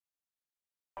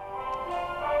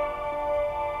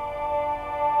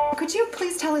Could you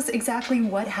please tell us exactly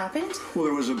what happened? Well,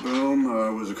 there was a boom.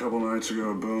 It was a couple nights ago,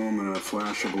 a boom and a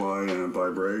flash of light and a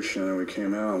vibration. And we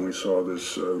came out and we saw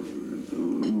this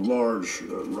large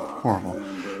rock. Horrible.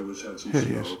 And it was had some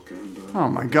Hideous. smoke. And, Oh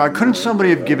my God, couldn't somebody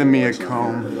have given me a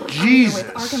comb? Jesus.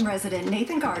 With Arkham resident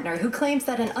Nathan Gardner, who claims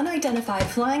that an unidentified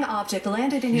flying object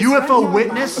landed in his UFO front yard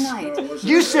witness? last night.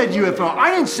 You said UFO.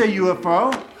 I didn't say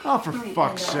UFO. Oh, for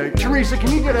fuck's sake. Teresa,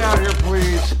 can you get out of here,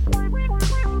 please?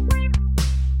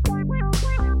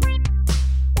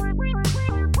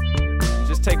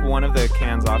 Just take one of the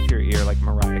cans off your ear like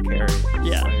Mariah Carey.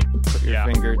 Yeah. Like, put your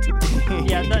finger to the...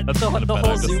 Yeah, the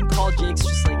whole Zoom call, Jake's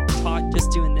just like just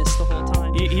doing this the whole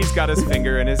time. He's got his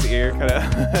finger in his ear, kind of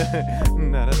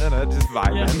just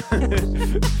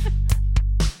vibing.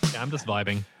 Yeah, I'm just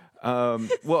vibing.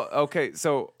 Well, okay,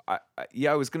 so I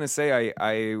was gonna say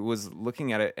I was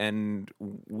looking at it, and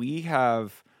we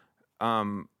have,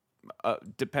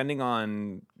 depending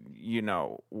on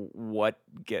what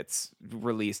gets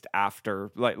released after,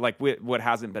 like what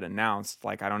hasn't been announced,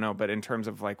 like I don't know, but in terms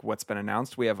of like what's been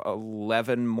announced, we have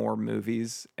 11 more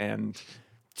movies and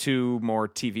 2 more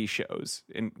TV shows,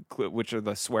 which are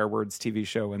the Swear Words TV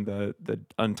show and the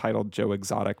Untitled Joe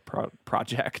Exotic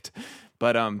project,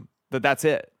 but that's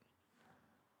it.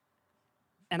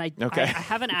 And I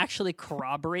haven't actually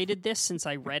corroborated this since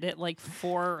I read it like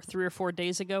 3 or 4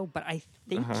 days ago, but I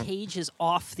think Cage is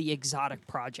off the Exotic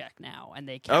project now, and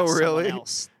they cast someone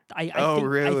else.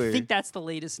 Really? I think that's the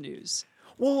latest news.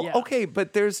 Well, okay,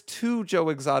 but there's 2 Joe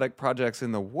Exotic projects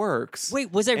in the works.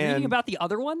 Wait, was I reading about the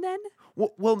other one then?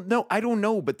 Well, no, I don't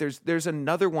know, but there's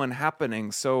another one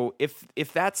happening. So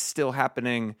if that's still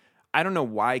happening, I don't know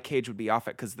why Cage would be off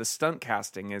it, because the stunt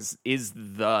casting is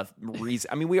the reason.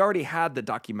 I mean, we already had the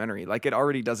documentary. Like, it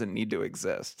already doesn't need to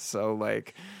exist. So,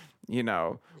 like,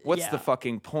 what's the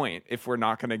fucking point if we're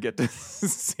not going to get to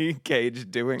see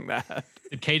Cage doing that?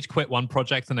 Did Cage quit one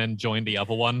project and then join the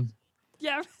other one?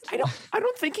 Yeah. I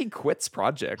don't think he quits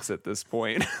projects at this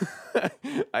point.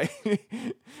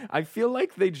 I feel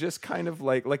like they just kind of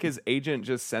like his agent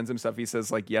just sends him stuff. He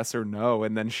says like yes or no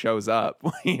and then shows up,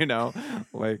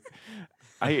 like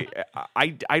I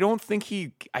don't think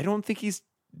he's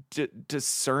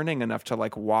discerning enough to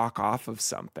like walk off of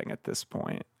something at this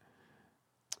point.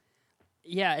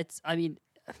 Yeah, I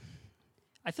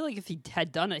feel like if he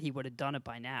had done it, he would have done it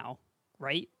by now.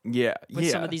 Right? Yeah. With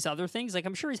some of these other things. Like,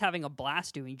 I'm sure he's having a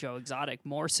blast doing Joe Exotic,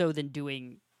 more so than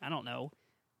doing, I don't know,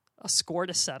 a Score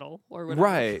to Settle or whatever.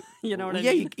 Right. You know what I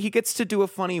mean? Yeah, he gets to do a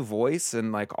funny voice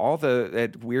and like all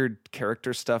that weird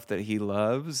character stuff that he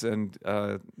loves. And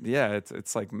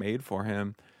it's like made for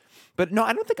him. But no,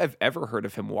 I don't think I've ever heard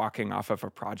of him walking off of a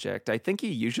project. I think he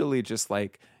usually just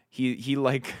like, he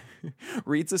like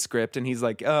reads a script and he's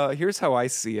like, here's how I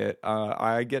see it.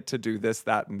 I get to do this,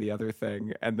 that, and the other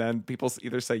thing. And then people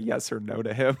either say yes or no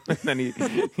to him. And then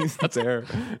he's there.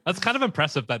 That's kind of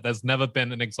impressive that there's never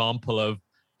been an example of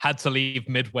had to leave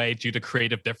midway due to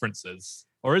creative differences.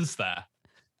 Or is there?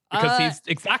 Because he's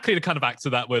exactly the kind of actor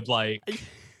that would like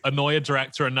annoy a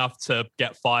director enough to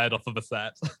get fired off of a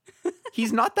set.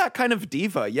 He's not that kind of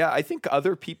diva. Yeah, I think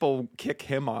other people kick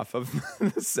him off of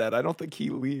the set. I don't think he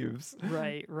leaves.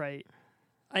 Right.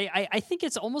 I think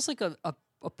it's almost like a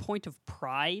point of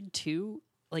pride too,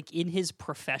 like in his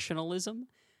professionalism.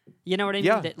 You know what I mean?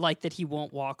 Yeah. That he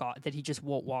won't walk off. That he just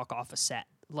won't walk off a set.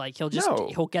 Like he'll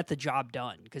get the job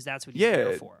done because that's what he's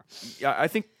there for. Yeah, I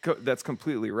think that's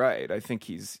completely right. I think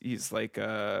he's like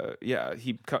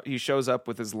he shows up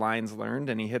with his lines learned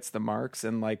and he hits the marks,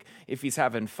 and like if he's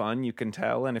having fun you can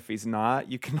tell, and if he's not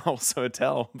you can also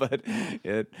tell. But at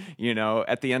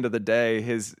the end of the day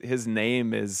his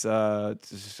name is up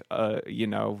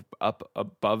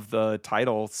above the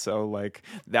title, so like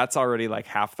that's already like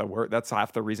half the work. That's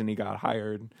half the reason he got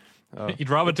hired. You'd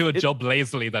rather do a job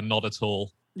lazily than not at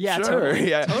all. Yeah, sure. Totally.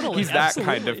 Yeah, totally. He's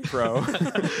Absolutely. that kind of pro.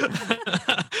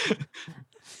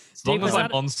 As long as I'm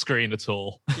on screen at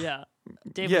all. Yeah.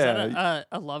 Dave, was that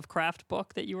a Lovecraft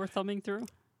book that you were thumbing through?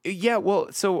 Yeah,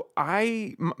 well, so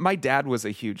my dad was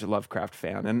a huge Lovecraft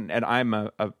fan, and I'm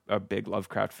a big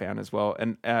Lovecraft fan as well.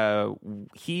 And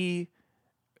he,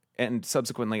 and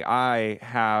subsequently I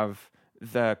have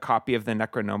the copy of the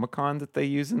Necronomicon that they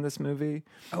use in this movie.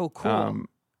 Oh, cool.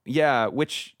 Yeah,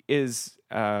 which is,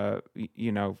 for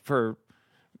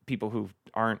people who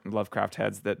aren't Lovecraft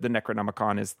heads, that the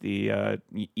Necronomicon is the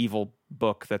evil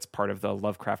book that's part of the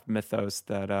Lovecraft mythos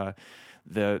that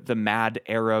the mad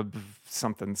Arab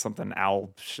something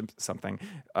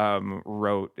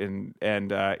wrote and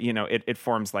it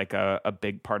forms like a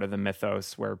big part of the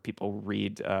mythos where people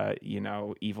read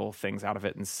evil things out of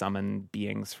it and summon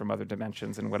beings from other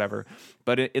dimensions and whatever.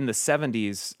 But in the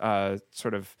 70s,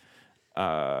 sort of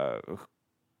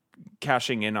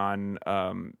cashing in on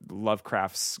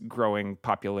Lovecraft's growing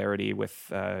popularity with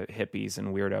hippies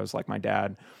and weirdos like my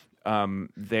dad, some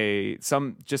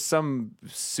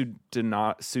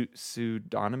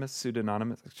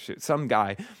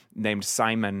guy named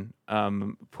Simon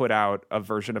put out a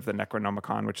version of the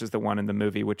Necronomicon, which is the one in the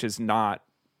movie, which is not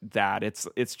that.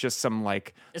 It's just some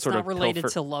like it's sort not of related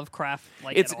to Lovecraft.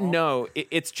 It's at all? no,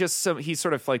 it's just some. He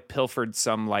sort of like pilfered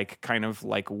some like kind of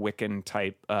like Wiccan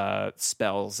type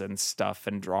spells and stuff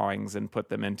and drawings and put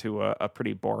them into a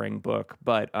pretty boring book.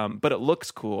 But it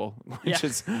looks cool, which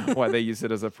is why they use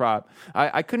it as a prop.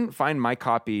 I couldn't find my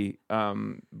copy,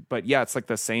 but yeah, it's like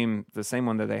the same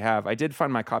one that they have. I did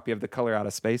find my copy of The Color Out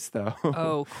of Space though.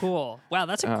 Oh, cool! Wow,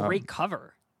 that's a great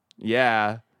cover.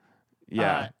 Yeah.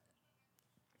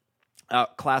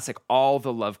 Classic. All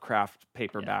the Lovecraft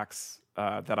paperbacks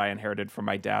that I inherited from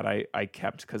my dad, I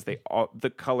kept because the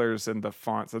colors and the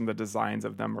fonts and the designs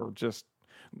of them are just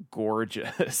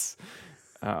gorgeous.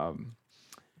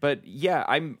 But yeah,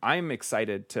 I'm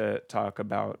excited to talk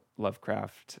about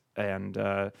Lovecraft and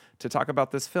to talk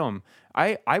about this film.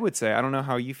 I would say, I don't know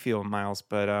how you feel, Miles,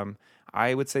 but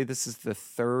I would say this is the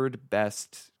third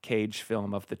best Cage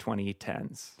film of the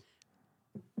 2010s.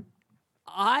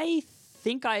 I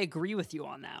think I agree with you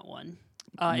on that one.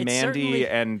 Mandy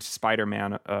and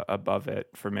Spider-Man above it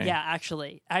for me. Yeah,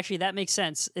 actually, that makes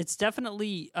sense. It's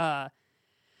definitely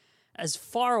as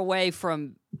far away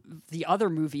from the other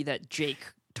movie that Jake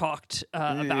talked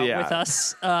about with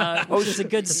us, which is a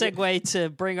good segue to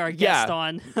bring our guest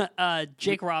on.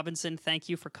 Jake Robinson, thank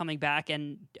you for coming back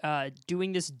and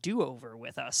doing this do-over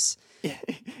with us.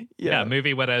 Yeah, a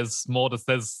movie where there's more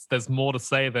to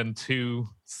say than two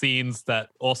scenes that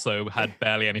also had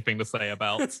barely anything to say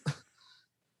about.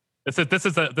 This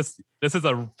is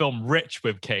a film rich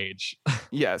with Cage.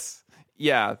 Yes.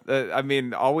 Yeah, I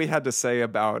mean, all we had to say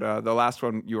about the last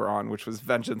one you were on, which was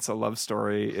Vengeance, a Love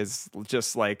Story, is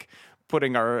just like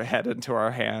putting our head into our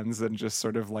hands and just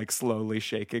sort of like slowly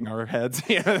shaking our heads.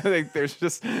 Like there's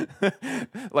just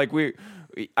like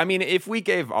I mean, if we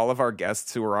gave all of our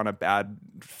guests who were on a bad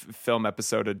film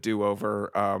episode a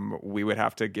do-over, we would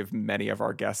have to give many of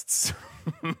our guests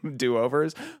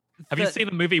do-overs. Have you seen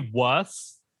a movie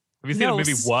worse? Have you seen a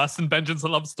movie worse than Vengeance, a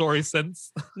Love Story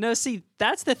since? No, see,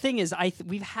 that's the thing is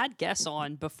we've had guests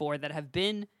on before that have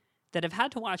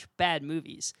had to watch bad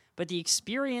movies, but the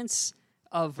experience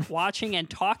of watching and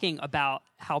talking about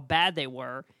how bad they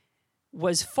were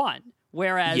was fun.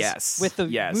 Whereas with the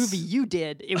movie you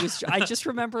did, it was I just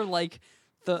remember like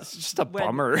it's just a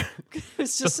bummer.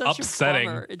 It's just such upsetting,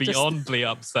 a bummer. Beyondly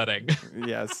upsetting.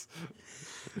 Yes.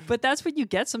 But that's what you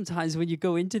get sometimes when you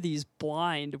go into these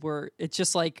blind, where it's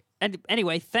just like. And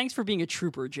anyway, thanks for being a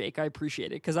trooper, Jake. I appreciate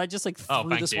it because I just like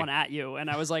threw this one at you, and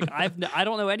I was like, I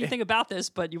don't know anything about this,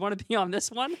 but you want to be on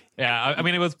this one? Yeah, I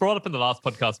mean, it was brought up in the last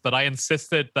podcast, but I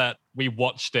insisted that we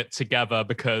watched it together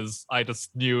because I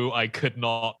just knew I could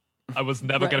not. I was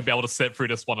never going to be able to sit through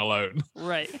this one alone.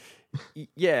 Right.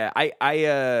 Yeah,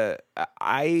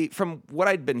 I from what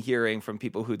I'd been hearing from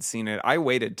people who'd seen it, I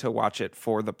waited to watch it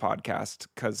for the podcast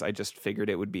because I just figured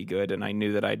it would be good, and I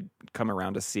knew that I'd come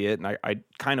around to see it, and I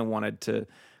kind of wanted to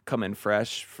come in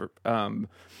fresh. I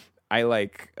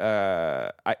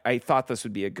thought this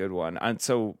would be a good one, and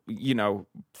so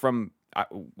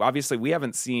obviously we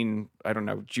haven't seen, I don't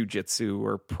know, Jiu-Jitsu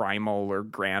or Primal or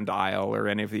Grand Isle or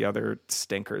any of the other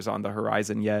stinkers on the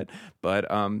horizon yet, but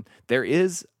there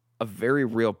is a very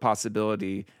real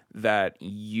possibility that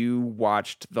you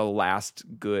watched the last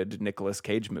good Nicolas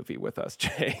Cage movie with us,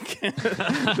 Jake.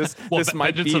 this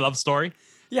might be a love story.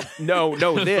 Yeah. No,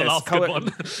 this last good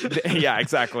one. Yeah,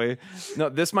 exactly. No,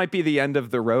 this might be the end of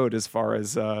the road as far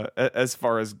as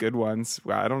good ones.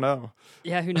 Well, I don't know.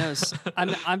 Yeah, who knows?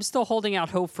 I'm still holding out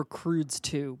hope for Croods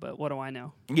 2, but what do I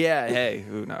know? Yeah, hey,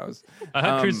 who knows? I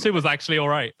heard Croods 2 was actually all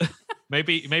right.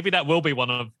 Maybe that will be one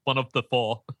of the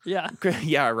four. Yeah.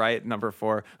 Yeah, right. Number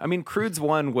 4. I mean, Croods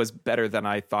 1 was better than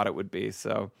I thought it would be.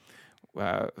 So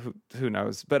who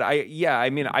knows? But I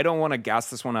mean, I don't want to gas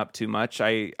this one up too much.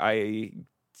 I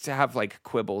to have like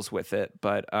quibbles with it,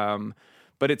 but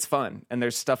it's fun and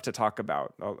there's stuff to talk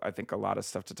about. I think a lot of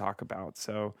stuff to talk about.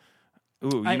 So,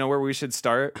 you know where we should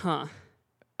start? Huh.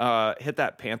 hit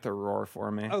that panther roar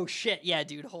for me. Oh shit! Yeah,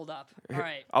 dude, hold up. All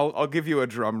right. I'll give you a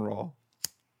drum roll.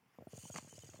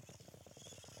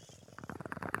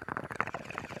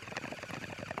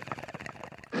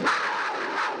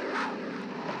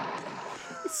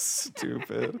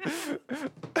 Stupid.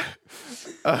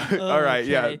 All right,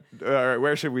 yeah. All right,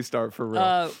 where should we start for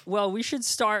real? Well, we should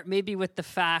start maybe with the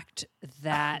fact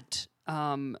that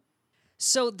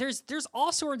so there's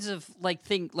all sorts of like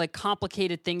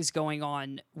complicated things going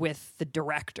on with the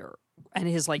director and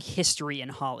his like history in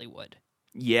Hollywood.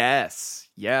 Yes.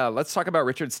 Yeah, let's talk about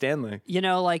Richard Stanley. You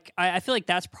know, like I feel like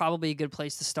that's probably a good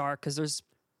place to start because there's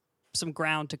some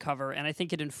ground to cover, and I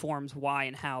think it informs why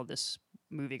and how this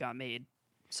movie got made.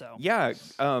 So yeah,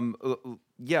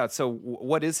 So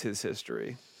what is his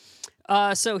history?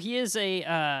 So he is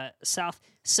a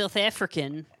South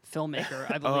African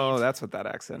filmmaker, I believe. Oh, that's what that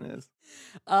accent is.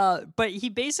 But he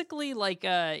basically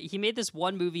he made this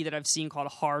one movie that I've seen called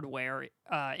Hardware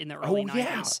in the early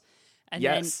 90s. And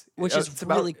yes, then, which is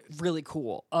really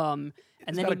cool. And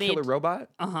then he made a killer robot.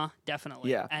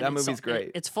 Definitely. Yeah, and that movie's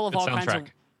great. It's full of Good all kinds of soundtrack.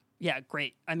 yeah,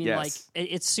 great. I mean, like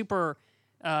it's super.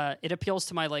 It appeals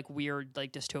to my like weird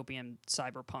like dystopian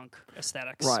cyberpunk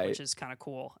aesthetics, Right. which is kind of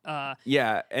cool.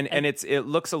 Yeah, and it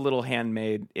looks a little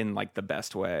handmade in like the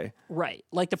best way. Right,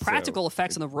 like the practical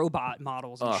effects on the robot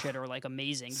models and shit are like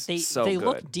amazing. They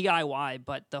look DIY,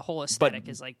 but the whole aesthetic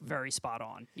is like very spot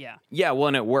on. Yeah. Yeah, well,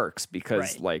 and it works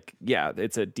because Right.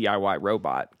 it's a DIY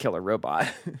robot, killer robot.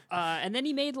 And then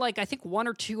he made like I think one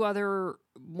or two other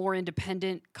more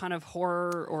independent kind of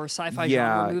horror or sci-fi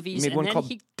yeah, genre movies. he made and one then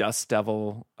called Dust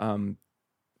Devil.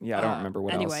 Yeah, I don't remember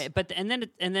what anyway, else. but and then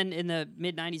in the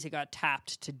mid '90s, he got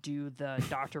tapped to do the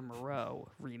Dr. Moreau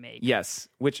remake. Yes,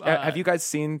 which have you guys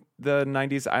seen the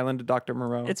 '90s Island of Dr.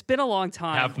 Moreau? It's been a long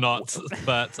time. I have not,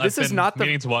 but This I've is been not the-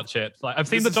 meaning to watch it. Like, I've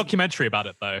seen the documentary about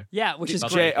it though. Yeah, which is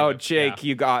That's great. right. Jake,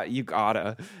 Yeah. you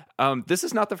gotta. This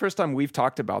is not the first time we've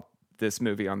talked about this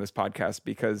movie on this podcast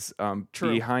because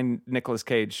behind Nicolas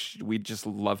Cage, we just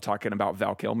love talking about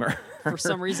Val Kilmer. For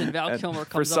some reason, Val Kilmer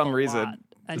comes up a lot.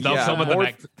 And Is Val he's, Kilmer the Or-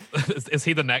 next? Is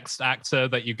he the next actor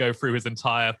that you go through his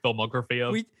entire filmography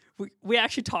of? we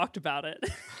actually talked about it.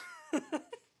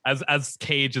 As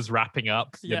Cage is wrapping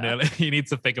up, Yeah. you need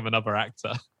to think of another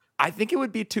actor. I think it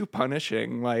would be too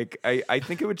punishing. Like I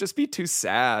think it would just be too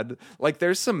sad. Like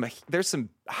there's some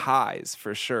highs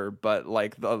for sure, but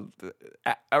like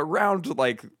around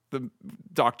like the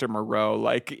Dr. Moreau,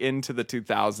 like into the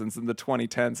 2000s and the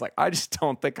 2010s, like I just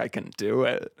don't think I can do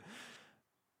it.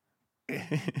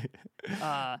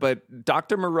 But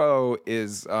Dr. Moreau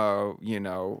is, as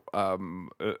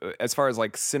far as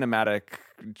like cinematic,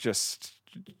 just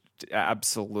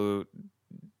absolute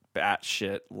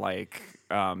batshit, like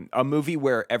a movie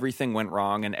where everything went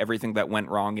wrong and everything that went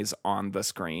wrong is on the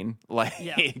screen.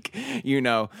 Like,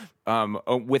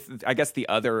 with I guess the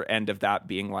other end of that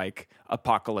being like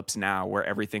Apocalypse Now, where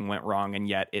everything went wrong and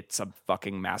yet it's a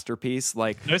fucking masterpiece.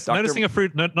 Like Noticing a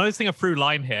through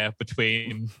line here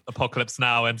between Apocalypse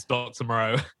Now and Dr.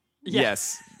 Moreau.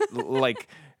 Yes, like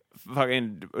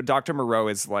fucking Dr. Moreau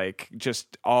is like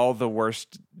just all the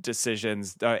worst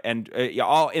decisions, and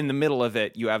all in the middle of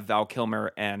it. You have Val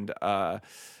Kilmer and Marlon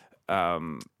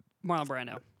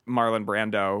Brando. Marlon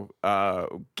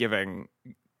Brando giving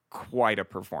quite a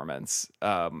performance.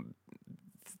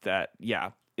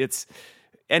 It's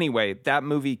anyway. That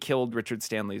movie killed Richard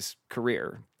Stanley's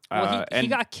career. Well, he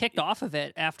got kicked off of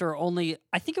it after only,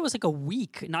 I think it was like a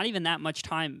week, not even that much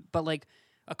time, but like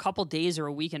a couple days or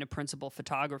a week into principal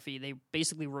photography. They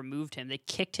basically removed him. They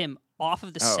kicked him off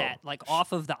of the set, like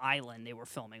off of the island they were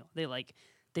filming. They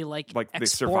they exported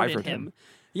survived him.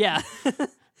 Yeah.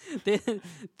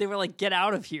 they were like, get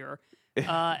out of here.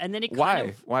 And then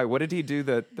Why? What did he do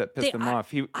that pissed him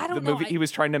off? I don't know. He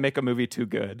was trying to make a movie too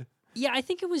good. Yeah, I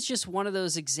think it was just one of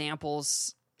those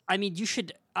examples. I mean,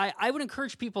 I would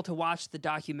encourage people to watch the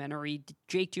documentary.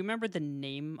 Jake, do you remember the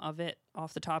name of it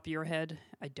off the top of your head?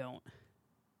 I don't.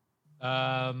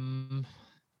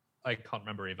 I can't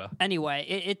remember either.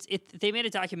 Anyway, they made a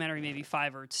documentary maybe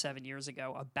 5 or 7 years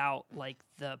ago about like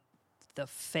the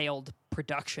failed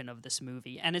production of this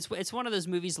movie, and it's one of those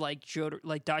movies like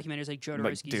documentaries like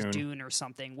Jodorowsky's Dune or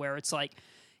something, where it's like,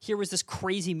 here was this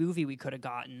crazy movie we could have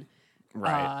gotten,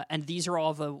 right? And these are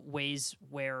all the ways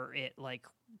where it like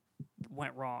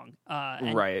went wrong,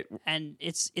 right? And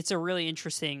it's a really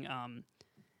interesting,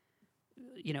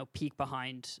 peek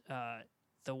behind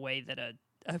the way that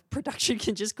a production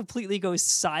can just completely go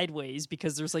sideways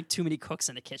because there's like too many cooks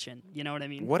in the kitchen. You know what I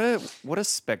mean? What a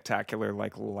spectacular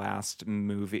like last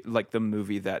movie, like the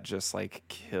movie that just like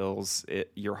kills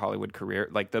your Hollywood career,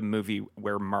 like the movie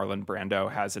where Marlon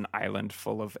Brando has an island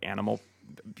full of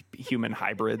human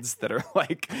hybrids that are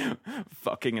like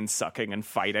fucking and sucking and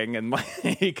fighting and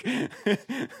like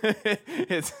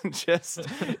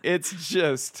it's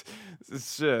just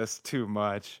too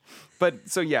much. But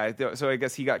so yeah, so I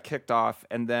guess he got kicked off,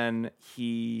 and then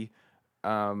he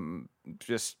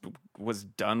just was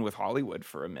done with Hollywood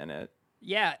for a minute.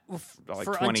 Yeah, like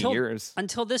 20 years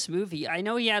until this movie. I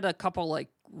know he had a couple like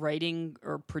writing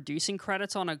or producing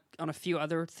credits on a few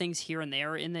other things here and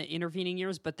there in the intervening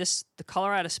years, but The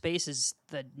Color Out of Space is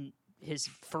his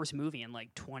first movie in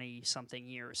like 20 something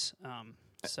years.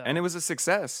 And it was a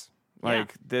success.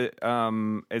 Like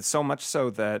it's so much so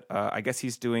that I guess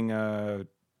he's doing a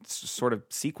sort of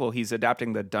sequel. He's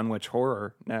adapting the Dunwich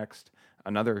Horror next,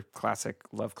 another classic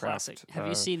Lovecraft. Classic. Have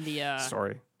you seen the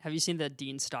story? Have you seen the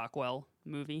Dean Stockwell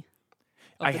movie?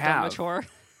 I have. Dunwich Horror?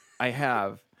 I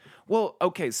have. Well,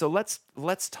 okay, so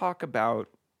let's talk about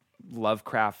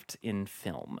Lovecraft in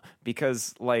film,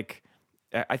 because like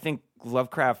I think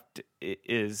Lovecraft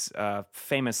is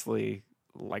famously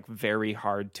like very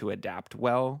hard to adapt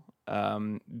well,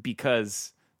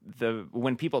 because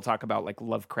when people talk about like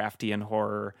Lovecraftian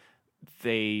horror,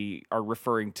 they are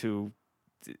referring to,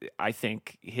 I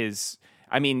think his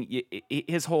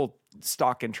whole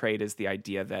stock and trade is the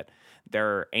idea that there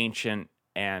are ancient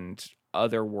and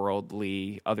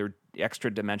otherworldly, other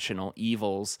extra-dimensional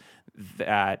evils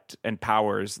and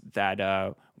powers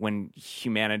that when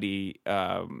humanity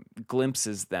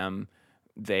glimpses them,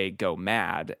 they go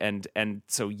mad, and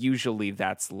so usually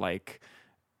that's like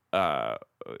the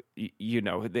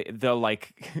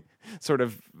like sort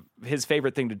of his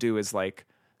favorite thing to do is like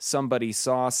somebody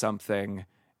saw something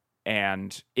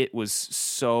and it was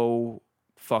so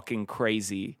fucking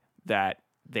crazy that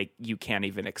you can't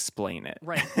even explain it.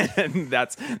 Right. And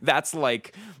that's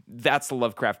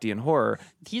Lovecraftian horror.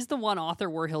 He's the one author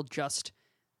where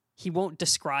he won't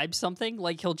describe something,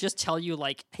 like he'll just tell you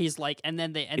like he's like, and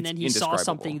then he saw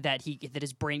something that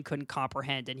his brain couldn't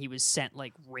comprehend, and he was sent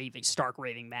like stark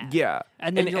raving mad. Yeah,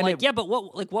 and then but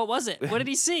what was it? What did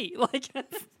he see? Like,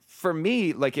 for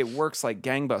me, like it works like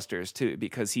gangbusters too,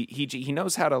 because he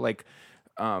knows how to like.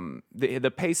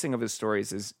 The pacing of his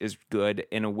stories is good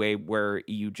in a way where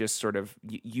you just sort of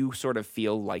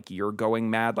feel like you're going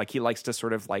mad. Like he likes to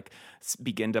sort of like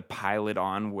begin to pile it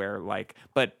on where like,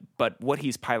 but what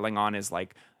he's piling on is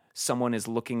like someone is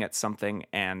looking at something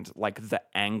and like the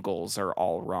angles are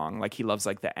all wrong. Like he loves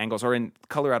like the angles, or in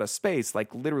Color Out of Space,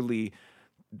 like literally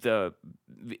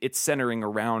it's centering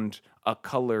around a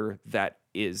color that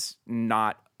is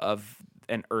not of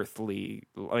an earthly,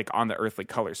 like on the earthly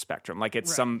color spectrum, like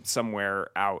it's somewhere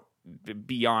out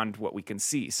beyond what we can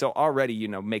see. So already,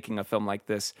 making a film like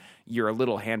this, you're a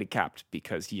little handicapped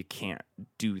because you can't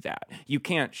do that. You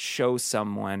can't show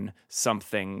someone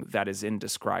something that is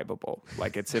indescribable.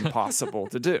 Like it's impossible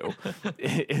to do.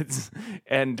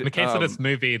 In the case of this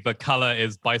movie, the color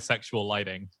is bisexual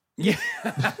lighting. Yeah.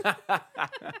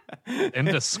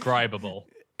 Indescribable.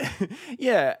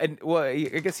 Yeah, and well, I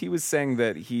guess he was saying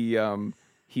that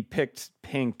he picked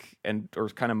pink or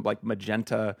kind of like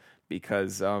magenta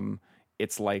because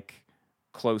it's like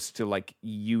close to like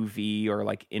UV or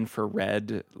like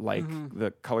infrared, like the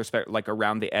color spectrum, like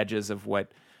around the edges of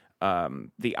what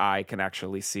the eye can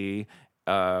actually see,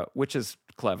 which is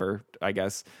clever, I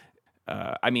guess.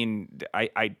 I mean,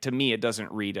 to me, it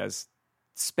doesn't read as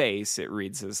space. It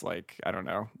reads as like, I don't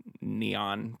know,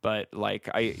 neon, but like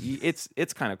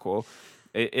it's kind of cool.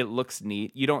 It looks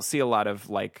neat. You don't see a lot of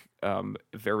like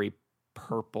very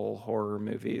purple horror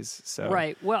movies, so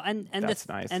right. Well, and that's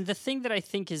nice. And the thing that I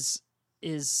think is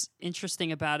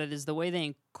interesting about it is the way they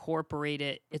incorporate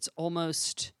it. It's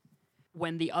almost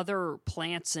when the other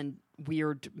plants and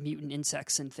weird mutant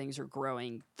insects and things are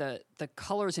growing, the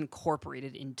colors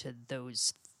incorporated into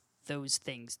those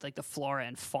things, like the flora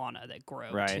and fauna that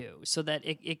grow too, so that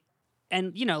it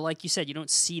and like you said, you don't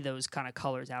see those kind of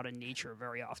colors out in nature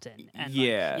very often, and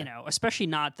especially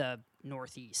not the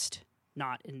Northeast,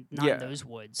 not in those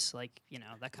woods, like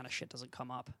that kind of shit doesn't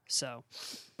come up. So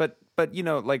but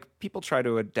like people try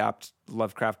to adapt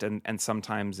Lovecraft, and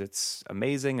sometimes it's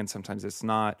amazing and sometimes it's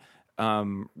not.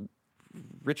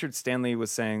 Richard Stanley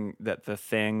was saying that The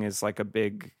Thing is like a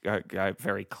big,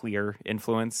 very clear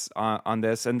influence on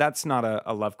this. And that's not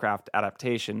a Lovecraft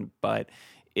adaptation, but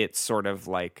it's sort of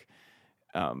like,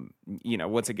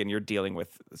 once again, you're dealing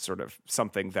with sort of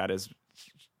something that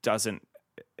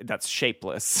that's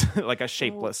shapeless, like a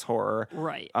shapeless horror.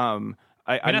 Right.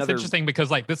 I mean, that's interesting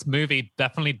because like this movie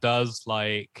definitely does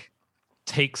like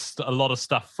takes a lot of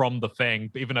stuff from The Thing,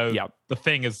 even though The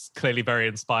Thing is clearly very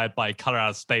inspired by Color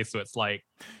Out of Space. So it's like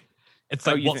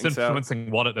what's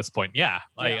influencing what at this point? Yeah,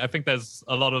 I think there's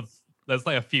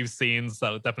like a few scenes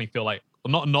that definitely feel like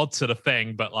not a nod to The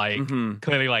Thing, but like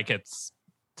clearly like it's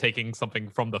taking something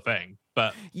from The Thing.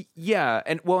 But yeah,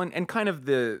 and kind of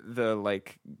the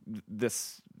like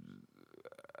this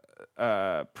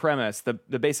premise,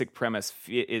 the basic premise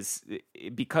is,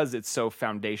 because it's so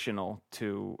foundational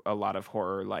to a lot of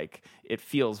horror, like it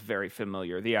feels very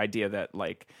familiar. The idea that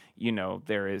like, you know,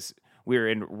 we're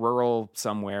in rural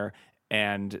somewhere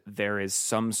and there is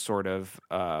some sort of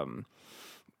I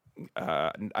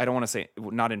don't want to say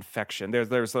not infection.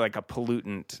 There's like a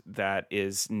pollutant that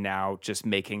is now just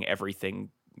making everything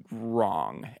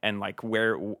wrong, and like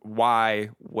where's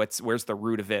the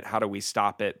root of it? How do we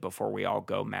stop it before we all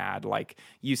go mad? Like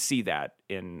you see that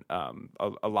in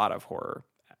a lot of horror.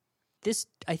 This,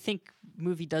 I think,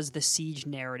 movie does the siege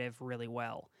narrative really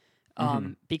well,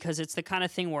 because it's the kind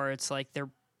of thing where it's like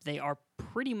they are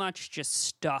pretty much just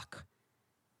stuck,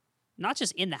 not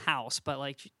just in the house, but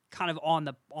like kind of on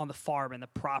the farm and the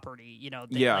property. You know,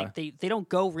 they don't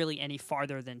go really any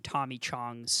farther than Tommy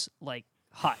Chong's like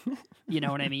hut. You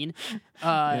know what I mean?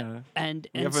 And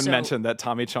we haven't mentioned that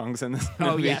Tommy Chong's in this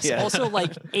movie. Oh yes, yet. Also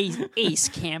like ace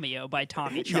cameo by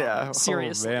Tommy Chong. Yeah,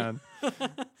 seriously.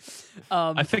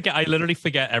 Oh, man. I literally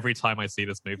forget every time I see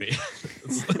this movie.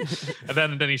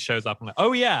 and then he shows up and I'm like,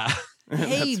 oh yeah.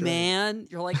 Hey man,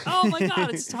 right. You're like, oh my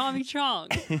god, it's Tommy Chong.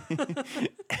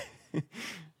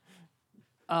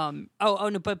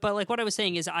 No, but like what I was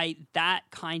saying is that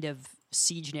kind of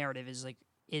siege narrative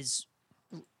is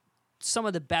some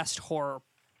of the best horror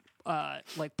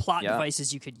like plot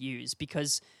devices you could use,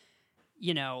 because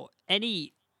you know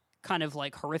any kind of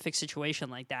like horrific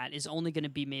situation like that is only going to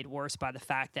be made worse by the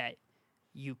fact that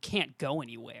you can't go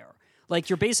anywhere. Like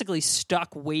you're basically stuck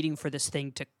waiting for this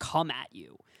thing to come at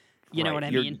you. You know what I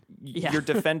mean? You're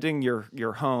defending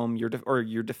your home.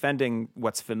 You're defending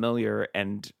what's familiar,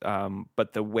 and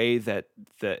but the way that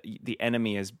the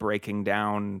enemy is breaking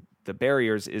down the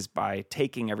barriers is by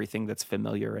taking everything that's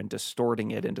familiar and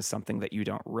distorting it into something that you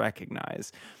don't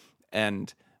recognize,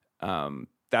 and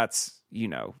that's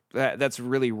that's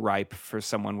really ripe for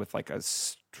someone with like a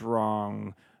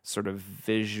strong sort of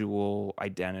visual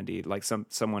identity, like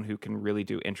someone who can really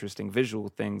do interesting visual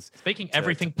things, making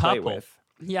everything purple.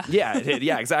 Yeah.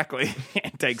 Yeah, exactly.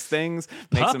 It takes things,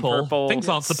 makes them purple. Things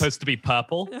aren't supposed to be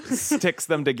purple. Sticks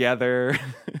them together,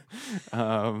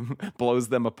 blows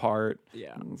them apart.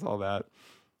 Yeah. It's all that.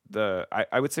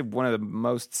 I would say one of the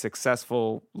most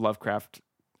successful Lovecraft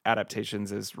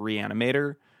adaptations is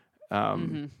Reanimator.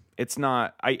 It's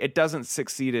not. It doesn't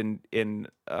succeed in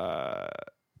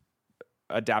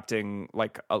adapting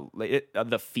like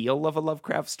the feel of a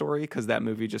Lovecraft story, because that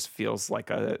movie just feels like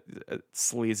a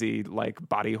sleazy like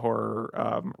body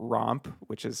horror romp,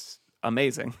 which is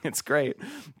amazing. It's great,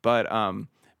 but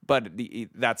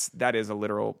that is a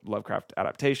literal Lovecraft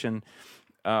adaptation,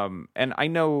 and I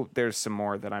know there's some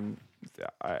more that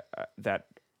that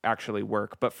actually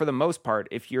work, but for the most part,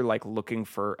 if you're like looking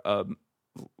for a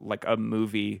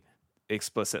movie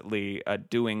explicitly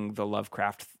doing the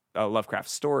Lovecraft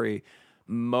story,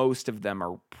 most of them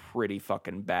are pretty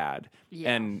fucking bad.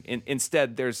 Yeah. And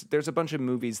instead, there's a bunch of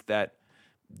movies that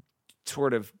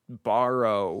sort of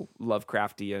borrow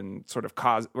Lovecraftian sort of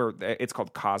or it's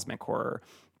called cosmic horror.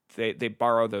 They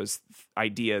borrow those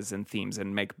ideas and themes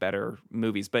and make better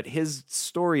movies. But his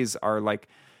stories are like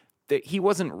he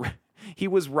was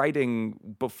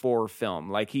writing before film.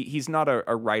 Like he's not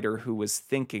a writer who was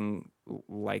thinking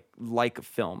like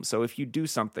film. So if you do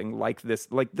something like this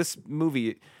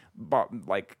movie,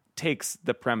 like takes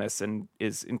the premise and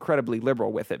is incredibly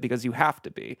liberal with it, because you have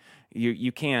to be.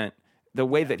 You can't. The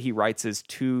way that he writes is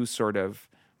too sort of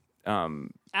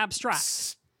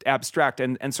abstract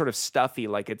and sort of stuffy.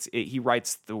 Like he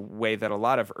writes the way that a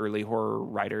lot of early horror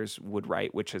writers would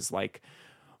write, which is like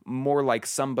more like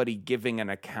somebody giving an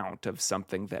account of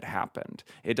something that happened.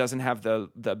 It doesn't have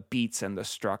the beats and the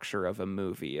structure of a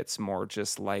movie. It's more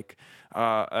just like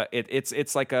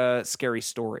it's like a scary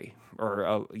story,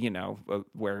 or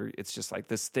where it's just like,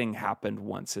 this thing happened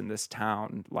once in this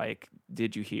town. Like,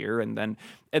 did you hear? And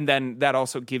then that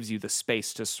also gives you the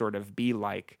space to sort of be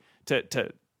like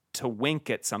to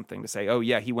wink at something, to say, oh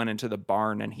yeah, he went into the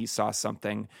barn and he saw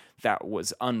something that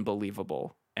was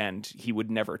unbelievable, and he would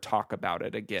never talk about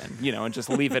it again, and just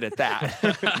leave it at that.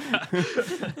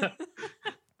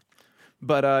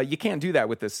 But you can't do that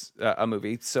with this a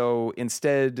movie. So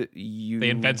instead, they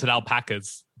invented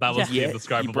alpacas. That was the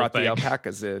indescribable you brought thing. the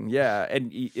alpacas in, yeah,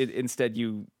 and instead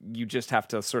you just have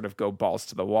to sort of go balls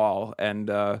to the wall, and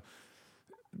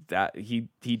that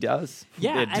he does.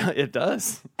 Yeah, it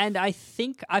does. And I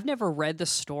think I've never read the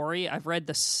story. I've read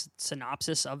the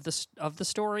synopsis of the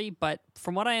story, but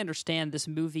from what I understand, this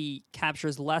movie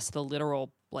captures less the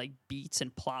literal like beats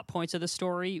and plot points of the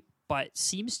story, but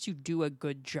seems to do a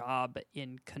good job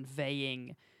in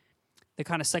conveying the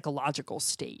kind of psychological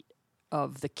state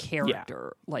of the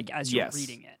character, like as you're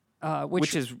reading it,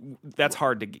 which is that's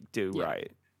hard to do,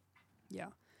 right? Yeah.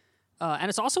 And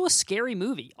it's also a scary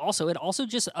movie. Also, it also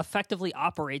just effectively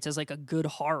operates as like a good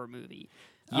horror movie.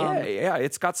 Yeah,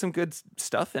 it's got some good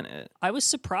stuff in it. I was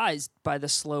surprised by the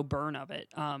slow burn of it.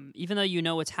 Even though you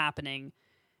know what's happening,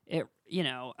 it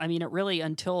it really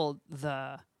until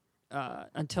the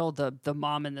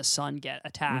mom and the son get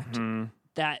attacked,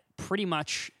 that pretty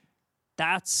much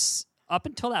that's up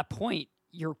until that point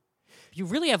you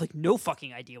really have like no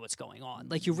fucking idea what's going on.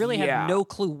 Like you really have no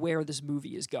clue where this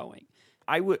movie is going.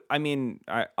 I'll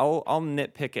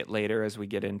nitpick it later as we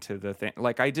get into the thing.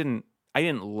 Like I didn't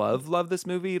love this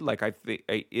movie. Like I think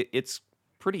it's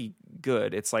pretty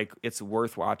good. It's like it's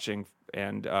worth watching,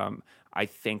 and I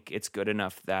think it's good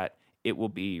enough that it will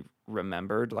be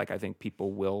remembered. Like I think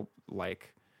people will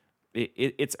like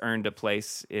it's earned a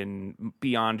place in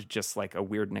beyond just like a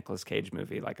weird Nicolas Cage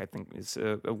movie. Like I think it's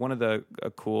one of the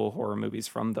cool horror movies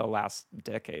from the last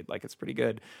decade. Like it's pretty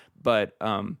good, but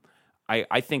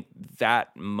I think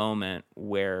that moment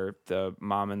where the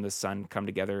mom and the son come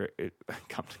together,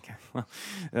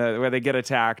 where they get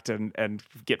attacked and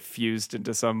get fused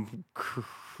into some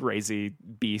crazy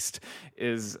beast,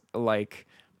 is like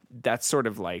that's sort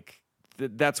of like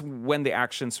that's when the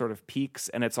action sort of peaks,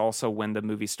 and it's also when the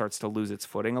movie starts to lose its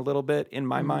footing a little bit in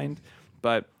my mind.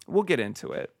 But we'll get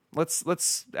into it.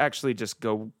 Let's actually just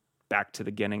go back to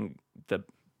the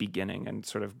beginning and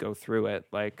sort of go through it.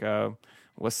 Like,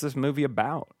 what's this movie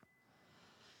about?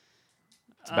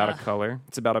 It's about a color.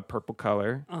 It's about a purple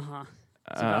color.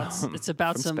 It's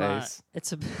about some space.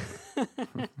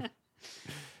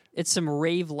 it's some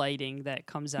rave lighting that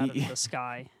comes out of the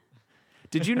sky.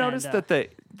 Did you notice that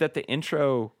the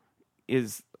intro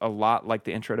is a lot like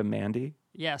the intro to Mandy?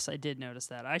 Yes, I did notice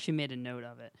that. I actually made a note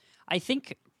of it. I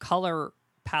think color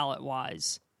palette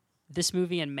wise, this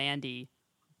movie and Mandy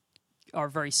are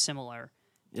very similar.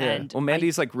 Yeah. And well,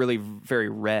 Mandy's like really very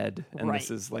red, and this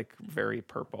is like very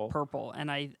purple. Purple, and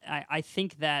I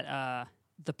think that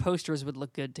the posters would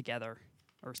look good together,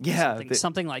 or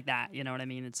something like that. You know what I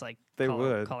mean? It's like they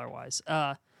would color wise.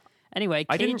 Anyway,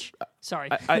 Cage. Sorry,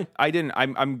 I didn't.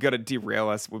 I'm gonna derail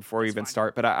us before we even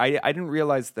start, but I didn't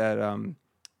realize that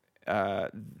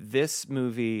this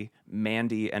movie,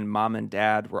 Mandy, and Mom and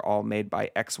Dad were all made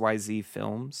by XYZ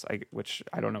Films, which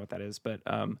I don't know what that is, but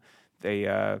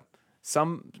they're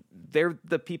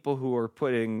the people who are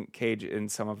putting Cage in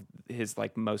some of his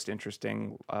like most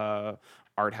interesting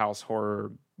art house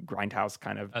horror grindhouse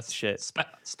kind of shit.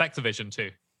 Spectrovision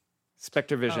too.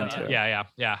 Spectrovision too. Yeah.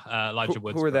 Elijah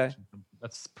Wood's. Who are they?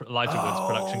 That's Elijah Wood's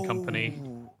production company.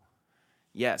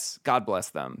 Yes, God bless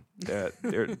them.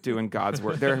 They're doing God's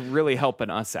work. They're really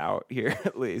helping us out here,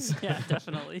 at least. Yeah,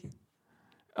 definitely.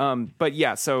 But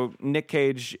yeah, so Nick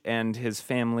Cage and his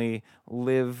family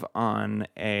live on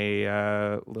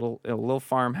a little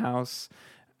farmhouse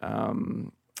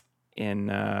in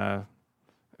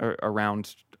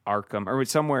around Arkham, or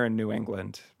somewhere in New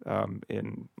England,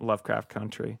 in Lovecraft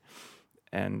Country.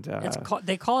 And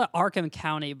they call it Arkham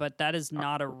County, but that is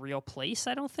not a real place,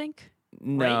 I don't think.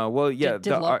 No, right? well, yeah,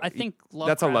 I think Lovecraft,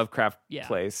 that's a Lovecraft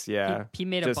place. Yeah, he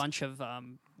made a bunch of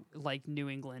like New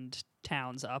England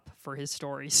towns up for his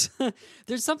stories.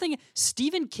 There's something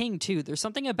Stephen King too. There's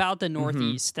something about the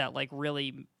Northeast that like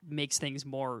really makes things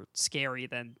more scary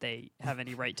than they have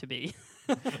any right to be.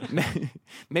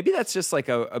 Maybe that's just like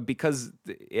because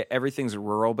everything's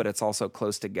rural, but it's also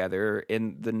close together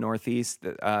in the Northeast.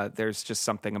 There's just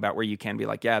something about where you can be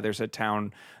like, yeah, there's a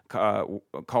town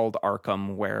called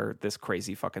Arkham where this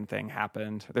crazy fucking thing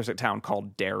happened. There's a town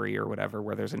called Derry or whatever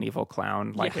where there's an evil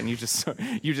clown. Like, and you just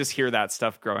hear that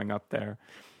stuff growing up there.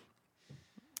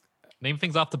 Name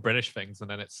things after British things, and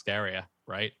then it's scarier,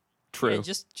 right? True. Yeah,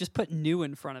 just put new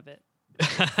in front of it.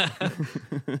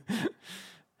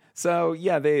 So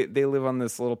yeah, they live on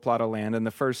this little plot of land, and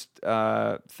the first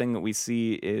thing that we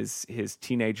see is his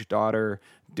teenage daughter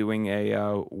doing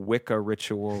a Wicca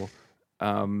ritual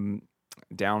down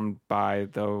by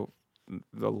the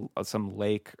some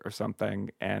lake or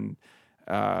something, and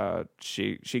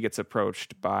she gets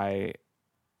approached by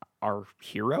our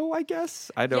hero, I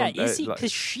guess. I don't. Yeah, you see,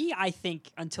 because she, I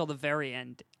think, until the very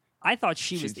end, I thought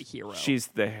she was the hero. She's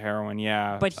the heroine,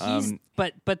 yeah. But he's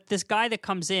but this guy that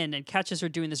comes in and catches her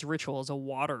doing this ritual is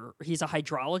he's a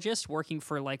hydrologist working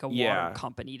for like a water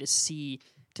company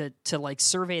to like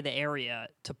survey the area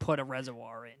to put a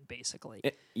reservoir in, basically.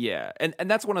 And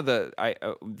that's one of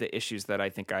the issues that I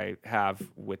think I have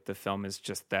with the film is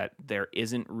just that there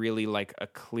isn't really like a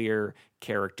clear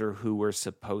character who we're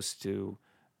supposed to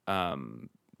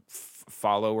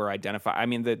follow or identify. I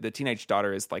mean, the teenage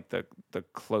daughter is like the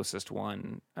closest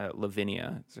one.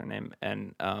 Lavinia is her name,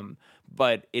 and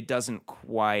but it doesn't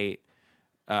quite.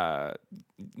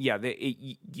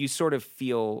 You sort of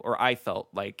feel, or I felt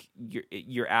like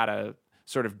you're at a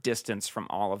sort of distance from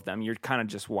all of them. You're kind of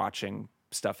just watching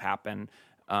stuff happen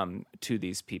to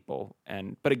these people,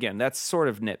 but again, that's sort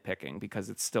of nitpicking because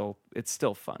it's still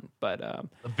fun. But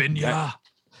Lavinia,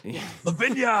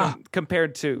 Lavinia,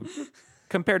 compared to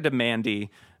Mandy,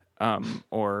 I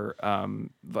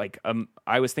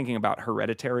was thinking about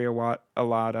Hereditary a lot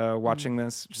watching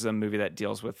this, which is a movie that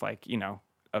deals with like, you know,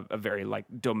 a very like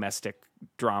domestic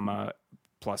drama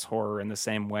plus horror in the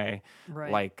same way.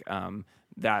 Right. Like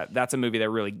that's a movie that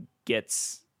really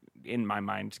gets, in my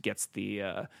mind, gets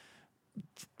the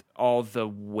all the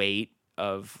weight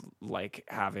of like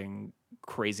having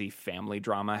crazy family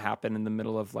drama happen in the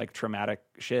middle of like traumatic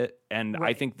shit, and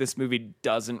I think this movie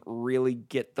doesn't really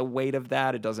get the weight of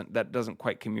that. That doesn't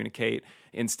quite communicate.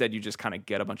 Instead, you just kind of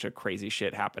get a bunch of crazy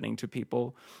shit happening to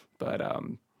people. But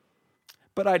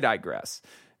I digress.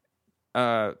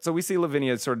 So we see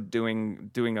Lavinia sort of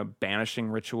doing a banishing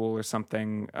ritual or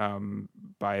something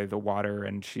by the water,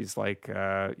 and she's like,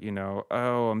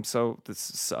 this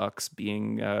sucks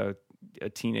being a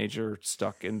teenager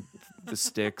stuck in the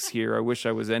sticks here. I wish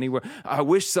I was anywhere. I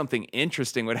wish something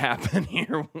interesting would happen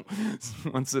here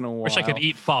once in a while. Wish I could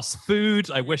eat fast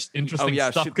food. I wish interesting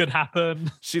stuff could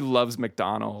happen. She loves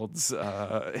McDonald's.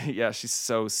 She's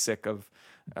so sick of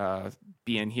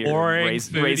being here,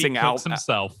 raising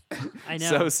himself. I know.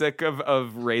 So sick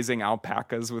of raising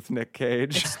alpacas with Nick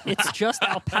Cage. It's just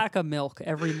alpaca milk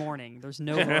every morning. There's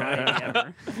no variety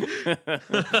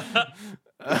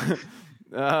ever.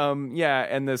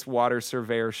 And this water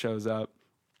surveyor shows up,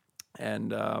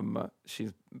 and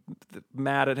she's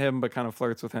mad at him, but kind of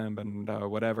flirts with him, and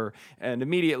whatever. And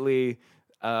immediately,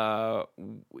 I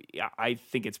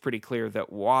think it's pretty clear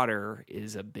that water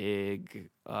is a big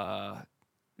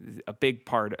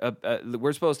part.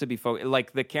 We're supposed to be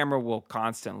like the camera will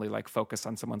constantly like focus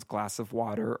on someone's glass of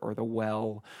water or the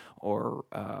well or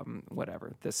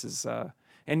whatever. This is.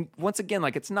 And once again,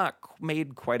 like it's not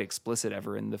made quite explicit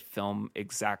ever in the film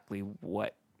exactly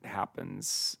what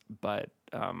happens, but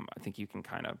I think you can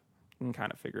kind of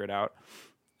figure it out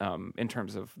in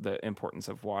terms of the importance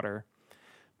of water.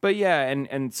 But yeah,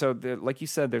 and so like you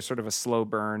said, there's sort of a slow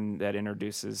burn that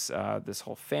introduces this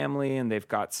whole family, and they've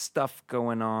got stuff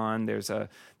going on. There's a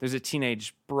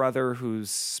teenage brother who's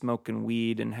smoking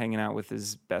weed and hanging out with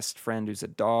his best friend who's a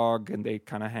dog, and they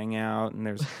kind of hang out. And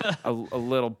there's a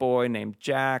little boy named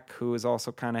Jack who is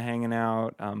also kind of hanging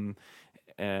out. And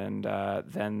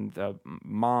then the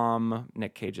mom,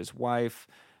 Nick Cage's wife,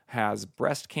 has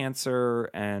breast cancer,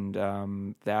 and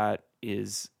that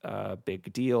is a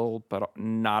big deal, but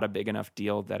not a big enough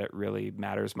deal that it really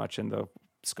matters much in the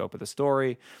scope of the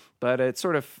story. But it's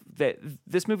sort of that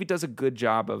this movie does a good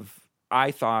job of,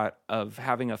 I thought, of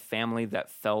having a family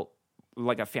that felt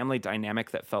like a family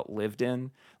dynamic that felt lived in.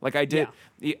 Like I did.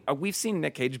 Yeah. We've seen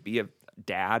Nick Cage be a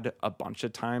dad a bunch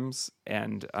of times,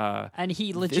 and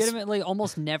he legitimately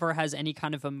almost never has any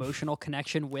kind of emotional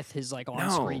connection with his like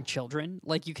on-screen children.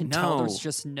 Like you can tell there's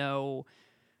just no.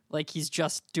 Like he's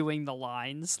just doing the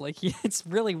lines. Like it's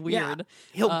really weird.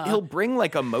 Yeah. He'll bring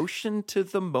like emotion to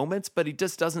the moments, but he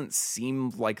just doesn't seem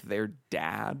like their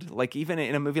dad. Like even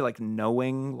in a movie like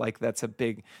Knowing, like that's a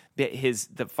big bit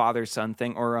the father-son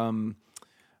thing. Or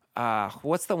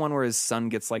what's the one where his son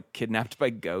gets like kidnapped by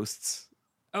ghosts?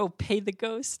 Oh, Pay the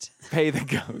Ghost. Pay the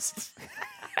Ghost.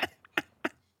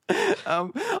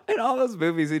 In all those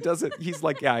movies, he's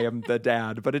like, yeah, I am the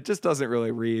dad, but it just doesn't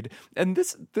really read. And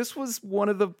this was one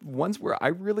of the ones where I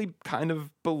really kind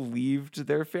of believed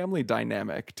their family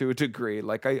dynamic to a degree.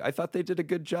 Like I thought they did a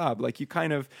good job. Like you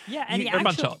kind of they're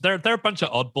a bunch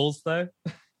of oddballs though.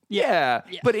 Yeah,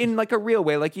 but in like a real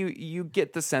way, like you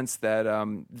get the sense that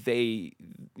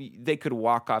they could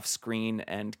walk off screen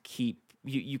and keep.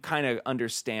 You kind of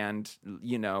understand,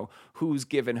 you know, who's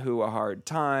given who a hard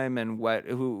time and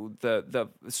who the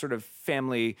sort of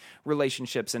family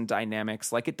relationships and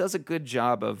dynamics. Like it does a good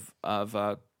job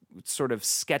of sort of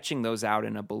sketching those out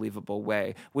in a believable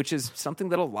way, which is something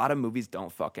that a lot of movies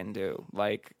don't fucking do.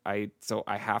 Like so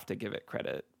I have to give it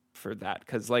credit for that,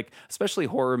 because like especially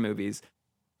horror movies.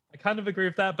 I kind of agree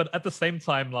with that, but at the same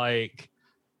time, like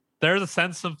there's a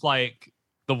sense of like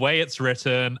the way it's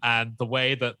written and the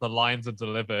way that the lines are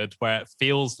delivered, where it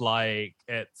feels like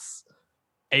it's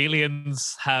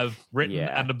aliens have written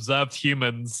and observed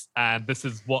humans, and this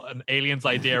is what an alien's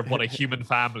idea of what a human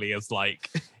family is like.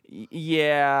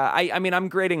 Yeah, I mean, I'm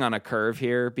grading on a curve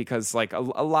here, because like a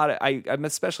lot of I'm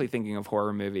especially thinking of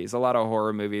horror movies. A lot of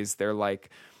horror movies, they're like,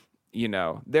 you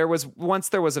know, there was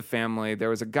a family, there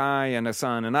was a guy and a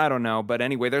son, and I don't know, but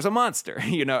anyway, there's a monster,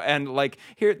 you know, and like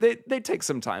here they take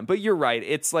some time. But you're right,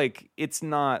 it's like it's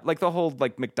not like the whole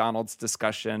like McDonald's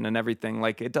discussion and everything.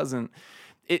 Like it doesn't.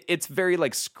 It's very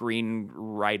like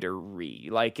screenwriter-y.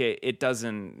 Like it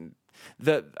doesn't.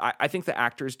 I think the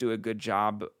actors do a good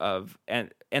job of,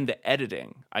 and the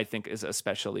editing I think is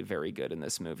especially very good in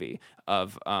this movie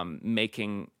of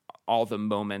making all the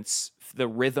moments, the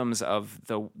rhythms of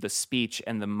the speech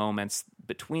and the moments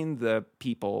between the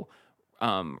people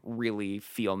really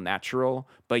feel natural.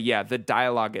 But yeah, the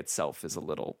dialogue itself is a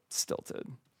little stilted.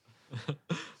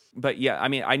 But yeah, I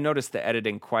mean, I noticed the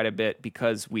editing quite a bit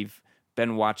because we've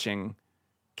been watching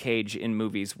Cage in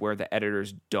movies where the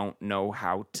editors don't know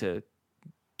how to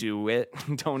do it,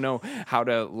 don't know how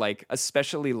to like,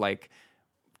 especially like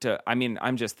I mean,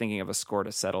 I'm just thinking of A Score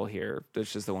to Settle here,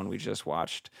 which is the one we just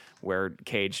watched, where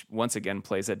Cage once again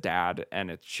plays a dad, and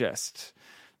it's just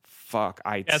fuck.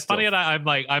 It's funny that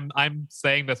I'm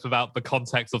saying this without the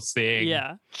context of seeing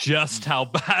just how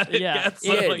bad it gets.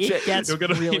 So, it gets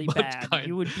really bad.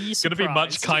 You would be surprised. It's gonna be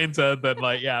much kinder than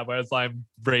like whereas I'm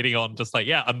rating on just like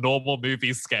a normal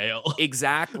movie scale.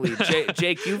 Exactly.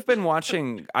 Jake, you've been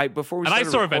watching before we started I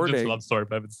saw recording, Avengers Love Story,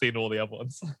 but I haven't seen all the other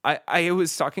ones. I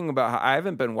was talking about how I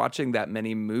haven't been watching that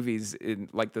many movies in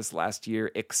like this last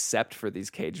year except for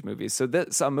these Cage movies. So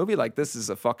a movie like this is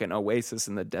a fucking oasis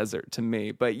in the desert to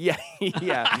me. But yeah,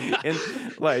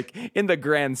 in the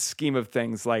grand scheme of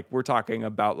things, like we're talking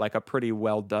about like a pretty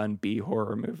well done B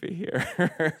horror movie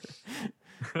here.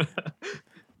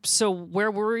 So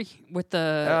where were we with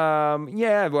the?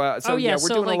 We're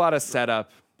doing a lot of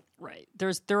setup. Right.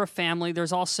 They're a family.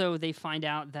 There's also they find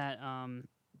out that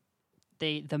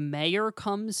the mayor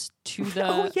comes to the.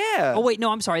 Oh yeah. Oh wait,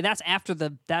 no, I'm sorry. That's after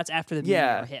the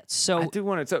meteor hits. So I do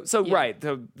want to. Right.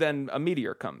 Then a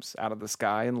meteor comes out of the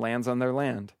sky and lands on their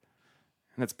land,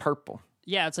 and it's purple.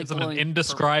 Yeah, it's like an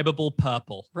indescribable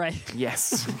purple. Right.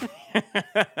 Yes.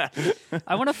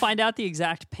 I want to find out the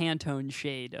exact Pantone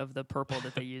shade of the purple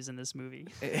that they use in this movie.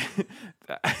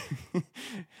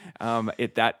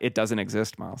 It doesn't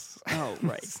exist, Miles. Oh,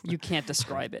 right. You can't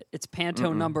describe it. It's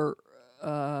Pantone number.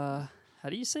 How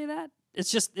do you say that?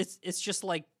 It's just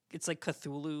like it's like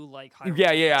Cthulhu, like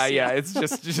yeah. It's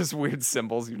just weird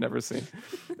symbols you've never seen.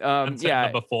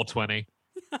 Number 420.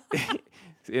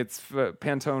 It's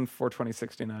Pantone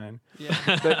 42069.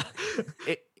 Yeah.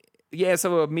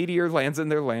 So a meteor lands in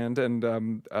their land,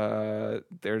 and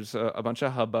there's a bunch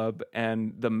of hubbub,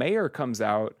 and the mayor comes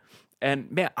out.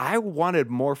 And man, I wanted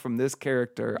more from this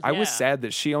character. I was sad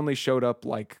that she only showed up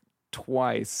like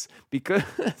twice,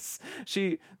 because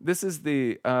this is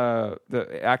the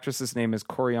actress's name is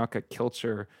Q'orianka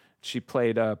Kilcher. She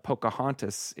played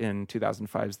Pocahontas in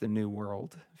 2005's The New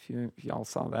World. If y'all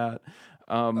saw that.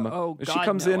 She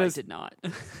comes in as, I did not.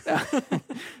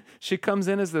 She comes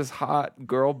in as this hot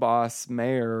girl boss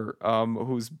mayor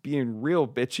who's being real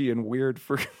bitchy and weird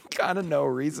for kind of no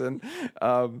reason.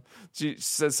 She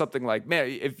says something like, "Man,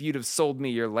 if you'd have sold me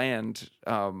your land,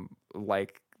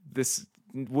 like this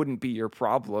wouldn't be your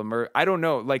problem," or I don't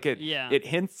know. Like it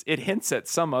hints at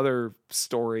some other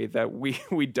story that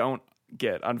we don't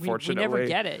get, unfortunately. We never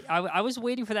get it. I was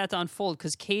waiting for that to unfold,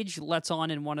 because Cage lets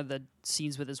on in one of the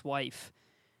scenes with his wife.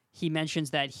 He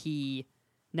mentions that he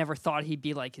never thought he'd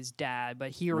be like his dad,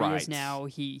 but here he is now.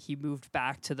 He moved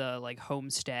back to the like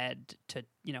homestead to,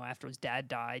 after his dad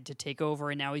died, to take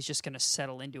over, and now he's just going to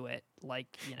settle into it.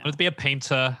 Like, to be a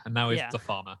painter, and now he's a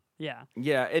farmer. Yeah.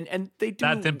 Yeah, and they do.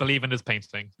 Dad didn't believe in his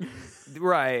painting.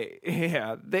 Right.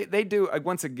 Yeah. They do.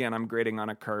 Once again, I'm grading on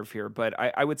a curve here, but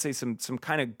I would say some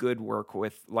kind of good work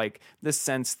with like the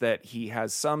sense that he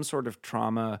has some sort of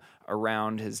trauma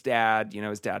around his dad.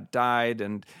 His dad died,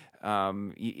 and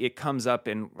it comes up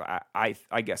in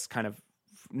I guess kind of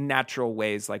natural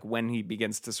ways, like when he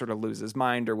begins to sort of lose his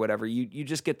mind or whatever. You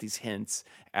just get these hints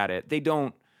at it. They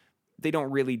don't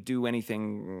really do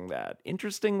anything that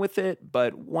interesting with it,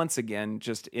 but once again,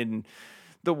 just in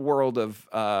the world of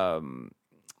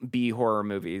B horror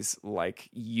movies, like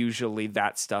usually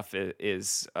that stuff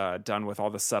is done with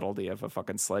all the subtlety of a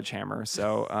fucking sledgehammer.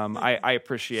 So I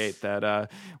appreciate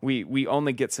that we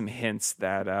only get some hints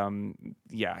that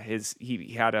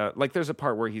he had a, like, there's a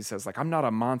part where he says like, I'm not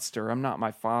a monster, I'm not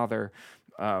my father,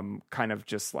 kind of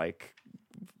just like,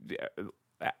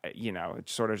 you know, it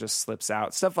sort of just slips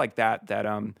out, stuff like that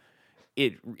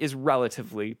it is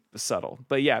relatively subtle.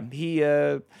 But yeah, he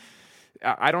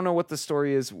I don't know what the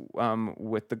story is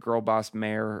with the girl boss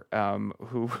mayor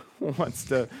who wants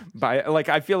to buy. Like,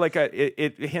 I feel like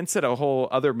it hints at a whole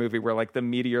other movie where like the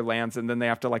meteor lands and then they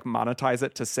have to like monetize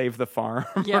it to save the farm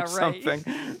or something.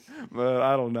 But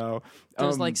I don't know.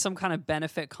 There's like some kind of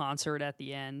benefit concert at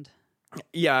the end.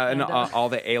 Yeah, and all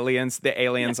the aliens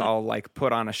all like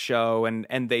put on a show,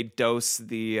 and they dose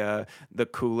the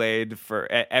Kool-Aid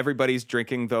for everybody's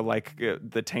drinking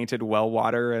the tainted well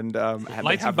water, and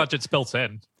lighting budget's built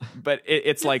in. But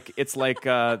it's like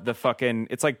the fucking,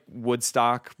 it's like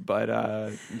Woodstock, but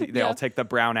they all take the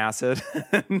brown acid.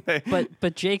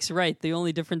 But Jake's right. The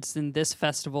only difference in this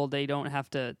festival, they don't have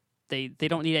to. They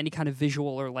don't need any kind of visual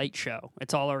or light show.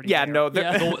 It's all already there. No,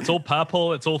 it's all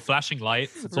purple. It's all flashing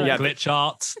lights. It's all glitch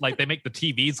arts. Like they make the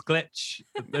TVs glitch.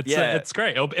 It's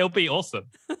great. It'll be awesome.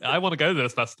 I want to go to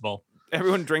this festival.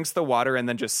 Everyone drinks the water and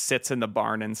then just sits in the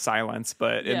barn in silence.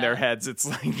 But in their heads, it's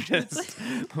like just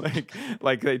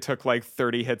like they took like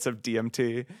 30 hits of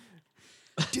DMT.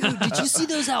 Dude, did you see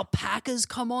those alpacas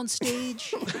come on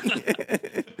stage?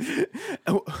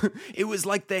 It was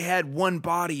like they had one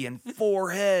body and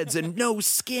 4 heads and no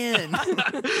skin.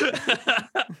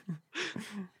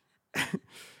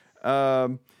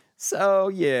 So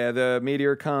yeah, the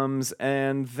meteor comes,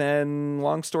 and then,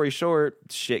 long story short,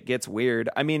 shit gets weird.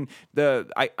 I mean,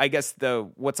 I guess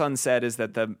what's unsaid is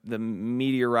that the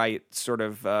meteorite sort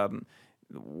of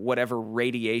whatever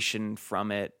radiation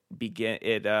from it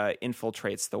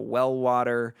infiltrates the well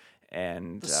water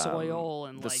and the soil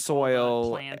and the like soil all the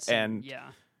plants and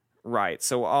right.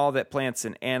 So all that plants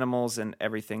and animals and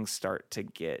everything start to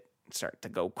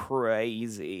go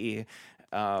crazy.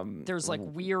 There's like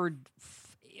weird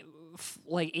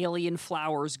like alien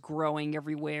flowers growing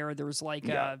everywhere. There's like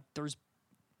there's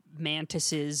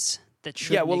mantises that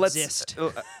shouldn't exist.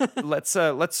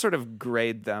 Let's sort of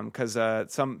grade them, because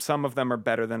some of them are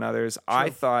better than others. Sure.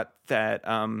 I thought that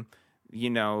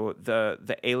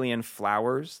the alien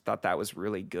flowers, thought that was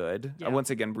really good.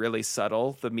 Once again, really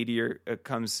subtle. The meteor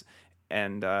comes,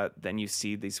 and then you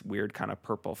see these weird kind of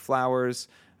purple flowers.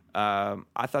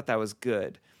 I thought that was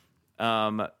good.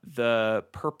 The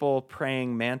purple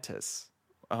praying mantis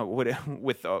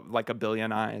with like a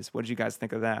billion eyes. What did you guys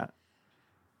think of that?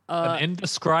 An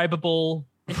indescribable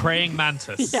praying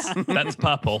mantis. That's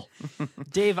purple.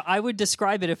 Dave, I would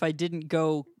describe it if I didn't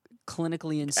go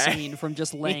clinically insane from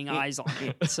just laying eyes on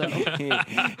it. So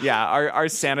yeah, our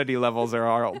sanity levels are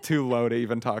all too low to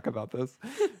even talk about this.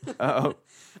 I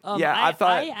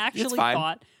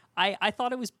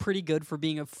thought it was pretty good for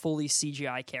being a fully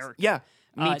CGI character. Yeah,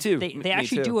 me too. They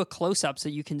actually do a close up so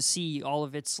you can see all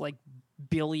of its like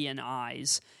billion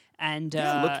eyes. And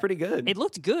it looked pretty good. It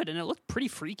looked good, and it looked pretty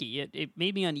freaky. It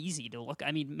made me uneasy to look.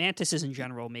 I mean, mantises in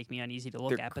general make me uneasy to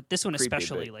look at, but this one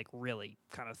especially, like, really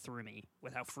kind of threw me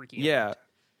with how freaky it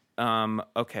looked.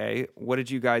 Okay. What did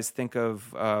you guys think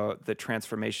of the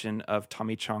transformation of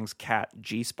Tommy Chong's cat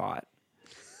G-Spot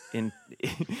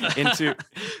into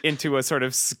a sort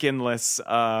of skinless,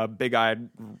 big-eyed,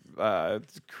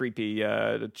 creepy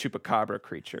chupacabra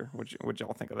creature? What'd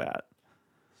y'all think of that?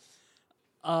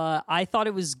 I thought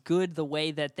it was good the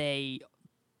way that they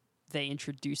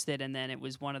introduced it, and then it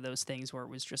was one of those things where it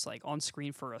was just like on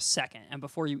screen for a second, and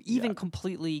before you even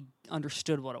completely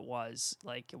understood what it was,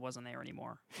 like it wasn't there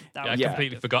anymore. I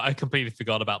completely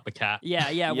forgot about the cat.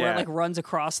 Yeah. Where it like runs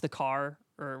across the car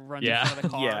or runs in front of the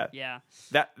car. Yeah.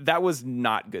 That was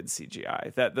not good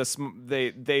CGI. That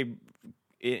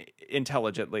they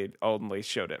intelligently only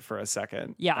showed it for a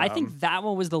second. Yeah, I think that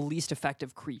one was the least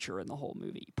effective creature in the whole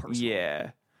movie, personally. Yeah.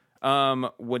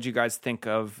 What'd you guys think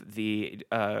of the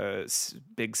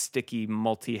big, sticky,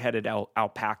 multi-headed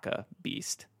alpaca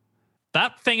beast?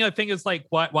 That thing, I think, is like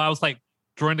why I was like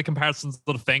drawing the comparisons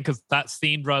to the thing, because that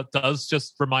scene does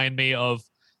just remind me of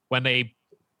when they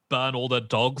burn all the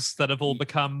dogs that have all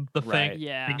become the thing.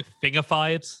 Yeah.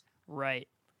 Thingified. Right.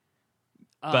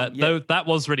 But though that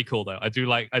was really cool, though. I do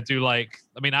like. I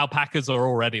mean, alpacas are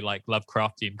already like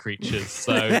Lovecraftian creatures,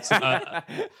 so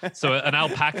an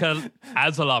alpaca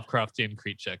as a Lovecraftian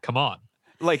creature. Come on.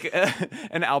 like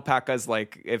an alpaca is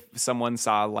like if someone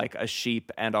saw like a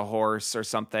sheep and a horse or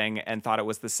something and thought it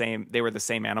was the same, they were the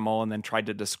same animal, and then tried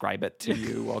to describe it to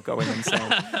you while going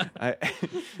insane. An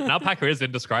alpaca is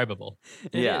indescribable.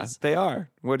 Yeah, they are.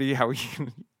 How are you?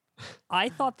 I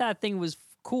thought that thing was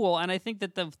cool, and I think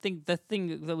that the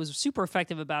thing that was super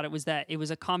effective about it was that it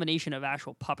was a combination of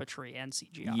actual puppetry and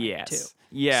CGI. Yes. too.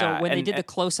 Yeah. So when they did the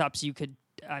close-ups, you could.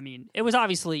 I mean, it was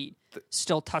obviously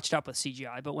still touched up with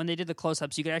CGI, but when they did the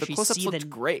close-ups, you could actually see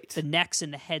the necks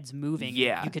and the heads moving.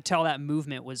 Yeah. You could tell that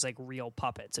movement was like real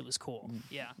puppets. It was cool.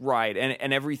 Yeah. Right.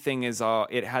 And everything is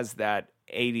it has that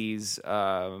 80s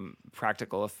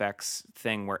practical effects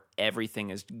thing where everything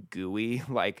is gooey,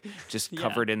 like just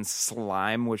covered in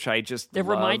slime, which I just It love.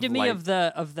 reminded me of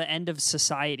the end of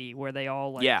Society where they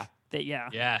all like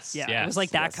Yes. it was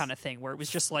like that kind of thing where it was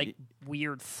just like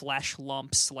weird flesh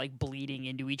lumps like bleeding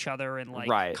into each other and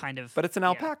like kind of. But it's an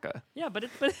alpaca. Yeah, but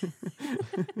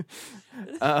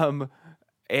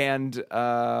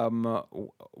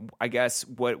I guess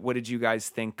what did you guys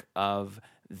think of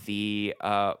the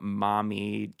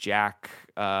mommy Jack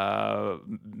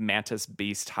mantis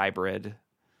beast hybrid?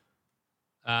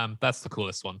 That's the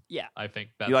coolest one. Yeah, I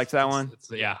think you liked that one.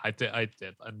 Yeah, I did.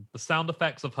 And the sound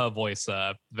effects of her voice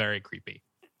are very creepy,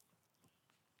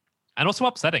 and also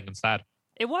upsetting and sad.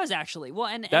 It was actually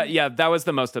that was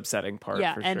the most upsetting part.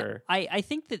 Yeah, for and sure. I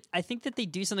think that they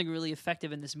do something really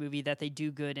effective in this movie that they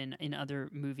do good in other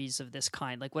movies of this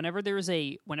kind. Like whenever there's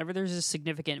a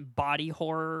significant body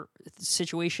horror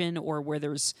situation, or where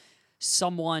there's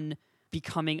someone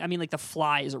becoming, I mean, like The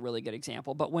Fly is a really good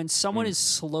example, but when someone is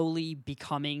slowly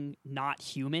becoming not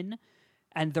human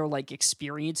and they're like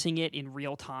experiencing it in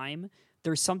real time,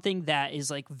 there's something that is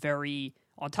like very,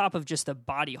 on top of just the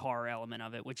body horror element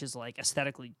of it, which is like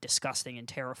aesthetically disgusting and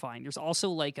terrifying, there's also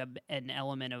like an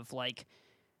element of like,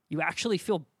 you actually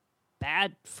feel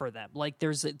bad for them. Like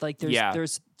there's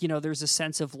a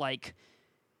sense of like,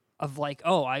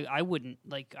 oh, I wouldn't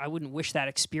wish that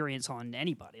experience on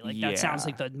anybody. Like that sounds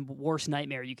like the worst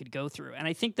nightmare you could go through. And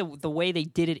I think the way they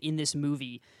did it in this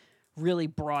movie really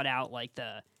brought out like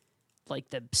the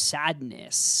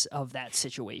sadness of that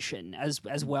situation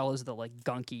as well as the like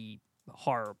gunky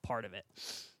horror part of it.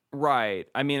 Right.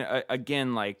 I mean,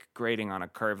 again, like grading on a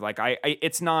curve. Like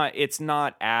it's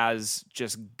not as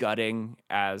just gutting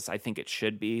as I think it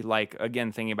should be. Like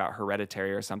again, thinking about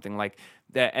Hereditary or something like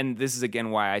that. And this is again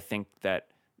why I think that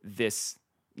this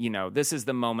is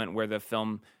the moment where the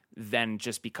film then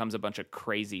just becomes a bunch of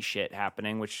crazy shit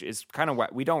happening, which is kind of why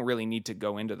we don't really need to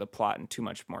go into the plot in too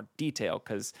much more detail,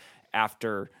 because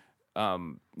after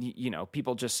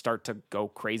people just start to go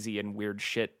crazy and weird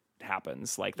shit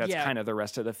happens. Like that's kind of the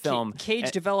rest of the film.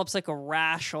 Cage develops like a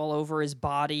rash all over his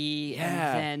body,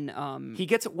 and then he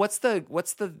gets what's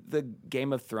the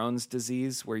Game of Thrones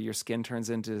disease where your skin turns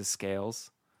into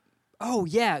scales? Oh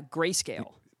yeah,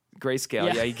 grayscale.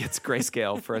 Yeah, he gets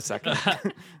grayscale for a second.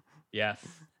 Yes.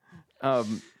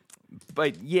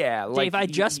 But yeah, like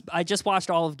Dave, I just watched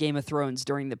all of Game of Thrones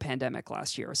during the pandemic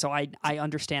last year, so I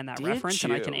understand that reference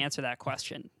and I can answer that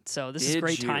question. So this is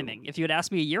great timing. If you had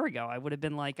asked me a year ago, I would have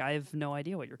been like, I have no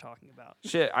idea what you're talking about.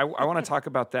 Shit, I want to talk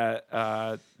about that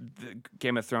the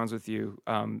Game of Thrones with you,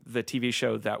 the TV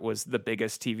show that was the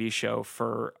biggest TV show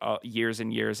for years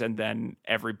and years, and then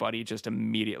everybody just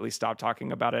immediately stopped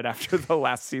talking about it after the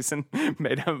last season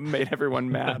made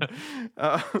everyone mad.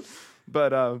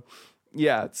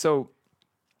 Yeah, so,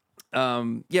 a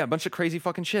bunch of crazy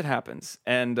fucking shit happens,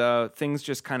 and things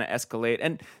just kind of escalate.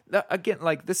 And again,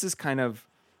 like, this is kind of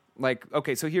like,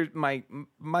 okay, so here's my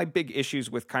big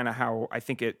issues with kind of how I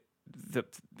think it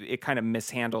kind of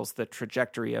mishandles the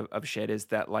trajectory of shit is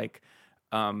that, like,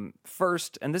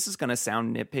 first, and this is going to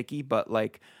sound nitpicky, but,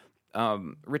 like,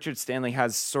 Richard Stanley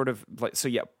has sort of, like, so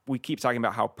yeah, we keep talking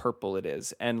about how purple it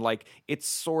is, and, like, it's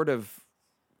sort of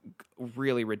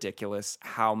really ridiculous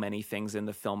how many things in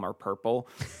the film are purple,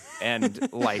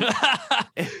 and like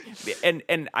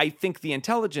and I think the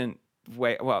intelligent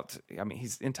way, well, I mean,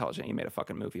 he's intelligent, he made a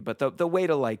fucking movie, but the way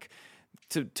to like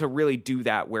to really do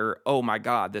that, where, oh my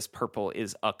god, this purple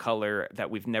is a color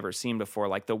that we've never seen before,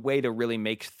 like the way to really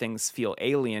make things feel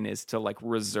alien is to like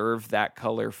reserve that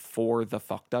color for the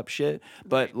fucked up shit.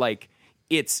 But like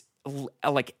it's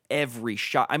like every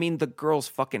shot, I mean, the girl's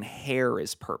fucking hair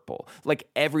is purple, like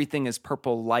everything is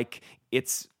purple, like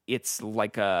it's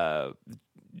like a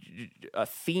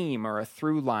theme or a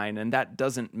through line, and that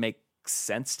doesn't make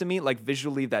sense to me. Like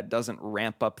visually, that doesn't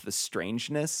ramp up the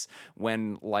strangeness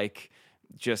when like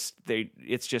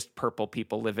it's just purple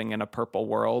people living in a purple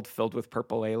world filled with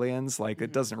purple aliens. Like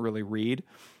it doesn't really read.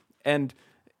 And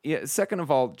yeah, second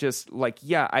of all, just like,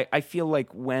 yeah, I feel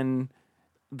like when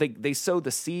they sow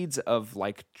the seeds of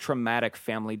like traumatic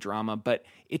family drama, but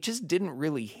it just didn't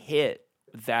really hit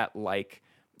that, like,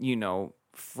 you know,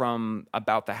 from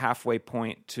about the halfway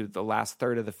point to the last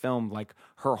third of the film, like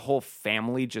her whole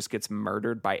family just gets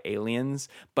murdered by aliens,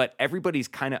 but everybody's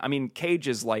kind of, I mean, Cage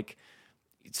is like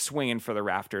swinging for the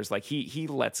rafters, like he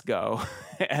lets go,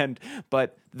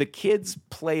 but the kids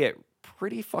play it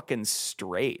pretty fucking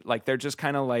straight. Like they're just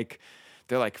kind of like,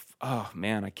 they're like, oh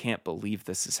man, I can't believe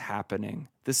this is happening.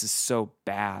 This is so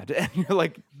bad. And you're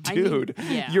like, dude,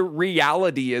 your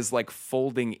reality is like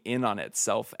folding in on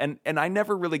itself. And I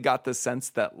never really got the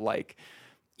sense that, like,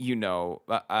 you know,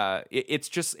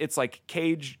 it's like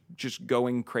Cage just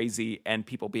going crazy and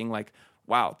people being like,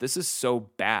 wow, this is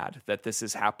so bad that this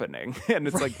is happening. And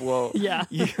it's like, well,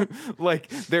 like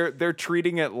they're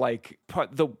treating it like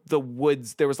the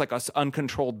woods. There was like a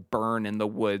uncontrolled burn in the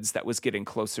woods that was getting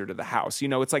closer to the house. You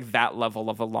know, it's like that level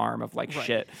of alarm of like,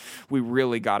 shit, we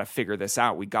really got to figure this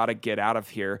out. We got to get out of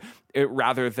here,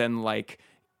 rather than like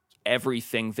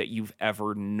everything that you've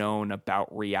ever known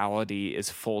about reality is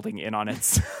folding in on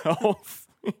itself.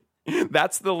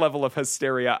 That's the level of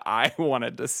hysteria I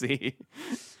wanted to see.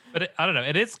 But I don't know.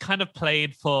 It is kind of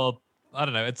played for, I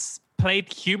don't know, it's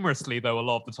played humorously, though, a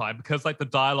lot of the time, because, like, the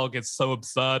dialogue is so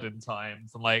absurd in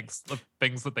times, and, like, the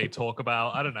things that they talk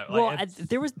about, I don't know. Like, well,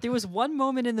 there was one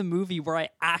moment in the movie where I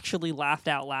actually laughed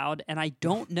out loud, and I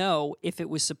don't know if it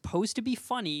was supposed to be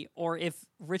funny or if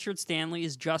Richard Stanley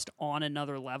is just on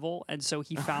another level, and so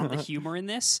he found the humor in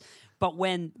this. But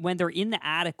when they're in the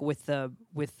attic with the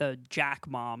Jack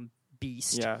Mom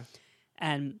beast,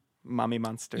 and mommy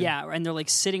monster, and they're like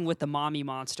sitting with the mommy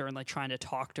monster and like trying to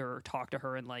talk to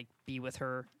her and like be with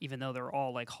her, even though they're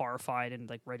all like horrified and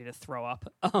like ready to throw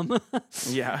up.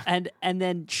 And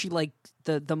then she like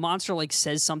the monster like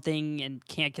says something and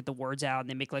can't get the words out, and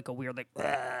they make like a weird like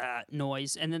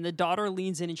noise, and then the daughter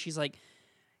leans in and she's like,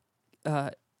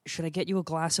 should I get you a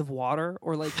glass of water?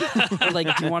 Or like, do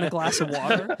you want a glass of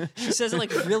water? She says it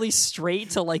like really straight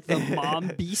to like the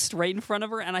mom beast right in front of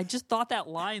her. And I just thought that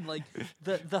line, like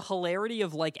the hilarity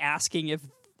of like asking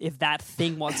if that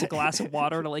thing wants a glass of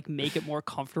water to like make it more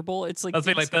comfortable. It's like, that's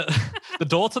like the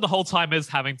daughter the whole time is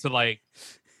having to like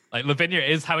Lavinia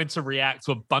is having to react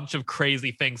to a bunch of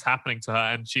crazy things happening to her,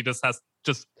 and she just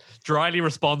dryly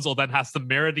responds, or then has to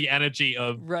mirror the energy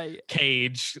of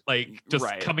Cage, like just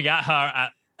coming at her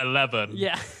at 11.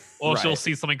 Or she'll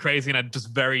see something crazy and then just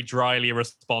very dryly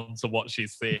respond to what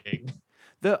she's seeing.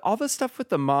 All the stuff with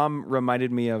the mom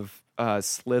reminded me of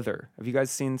Slither. Have you guys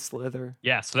seen Slither?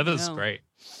 Yeah, Slither's great.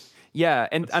 Yeah,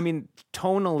 and I mean,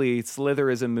 tonally,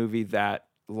 Slither is a movie that,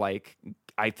 like,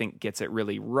 I think gets it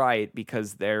really right,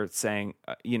 because they're saying,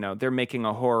 you know, they're making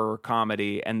a horror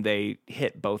comedy and they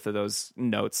hit both of those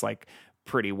notes like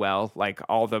pretty well. Like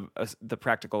all the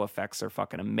practical effects are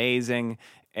fucking amazing,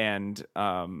 and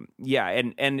there's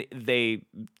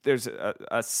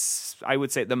I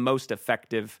would say the most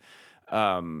effective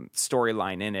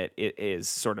storyline in it is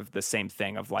sort of the same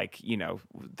thing of like, you know,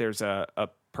 there's a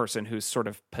person who's sort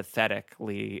of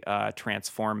pathetically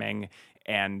transforming,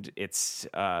 and it's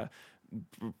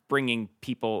bringing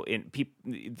people in.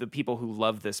 The people who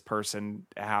love this person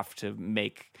have to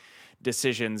make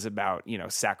decisions about, you know,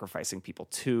 sacrificing people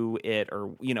to it,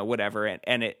 or, you know, whatever,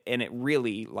 and it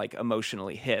really like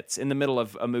emotionally hits in the middle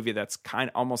of a movie that's kind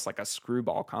of almost like a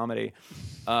screwball comedy.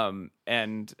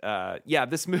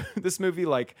 This movie,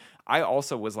 like, I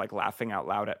also was like laughing out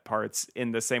loud at parts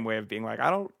in the same way of being like, I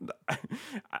don't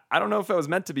know if it was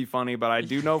meant to be funny, but I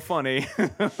do know funny.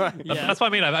 That's what I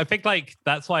mean. I think like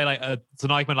that's why like it's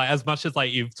an argument, like, as much as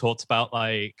like you've talked about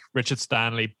like Richard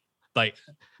Stanley like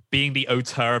being the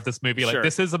auteur of this movie, like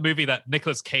this is a movie that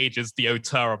Nicolas Cage is the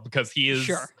auteur of, because he is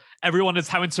everyone is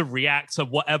having to react to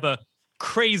whatever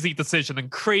crazy decision and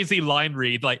crazy line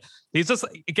read. Like, he's just,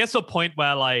 it gets to a point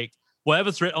where like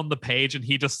whatever's written on the page, and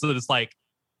he just sort of is like,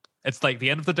 it's like the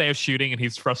end of the day of shooting and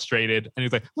he's frustrated and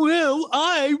he's like, well,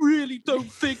 I really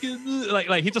don't think it...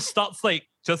 like he just starts like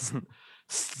just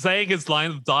saying his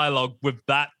lines of dialogue with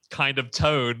that kind of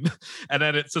tone, and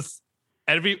then it's just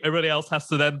everybody else has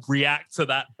to then react to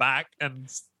that back, and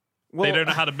they don't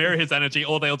know how to mirror his energy,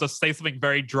 or they'll just say something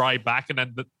very dry back, and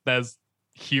then there's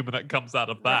humor that comes out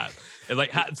of that.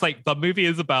 It's like the movie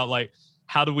is about like,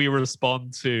 how do we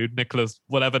respond to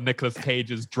whatever Nicolas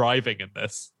Cage is driving in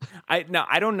this? I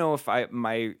don't know if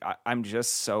I'm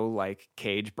just so like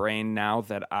Cage brain now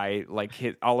that I like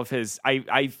hit all of his.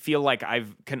 I feel like I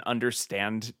can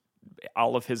understand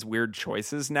all of his weird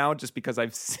choices now, just because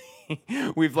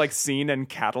we've like seen and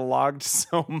cataloged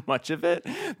so much of it,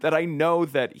 that I know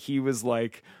that he was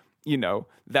like, you know,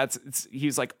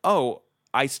 he's like, oh,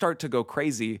 I start to go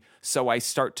crazy, so I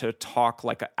start to talk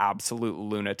like an absolute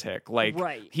lunatic. Like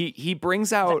Right. he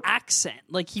brings out The accent.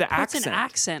 Like he The puts accent. an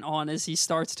accent on as he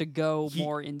starts to go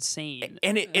more insane.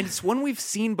 and it's one we've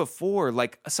seen before.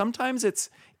 Like sometimes it's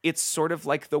sort of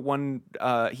like the one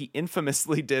he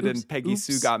infamously did in Peggy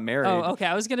Sue Got Married. Oh, okay.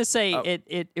 I was gonna say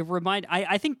it remind.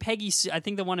 I think Peggy Sue. I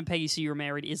think the one in Peggy Sue You're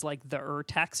Married is like the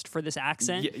text for this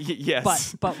accent.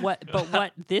 Yes. But what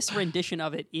this rendition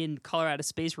of it in Color Out of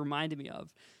Space reminded me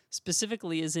of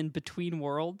specifically is in Between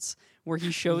Worlds, where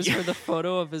he shows her the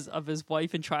photo of his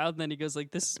wife and child, and then he goes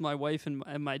like, "This is my wife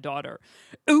and my daughter."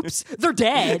 Oops, they're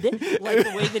dead. Like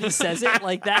the way that he says it,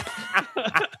 like that.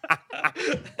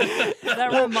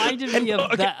 That reminded me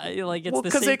of that. Like it's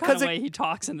the same kind of way he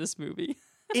talks in this movie.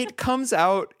 It comes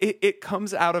out. It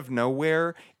comes out of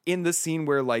nowhere in the scene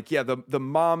where, like, the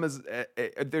mom is.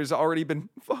 There's already been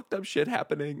fucked up shit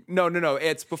happening. No.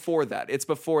 It's before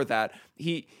that.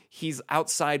 He's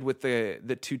outside with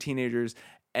the two teenagers.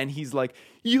 And he's like,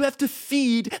 "You have to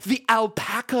feed the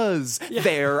alpacas.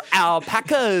 They're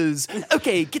alpacas.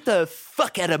 Okay, get the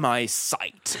fuck out of my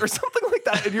sight," or something like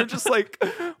that. And you're just like,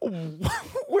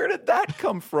 where did that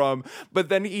come from? But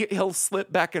then he'll slip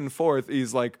back and forth.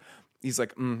 He's like,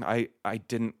 I'm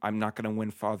not going to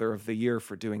win Father of the Year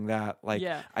for doing that. Like,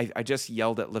 I just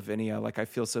yelled at Lavinia. Like, I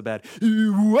feel so bad.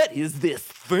 What is this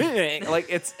thing? Like,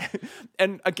 it's,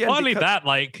 and again, not only that,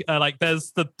 like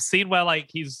there's the scene where like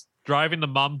he's driving the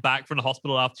mum back from the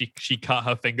hospital after she cut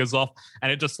her fingers off,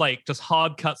 and it just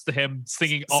hard cuts to him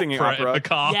singing opera in the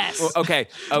car. Yes. Well, okay.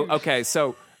 Okay.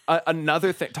 So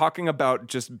another thing, talking about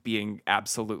just being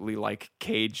absolutely like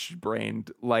cage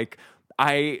brained, like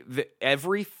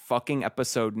every fucking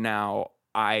episode now,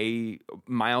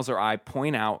 Miles or I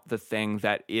point out the thing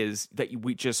that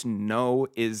we just know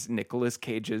is Nicolas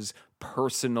Cage's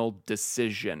personal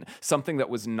decision, something that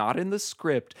was not in the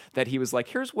script, that he was like,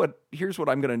 here's what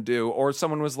I'm gonna do. Or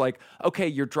someone was like, okay,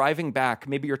 you're driving back,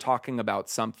 maybe you're talking about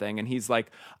something, and he's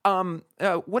like,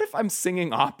 what if I'm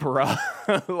singing opera?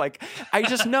 Like, I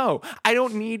just know I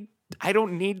don't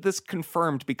need this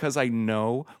confirmed, because I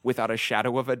know without a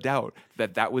shadow of a doubt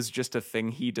that was just a thing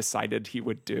he decided he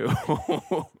would do.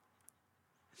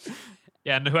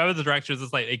 Yeah, and whoever the director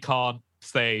is like, he can't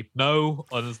say no,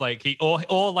 or it's like he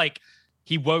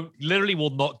will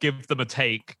not give them a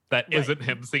take that isn't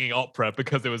him singing opera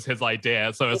because it was his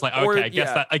idea. So it's like, okay,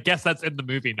 I guess that's in the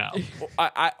movie now.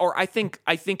 I think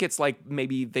it's like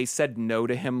maybe they said no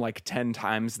to him like 10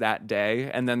 times that day,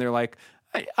 and then they're like,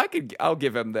 I'll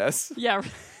give him this. Yeah.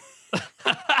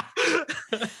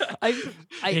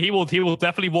 He will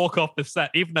definitely walk off the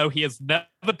set, even though he has never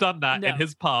done that in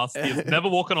his past. He has never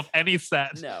walked off any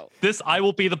set. No. I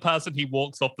will be the person he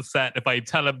walks off the set if I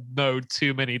tell him no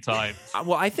too many times.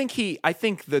 Well, I think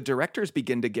the directors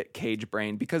begin to get cage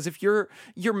brain, because if you're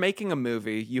making a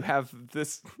movie, you have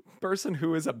this person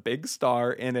who is a big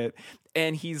star in it,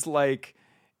 and he's like,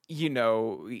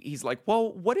 he's like,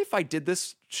 well, what if I did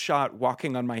this shot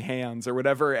walking on my hands or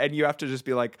whatever? And you have to just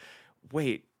be like,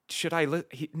 wait, should I?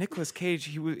 Nicolas Cage,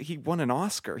 he won an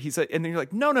Oscar. And then you're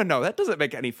like, no, that doesn't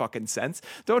make any fucking sense.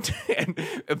 Don't.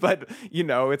 But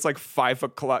it's like 5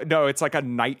 o'clock. No, it's like a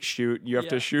night shoot. You have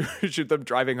to shoot them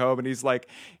driving home. And he's like,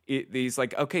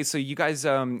 okay, so you guys,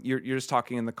 you're just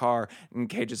talking in the car. And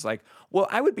Cage is like, well,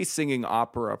 I would be singing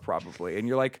opera probably. And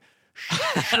you're like,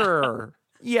 sure.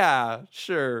 Yeah,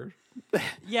 sure.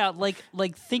 Yeah, like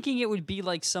thinking it would be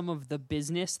like some of the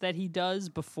business that he does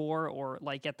before, or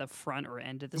like at the front or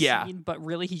end of the scene, but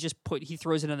really he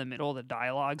throws it in the middle of the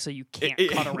dialogue, so you can't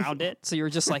cut around it. So you're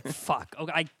just like, fuck.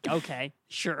 Okay,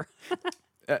 sure.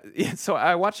 So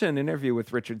I watched an interview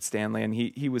with Richard Stanley, and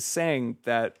he was saying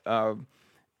that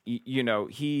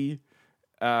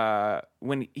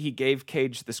when he gave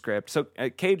Cage the script, so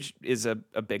Cage is a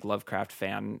big Lovecraft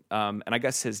fan, and I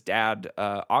guess his dad,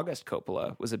 August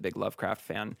Coppola, was a big Lovecraft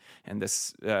fan, and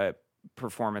this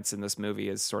performance in this movie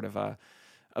is sort of a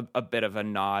bit of a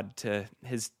nod to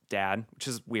his dad, which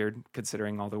is weird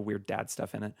considering all the weird dad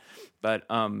stuff in it. But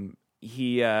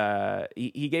he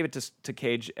gave it to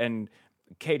Cage, and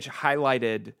Cage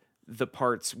highlighted the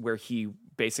parts where he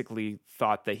basically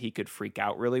thought that he could freak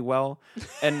out really well.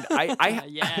 And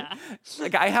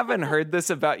I haven't heard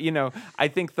this about, I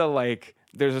think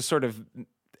there's a sort of,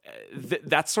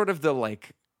 that's sort of the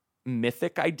like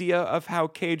mythic idea of how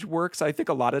Cage works. I think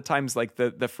a lot of times like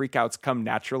the freakouts come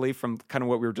naturally from kind of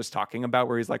what we were just talking about,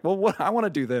 where he's like, well, I want to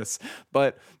do this.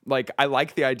 But like, I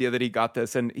like the idea that he got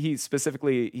this. And he said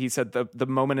the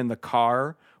moment in the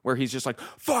car where he's just like,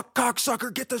 fuck,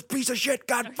 cocksucker, get this piece of shit,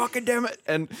 god fucking damn it,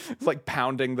 and like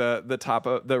pounding the top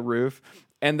of the roof.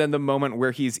 and then the moment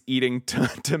where he's eating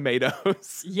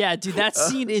tomatoes. Yeah, dude, that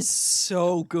scene is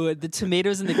so good. The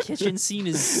tomatoes in the kitchen scene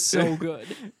is so good.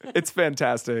 It's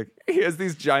fantastic. He has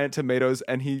these giant tomatoes,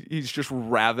 and he's just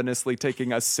ravenously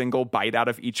taking a single bite out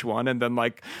of each one, and then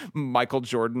like Michael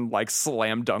Jordan like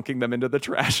slam dunking them into the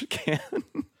trash can.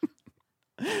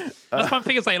 That's one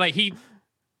thing is like he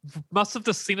must have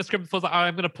just seen a script and was like,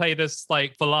 I'm going to play this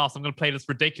like for laughs. I'm going to play this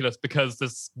ridiculous because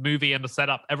this movie and the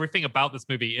setup, everything about this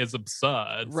movie is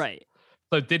absurd. Right.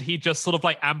 So did he just sort of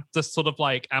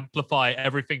like amplify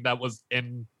everything that was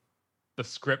in the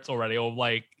script already, or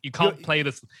like you can't play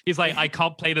this? He's like, I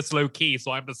can't play this low key,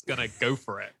 so I'm just gonna go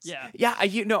for it. Yeah.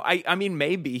 I mean,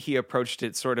 maybe he approached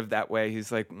it sort of that way.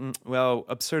 He's like, well,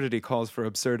 absurdity calls for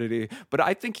absurdity, but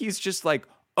I think he's just like,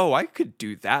 oh, I could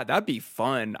do that. That'd be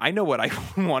fun. I know what I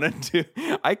want to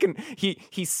do. I can.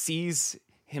 He sees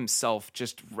himself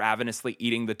just ravenously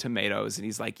eating the tomatoes, and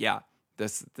he's like, yeah,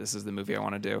 this is the movie I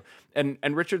want to do.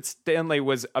 And Richard Stanley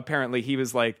was apparently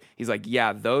he's like,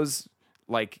 yeah, those.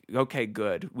 Like, okay,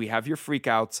 good. We have your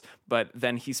freakouts, but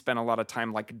then he spent a lot of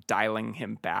time like dialing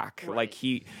him back. Right. Like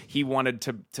he wanted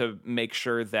to make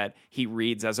sure that he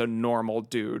reads as a normal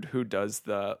dude who does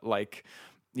the like.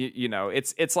 You know,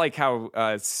 it's like how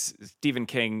Stephen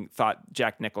King thought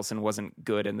Jack Nicholson wasn't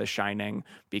good in The Shining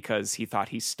because he thought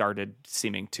he started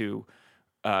seeming too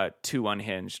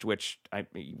unhinged, which I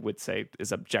would say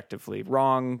is objectively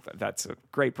wrong. That's a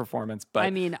great performance, but I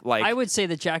mean, like, I would say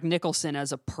that Jack Nicholson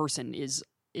as a person is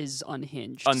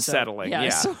unhinged, unsettling. So,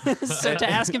 yeah. So to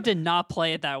ask him to not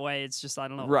play it that way, it's just I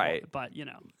don't know. Right, but you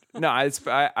know, no,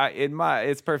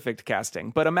 it's perfect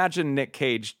casting. But imagine Nick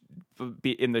Cage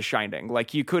be in The Shining.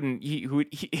 Like you couldn't.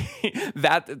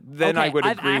 Then I would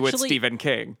agree with Stephen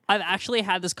King. I've actually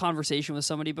had this conversation with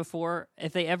somebody before.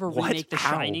 If they ever remake The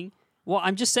Shining. Well,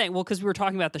 I'm just saying, because we were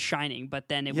talking about The Shining, but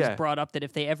then it was brought up that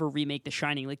if they ever remake The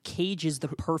Shining, like Cage is the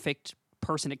perfect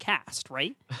person to cast,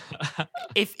 right?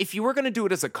 if you were going to do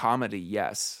it as a comedy,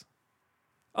 yes.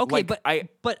 Okay, like,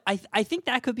 but I think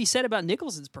that could be said about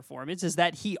Nicholson's performance, is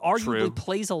that he arguably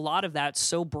plays a lot of that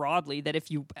so broadly that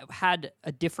if you had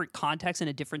a different context and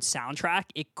a different soundtrack,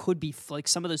 it could be like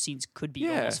some of those scenes could be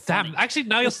almost funny. Damn, actually,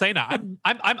 now you're saying that,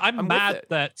 I'm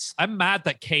mad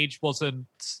that Cage wasn't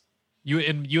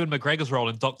Ewan McGregor's role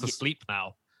in Doctor Sleep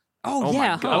now. Oh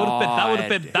yeah, that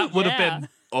would have been.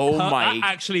 Oh my! That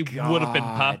actually would have been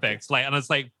perfect. Like, and it's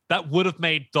like that would have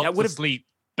made Doctor Sleep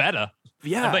better.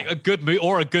 Yeah, like a good movie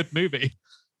or a good movie.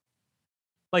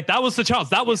 Like that was the chance.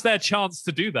 That was their chance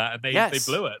to do that, and they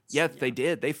blew it. Yes, they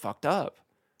did. They fucked up.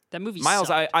 That movie, Miles.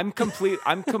 Sucked. I'm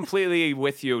completely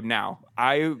with you now.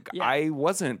 I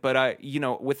wasn't, but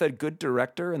with a good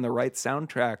director and the right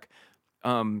soundtrack,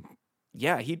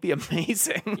 he'd be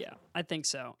amazing. Yeah, I think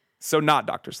so. So not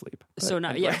Dr. Sleep. So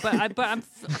not anyway. I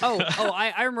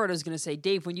remember what I was gonna say,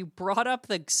 Dave. When you brought up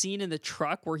the scene in the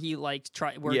truck where he like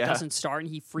it doesn't start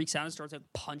and he freaks out and starts like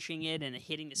punching it and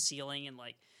hitting the ceiling and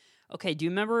like, okay, do you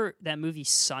remember that movie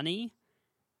Sunny?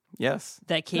 Yes,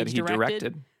 that Cage he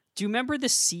directed. Do you remember the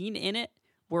scene in it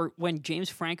where when James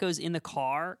Franco's in the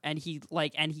car and he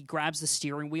grabs the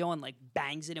steering wheel and like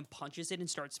bangs it and punches it and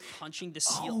starts punching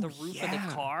the roof of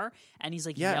the car and he's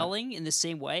like yelling in the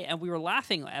same way, and we were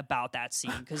laughing about that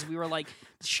scene because we were like,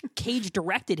 Cage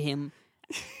directed him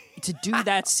to do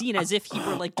that scene as if he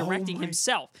were like directing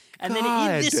himself. And then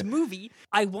in this movie,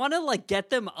 I want to like get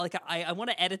them like I want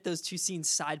to edit those two scenes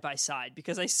side by side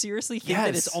because I seriously think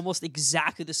that it's almost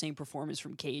exactly the same performance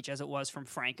from Cage as it was from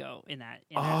Franco in that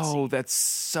scene. That's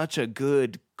such a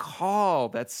good call.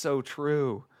 That's so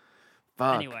true.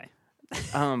 Fuck. Anyway.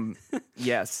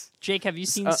 Yes. Jake, have you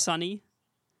seen Sunny?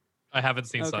 I haven't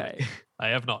seen Sunny. I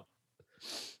have not.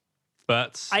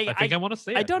 But I think I want to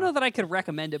see it. I don't know that I could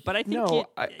recommend it, but I think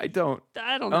I don't.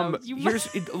 I don't know.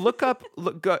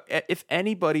 If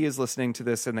anybody is listening to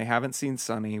this and they haven't seen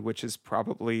Sunny, which is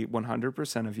probably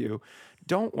 100% of you,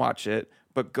 don't watch it,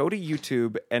 but go to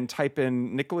YouTube and type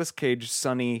in Nicolas Cage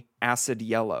Sunny Acid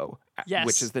Yellow,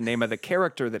 which is the name of the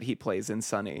character that he plays in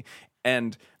Sunny.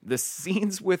 And the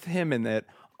scenes with him in it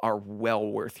are well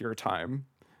worth your time.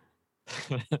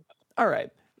 All right.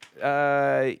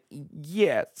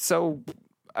 So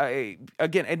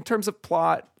again, in terms of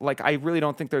plot, like I really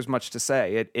don't think there's much to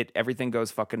say. Everything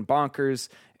goes fucking bonkers,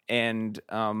 and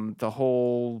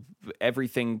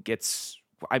everything gets.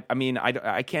 I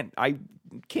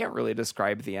can't really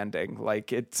describe the ending.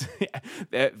 Like it's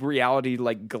reality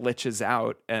like glitches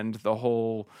out, and the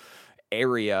whole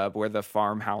area where the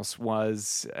farmhouse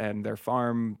was and their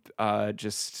farm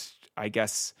just, I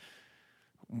guess,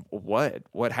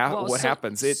 what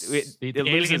happens? The It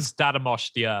aliens loses.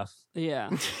 datamosh the Earth. Yeah.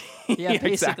 Yeah,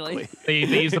 basically.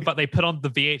 Exactly. They put on the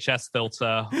VHS filter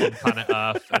on planet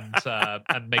Earth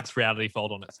and makes reality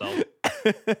fold on itself.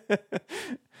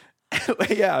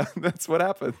 Yeah, that's what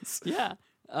happens. Yeah.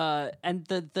 And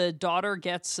the daughter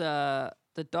gets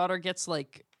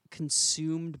like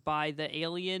consumed by the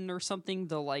alien or something.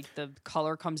 The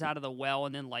color comes out of the well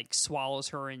and then like swallows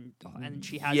her, and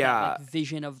she has that like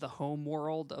vision of the home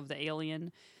world of the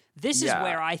alien. This is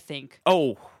where I think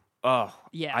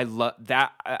Yeah. I love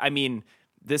that. I mean,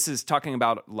 this is talking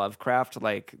about Lovecraft.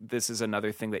 Like, this is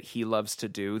another thing that he loves to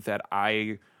do that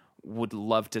I would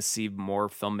love to see more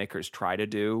filmmakers try to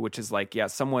do, which is like,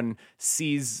 someone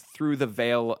sees through the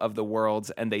veil of the worlds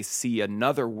and they see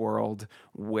another world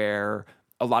where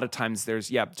a lot of times there's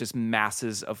just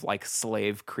masses of like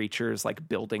slave creatures like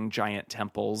building giant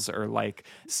temples or like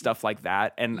stuff like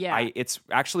that, and it's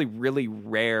actually really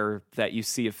rare that you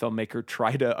see a filmmaker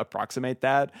try to approximate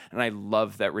that, and I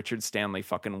love that Richard Stanley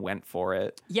fucking went for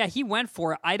it. Yeah, he went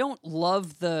for it. I don't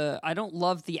love the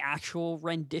actual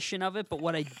rendition of it, but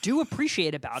what I do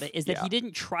appreciate about it is that he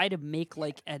didn't try to make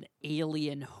like an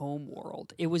alien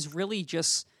homeworld. It was really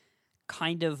just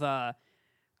kind of a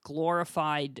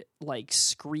glorified like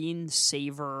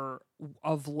screensaver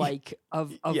of like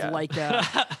like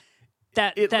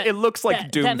it looks like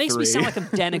Doom that makes 3. me sound like I'm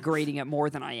denigrating it more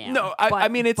than I am. No, I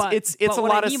mean it's a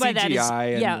lot of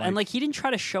CGI. And like he didn't try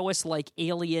to show us like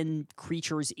alien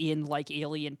creatures in like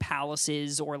alien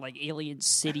palaces or like alien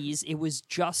cities. It was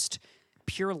just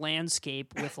pure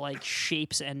landscape with like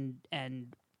shapes and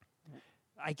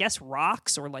I guess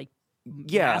rocks or like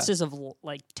masses of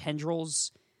like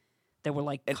tendrils that were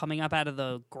like coming up out of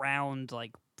the ground,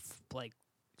 like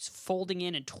folding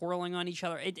in and twirling on each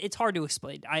other. It's hard to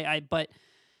explain. But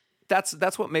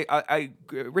that's what made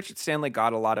Richard Stanley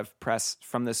got a lot of press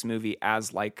from this movie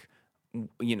as like,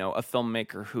 you know, a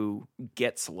filmmaker who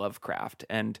gets Lovecraft,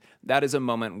 and that is a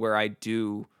moment where I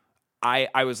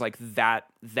was like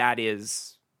that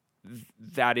is.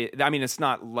 I mean, it's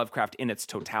not Lovecraft in its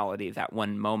totality, that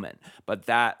one moment, but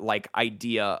that like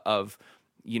idea of,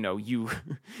 you know, you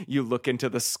look into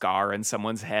the scar in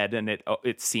someone's head and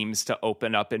it seems to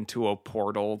open up into a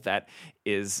portal that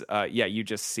is you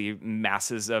just see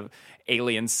masses of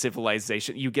alien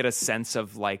civilization. You get a sense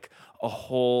of like a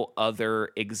whole other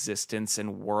existence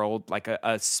and world, like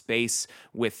a space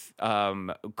with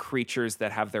creatures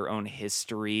that have their own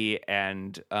history,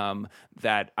 and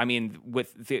that, I mean,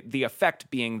 with the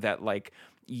effect being that like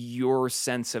your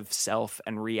sense of self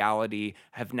and reality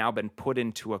have now been put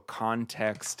into a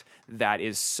context that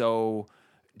is so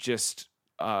just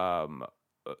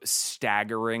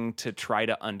staggering to try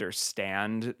to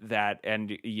understand that,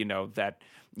 and you know that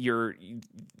you're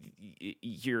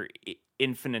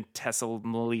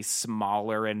infinitesimally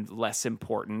smaller and less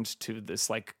important to this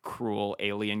like cruel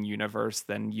alien universe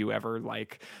than you ever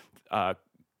like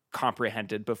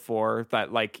comprehended before.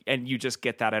 That like, and you just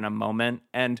get that in a moment.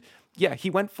 And yeah, he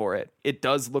went for it. It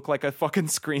does look like a fucking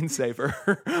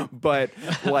screensaver, but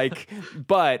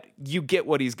you get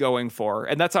what he's going for,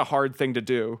 and that's a hard thing to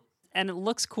do. And it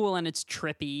looks cool and it's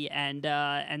trippy,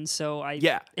 and so it's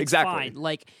exactly. fine.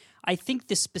 Like, I think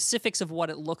the specifics of what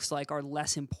it looks like are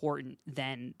less important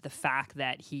than the fact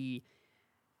that he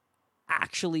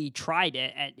actually tried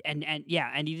it, and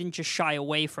he didn't just shy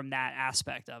away from that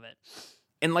aspect of it.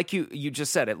 And like you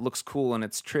just said, it looks cool and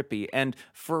it's trippy, and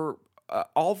for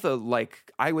all the,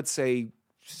 like, I would say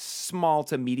small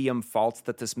to medium faults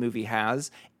that this movie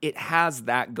has, it has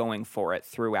that going for it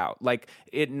throughout. Like,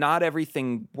 not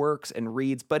everything works and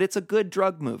reads, but it's a good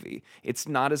drug movie. It's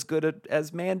not as good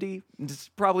as Mandy. It's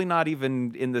probably not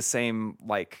even in the same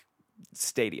like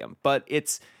stadium, but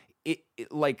it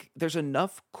like there's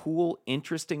enough cool,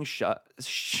 interesting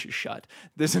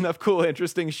There's enough cool,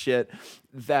 interesting shit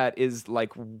that is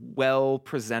like well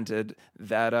presented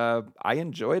that I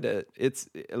enjoyed it. It's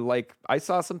like I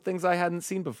saw some things I hadn't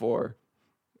seen before.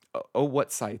 Oh,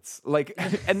 what sights? Like,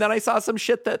 and then I saw some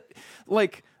shit that,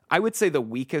 like, I would say the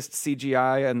weakest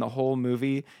CGI in the whole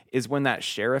movie is when that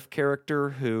sheriff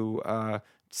character who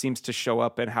seems to show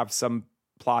up and have some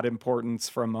plot importance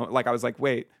for a moment. Like, I was like,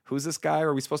 wait, who's this guy?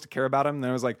 Are we supposed to care about him? And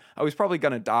then I was like, oh, he's probably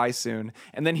gonna die soon.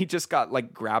 And then he just got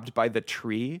like grabbed by the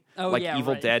tree,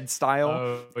 Evil Dead style.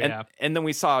 Oh, yeah. And then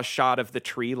we saw a shot of the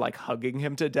tree like hugging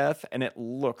him to death, and it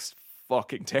looks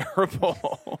fucking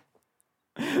terrible.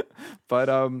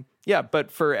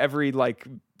 But for every like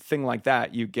thing like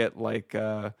that, you get like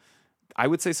I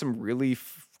would say some really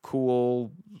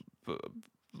cool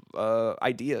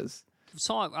ideas.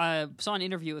 Saw an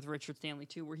interview with Richard Stanley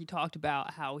too, where he talked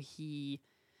about how he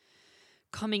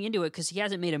coming into it, because he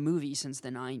hasn't made a movie since the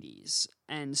 90s.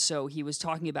 And so he was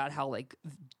talking about how like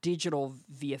digital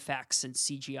VFX and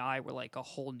CGI were like a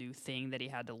whole new thing that he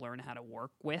had to learn how to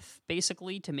work with,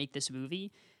 basically, to make this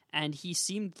movie. And he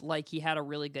seemed like he had a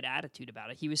really good attitude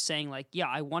about it. He was saying like, yeah,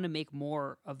 I want to make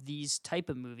more of these type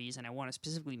of movies, and I want to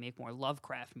specifically make more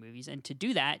Lovecraft movies. And to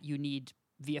do that, you need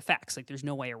VFX. Like, there's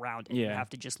no way around it. You have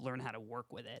to just learn how to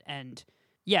work with it. And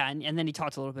yeah, and then he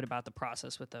talked a little bit about the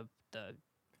process with the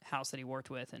house that he worked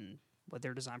with and what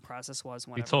their design process was.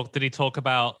 Did he talk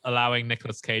about allowing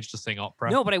Nicolas Cage to sing opera?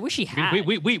 No, but I wish he had.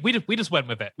 We just went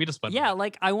with it. Yeah,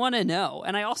 like I want to know.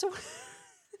 And I also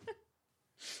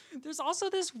there's also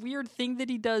this weird thing that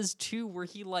he does too, where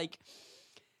he like,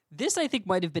 this I think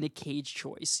might have been a Cage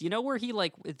choice. You know, where he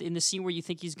like in the scene where you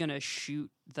think he's gonna shoot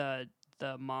the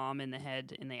mom in the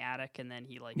head in the attic, and then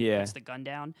he like puts the gun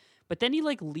down, but then he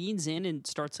like leans in and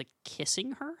starts like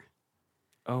kissing her.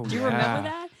 Oh, do you remember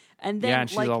that? And then and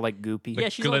she's all like goopy. Yeah,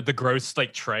 she's like the gross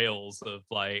like trails of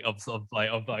But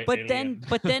alien.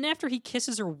 then after he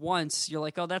kisses her once, you're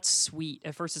like, oh, that's sweet.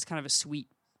 At first, it's kind of a sweet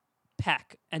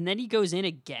peck, and then he goes in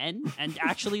again and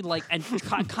actually like and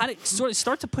kind of sort of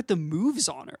start to put the moves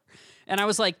on her, and I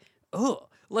was like, oh,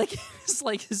 like it's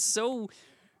like so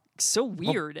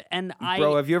weird. And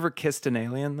bro, have you ever kissed an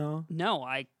alien though? No,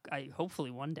 I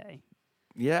hopefully one day.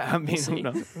 Yeah, I mean, who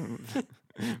knows?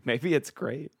 Maybe it's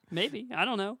great. Maybe, I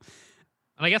don't know.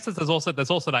 And I guess there's also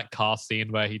that car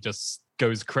scene where he just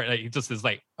goes crazy. He just is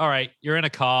like, all right, you're in a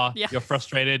car, you're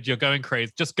frustrated, you're going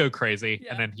crazy, just go crazy.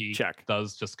 And then he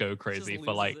does just go crazy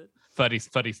for like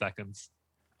 30 seconds.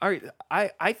 All right,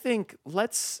 I think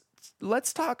let's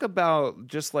talk about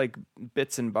just like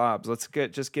bits and bobs. Let's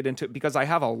get into it, because I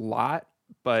have a lot,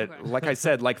 but like I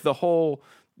said, like the whole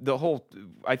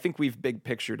I think we've big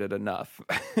pictured it enough.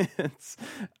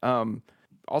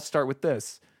 I'll start with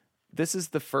this. This is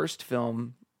the first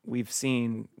film we've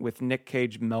seen with Nick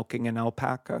Cage milking an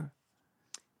alpaca.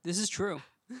 This is true.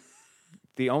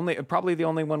 Probably the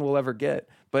only one we'll ever get.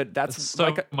 But that's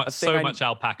so much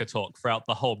alpaca talk throughout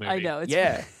the whole movie. I know.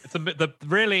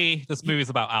 Really, this movie's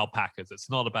about alpacas. It's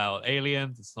not about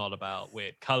aliens. It's not about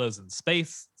weird colors in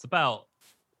space. It's about.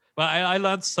 But I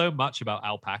learned so much about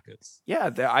alpacas. Yeah,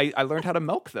 I learned how to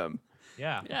milk them.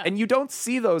 Yeah. And you don't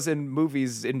see those in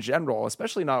movies in general,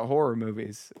 especially not horror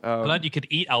movies. I learned you could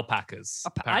eat alpacas.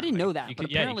 I didn't know that.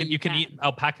 You can eat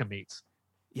alpaca meat.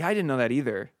 Yeah, I didn't know that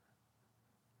either.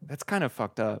 That's kind of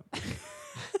fucked up.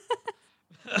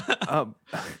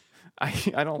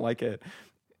 I don't like it.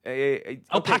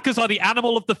 Alpacas are the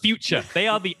animal of the future. They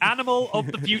are the animal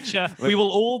of the future. We will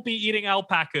all be eating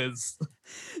alpacas.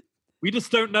 We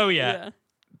just don't know yet. Yeah.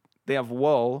 They have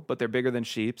wool, but they're bigger than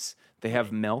sheep's. They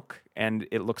have milk, and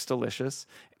it looks delicious.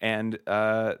 And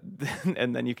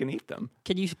and then you can eat them.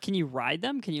 Can you ride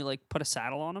them? Can you like put a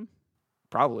saddle on them?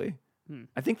 Probably.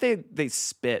 I think they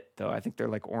spit though. I think they're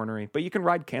like ornery. But you can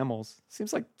ride camels.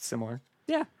 Seems like similar.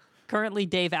 Yeah. Currently,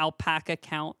 Dave, alpaca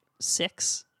count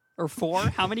 6 or 4.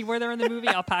 How many were there in the movie?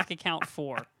 Alpaca count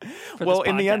 4. Well,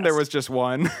 in the end, there was just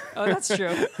one. Oh, that's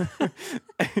true.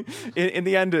 in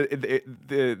the end,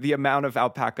 the amount of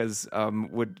alpacas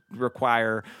would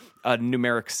require a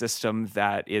numeric system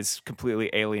that is completely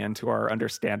alien to our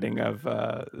understanding of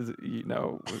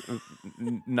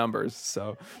numbers.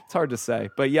 So it's hard to say.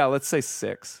 But yeah, let's say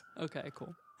 6. Okay,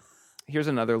 cool. Here's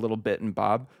another little bit in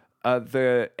Bob.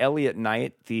 The Elliot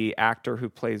Knight, the actor who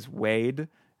plays Wade,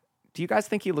 do you guys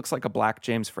think he looks like a black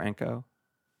James Franco?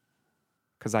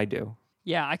 Because I do.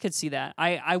 Yeah, I could see that.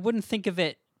 I wouldn't think of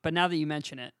it, but now that you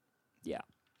mention it, yeah.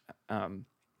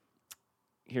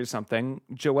 Here's something.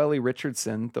 Joelle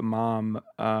Richardson, the mom,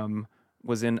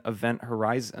 was in Event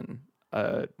Horizon.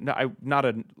 Not a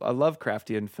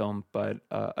Lovecraftian film, but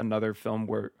another film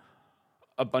where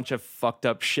a bunch of fucked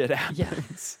up shit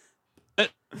happens. Yeah.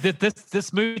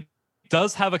 This movie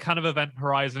does have a kind of Event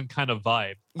Horizon kind of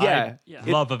vibe. Yeah. I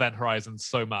love Event Horizon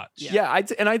so much. Yeah,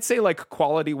 I'd say like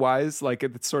quality wise, like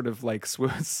it's sort of like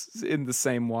swims in the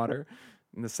same water,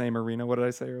 in the same arena. What did I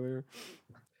say earlier?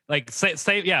 Like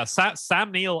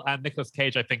Sam Neill and Nicolas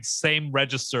Cage, I think, same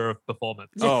register of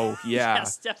performance. Oh yeah,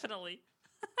 yes, definitely.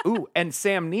 Ooh, and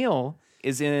Sam Neill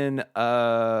is in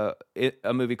a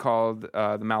movie called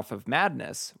The Mouth of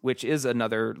Madness, which is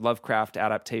another Lovecraft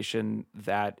adaptation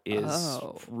that is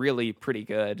really pretty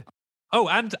good. Oh,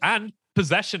 and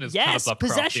Possession is kind of Lovecraftian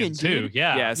Possession, too. dude.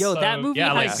 Yeah. Yes. Yo, that movie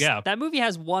that movie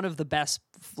has one of the best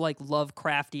like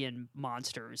Lovecraftian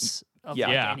monsters of like,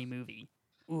 any movie.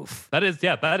 Oof. That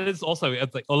is also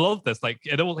it's like a lot of this, like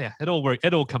it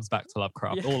all comes back to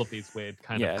Lovecraft. Yeah. All of these weird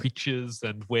kind of creatures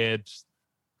and weird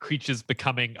creatures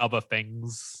becoming other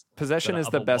things. Possession is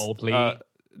the best.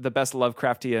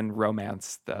 Lovecraftian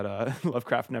romance that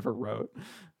Lovecraft never wrote.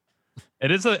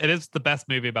 It is the best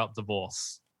movie about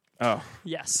divorce. Oh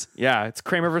Yes. yeah, it's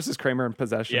Kramer versus Kramer in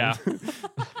Possession. Yeah,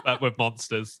 but with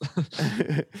monsters.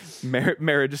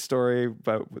 Marriage Story,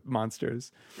 but with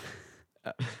monsters.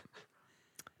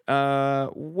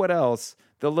 What else?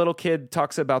 The little kid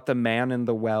talks about the man in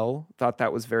the well. Thought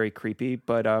that was very creepy,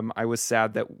 but I was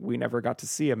sad that we never got to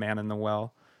see a man in the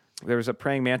well. There was a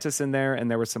praying mantis in there,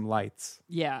 and there were some lights.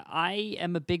 Yeah, I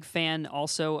am a big fan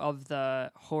also of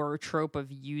the horror trope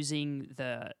of using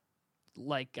the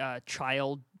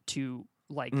child to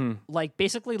like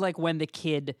basically like when the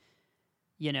kid,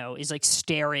 is like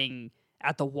staring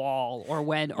at the wall, or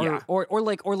when or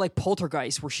like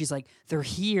Poltergeist, where she's like, they're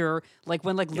here, like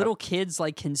when little kids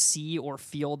like can see or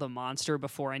feel the monster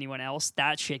before anyone else.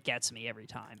 That shit gets me every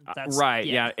time. That's right.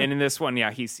 Yeah. And in this one,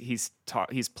 he's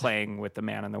playing with the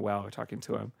man in the well, or talking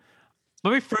to him.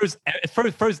 Movie throws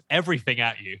everything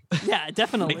at you. Yeah,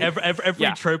 definitely.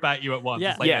 Every trope at you at once.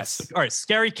 Yeah. It's like, all right,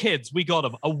 scary kids, we got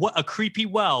them. A creepy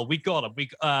well, we got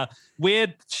them.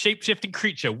 Weird shape-shifting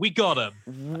creature, we got them.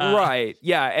 Right.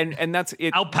 Yeah, and that's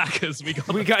it. Alpacas, we got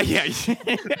them.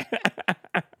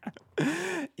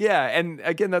 Yeah, and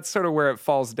again, that's sort of where it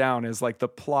falls down, is like the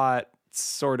plot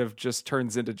sort of just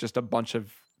turns into just a bunch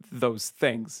of those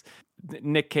things.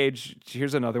 Nick Cage,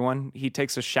 here's another one. He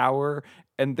takes a shower,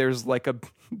 and there's like a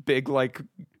big like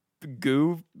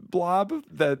goo blob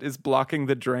that is blocking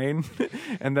the drain,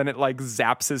 and then it like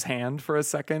zaps his hand for a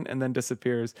second and then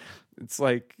disappears. It's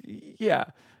like, yeah,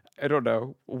 I don't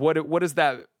know. What is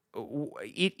that?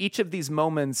 Each of these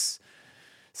moments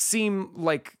seem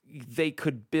like they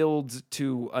could build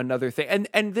to another thing.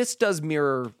 And this does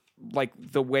mirror like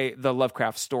the way the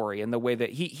Lovecraft story, and the way that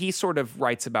he sort of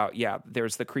writes about,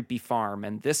 there's the creepy farm,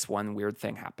 and this one weird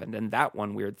thing happened, and that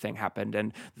one weird thing happened,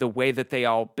 and the way that they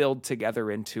all build together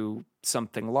into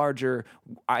something larger,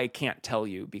 I can't tell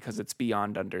you because it's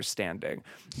beyond understanding.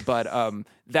 But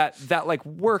that like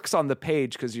works on the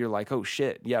page, because you're like, oh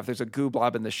shit, yeah, if there's a goo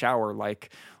blob in the shower,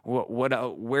 like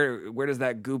where does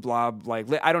that goo blob, like,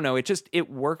 I don't know, it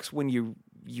works when you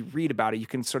read about it. You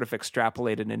can sort of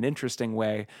extrapolate in an interesting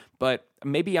way, but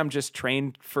maybe I'm just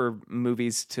trained for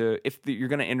movies to, if you're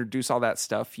going to introduce all that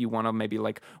stuff, you want to maybe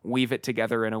like weave it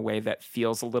together in a way that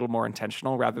feels a little more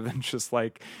intentional, rather than just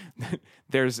like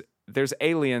there's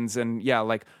aliens, and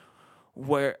like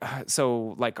where,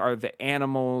 so like, are the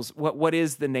animals, what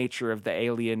is the nature of the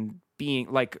alien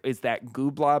being? Like, is that goo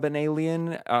blob an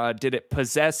alien? Did it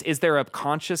possess? Is there a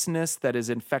consciousness that is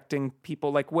infecting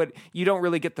people? Like, what, you don't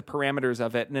really get the parameters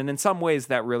of it, and in some ways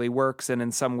that really works, and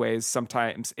in some ways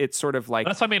sometimes it's sort of like,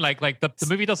 that's what I mean. Like the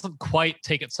movie doesn't quite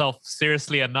take itself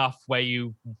seriously enough, where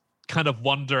you kind of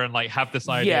wonder and like have this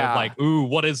idea of like, ooh,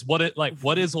 what is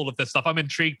all of this stuff? I'm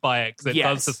intrigued by it, because it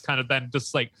does just kind of then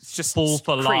just like fall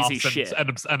for laughs and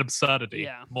absurdity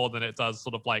more than it does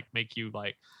sort of like make you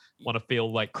like want to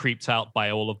feel like creeped out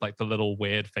by all of like the little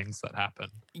weird things that happen.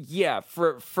 Yeah,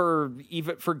 for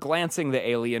even for glancing the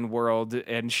alien world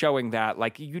and showing that,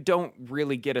 like, you don't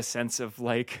really get a sense of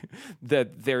like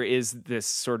that there is this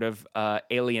sort of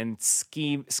alien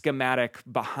schematic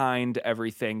behind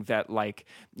everything that, like,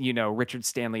 you know, Richard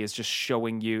Stanley is just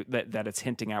showing you that it's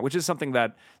hinting at, which is something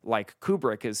that like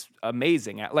Kubrick is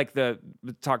amazing at. Like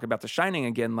talk about The Shining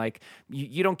again, like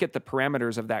you don't get the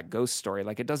parameters of that ghost story,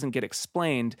 like it doesn't get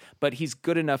explained, but he's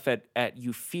good enough at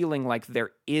you feeling like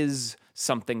there is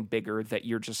something bigger that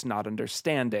you're just not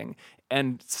understanding.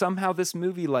 And somehow this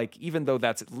movie, like, even though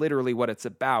that's literally what it's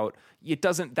about,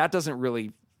 that doesn't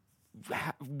really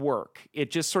work.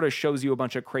 It just sort of shows you a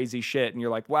bunch of crazy shit, and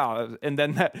you're like, wow. And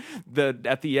then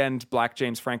at the end, Black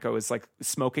James Franco is like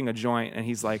smoking a joint, and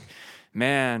he's like,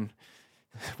 man,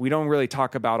 we don't really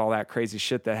talk about all that crazy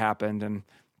shit that happened, and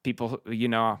people, you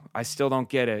know, I still don't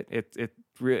get it.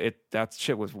 That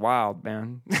shit was wild,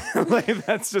 man. Like,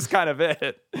 that's just kind of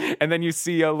it. And then you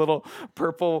see a little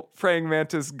purple praying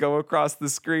mantis go across the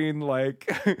screen,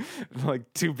 like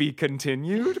to be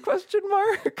continued ?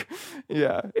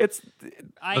 Yeah,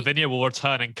 Lavinia will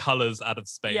return in colors out of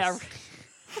space. Yeah.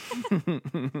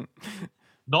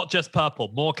 Not just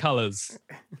purple, more colors.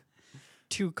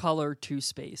 2 color, 2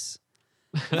 space.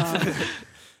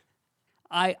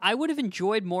 I would have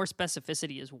enjoyed more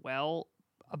specificity as well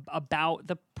about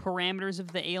the parameters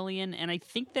of the alien, and I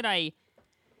think that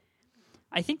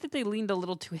they leaned a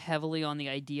little too heavily on the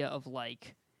idea of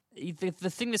like the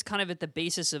thing that's kind of at the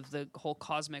basis of the whole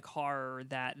cosmic horror,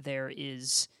 that there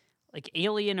is like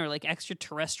alien or like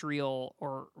extraterrestrial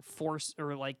or force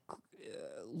or like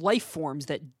life forms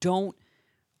that don't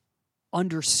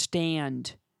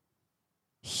understand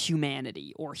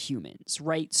humanity or humans,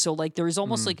 right? So like there is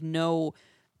almost like no,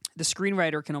 the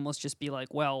screenwriter can almost just be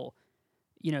like, well,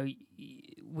 you know,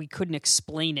 we couldn't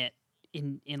explain it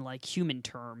in like human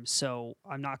terms, so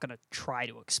I'm not going to try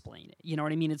to explain it. You know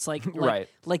what I mean? It's like Right.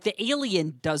 like the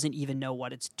alien doesn't even know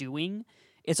what it's doing.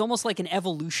 It's almost like an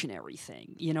evolutionary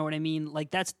thing. You know what I mean?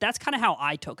 Like that's kind of how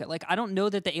I took it. Like I don't know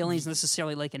that the alien's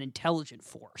necessarily like an intelligent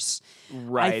force.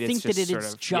 Right. I think it's that it sort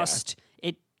is of- just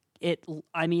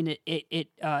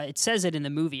it says it in the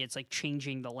movie. It's like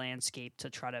changing the landscape to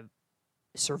try to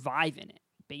survive in it,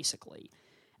 basically.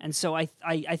 And so I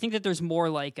think that there's more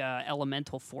like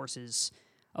elemental forces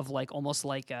of like almost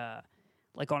like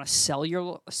like on a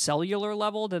cellular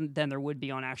level than there would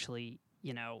be on actually,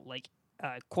 you know, like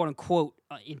quote unquote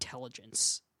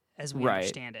intelligence as we Right.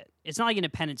 understand it. It's not like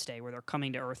Independence Day where they're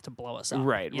coming to Earth to blow us up.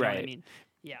 Right, You know what I right. mean?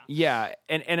 Yeah. Yeah,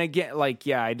 and again, like,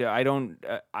 yeah, I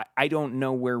don't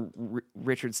know where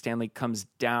Richard Stanley comes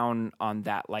down on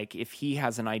that. Like, if he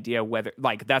has an idea whether,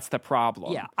 like, that's the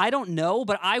problem. Yeah, I don't know,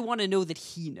 but I want to know that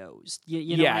he knows.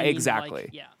 You know Yeah, what I mean? exactly. Like,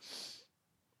 yeah.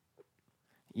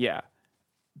 Yeah.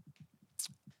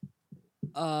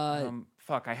 Uh,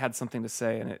 Fuck, I had something to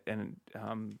say, and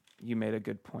you made a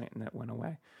good point, and it went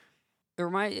away. it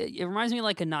reminds me of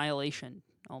like Annihilation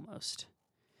almost.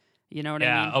 You know what I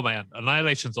Yeah. mean? Oh man,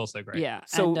 Annihilation's also great. Yeah.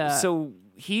 So and, so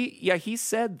he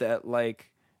said that,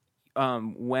 like,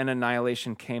 when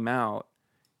Annihilation came out,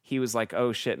 he was like,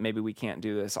 oh shit, maybe we can't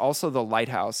do this. Also, The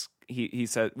Lighthouse, he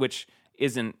said, which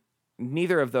isn't,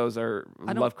 neither of those are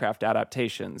Lovecraft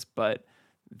adaptations, but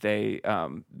they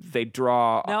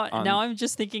draw now I'm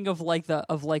just thinking of like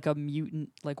a mutant,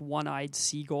 like one-eyed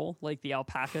seagull, like the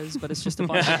alpacas, but it's just a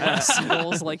bunch of like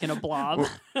seagulls like in a blob.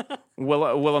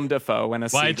 Willem Dafoe and a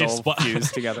Why'd you seagull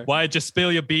fused together. Why'd you spill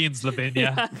your beans,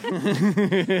 Lavinia?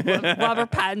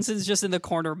 Robert Pattinson's just in the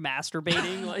corner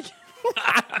masturbating, like.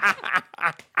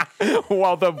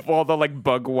 while the like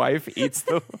bug wife eats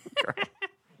the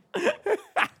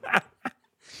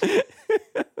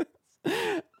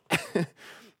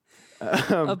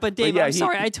But Dave, yeah, I'm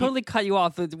sorry, I totally cut you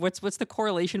off. What's the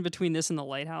correlation between this and The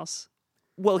Lighthouse?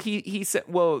 Well, he said,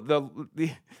 well,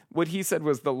 what he said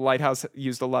was The Lighthouse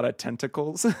used a lot of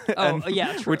tentacles.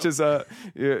 Yeah, true. Which is a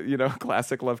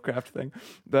classic Lovecraft thing,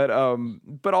 but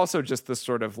also just this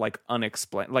sort of like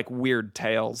unexplained, like weird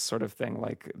tales sort of thing.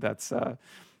 Like that's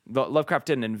Lovecraft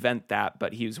didn't invent that,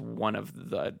 but he was one of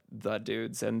the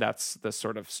dudes, and that's the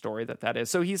sort of story that is.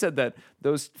 So he said that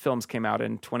those films came out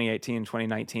in 2018,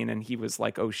 2019, and he was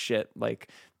like, oh shit, like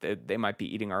they might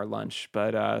be eating our lunch,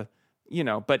 but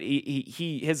but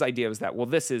his idea was that, well,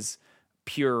 this is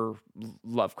pure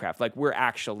Lovecraft. Like, we're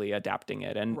actually adapting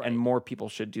it, and more people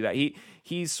should do that.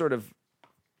 He sort of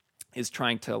is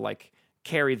trying to like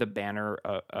carry the banner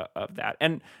of that.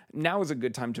 And now is a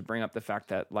good time to bring up the fact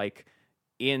that, like,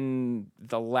 in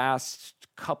the last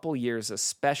couple years,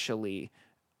 especially,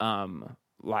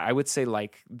 I would say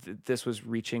like this was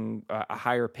reaching a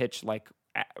higher pitch, like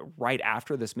right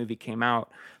after this movie came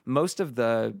out. Most of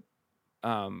the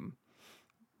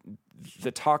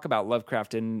talk about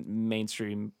Lovecraft in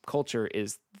mainstream culture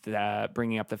is that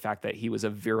bringing up the fact that he was a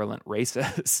virulent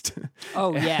racist.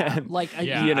 Oh yeah, And, like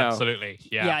Yeah, absolutely.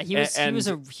 yeah, he was And-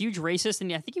 a huge racist,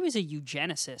 and I think he was a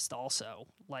eugenicist also.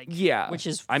 Like, Yeah, which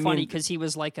is I funny mean- because he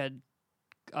was like a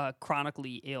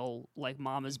chronically ill, like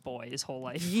mama's boy his whole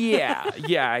life.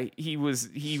 yeah, he was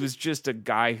just a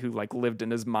guy who like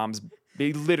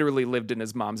he literally lived in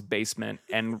his mom's basement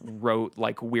and wrote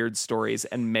like weird stories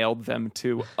and mailed them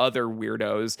to other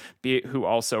weirdos who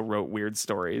also wrote weird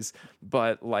stories.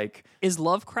 But like, Is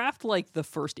Lovecraft like the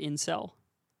first incel?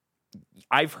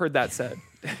 I've heard that said.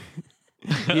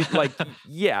 Like,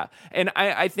 yeah. And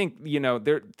I think,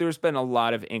 there's been a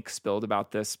lot of ink spilled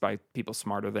about this by people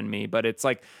smarter than me, but it's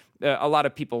like a lot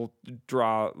of people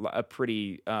draw a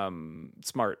pretty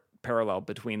smart parallel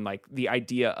between like the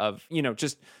idea of,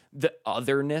 just the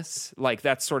otherness. Like,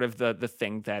 that's sort of the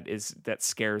thing that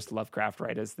scares Lovecraft,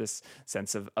 right? Is this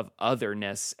sense of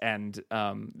otherness, and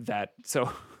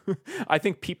so I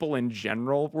think people in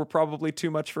general were probably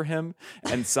too much for him,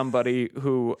 and somebody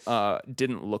who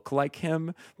didn't look like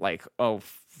him, like, oh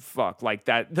fuck, like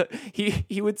that.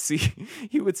 He would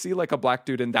see like a black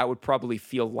dude, and that would probably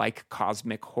feel like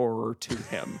cosmic horror to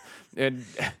him. And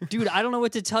Dude, I don't know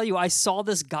what to tell you. I saw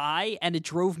this guy and it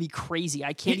drove me crazy.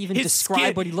 I can't even his describe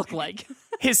skin- what he looked like.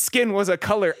 his skin was a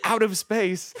color out of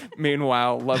space.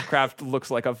 Meanwhile, Lovecraft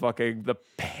looks like the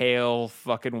pale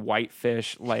fucking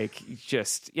whitefish, like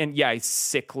he's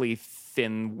sickly,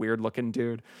 thin, weird looking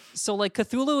dude. So like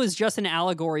Cthulhu is just an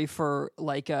allegory for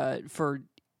like for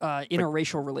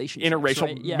interracial relationships, interracial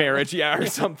right? Yeah. marriage, or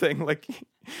something like,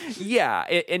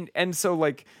 and so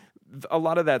like a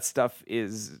lot of that stuff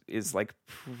is like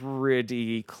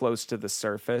pretty close to the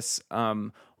surface.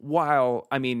 While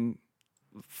I mean,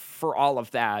 for all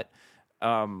of that,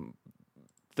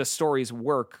 the stories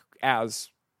work as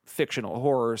fictional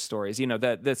horror stories. You know,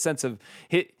 that the sense of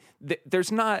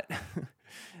there's not.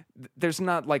 There's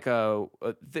not like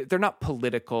they're not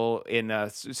political in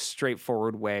a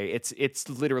straightforward way. It's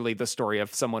literally the story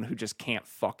of someone who just can't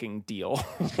fucking deal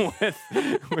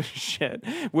with shit,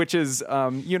 which is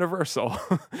universal.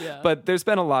 Yeah. But there's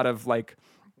been a lot of like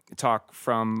talk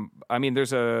from, I mean,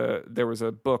 there was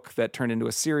a book that turned into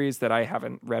a series that I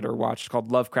haven't read or watched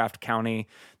called Lovecraft County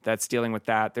that's dealing with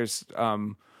that. There's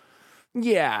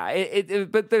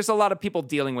but there's a lot of people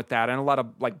dealing with that, and a lot of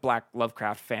like Black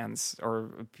Lovecraft fans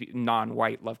or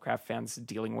non-white Lovecraft fans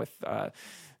dealing with, the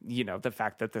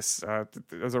fact that this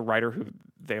there's a writer who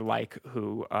they like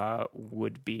who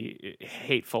would be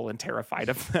hateful and terrified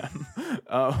of them.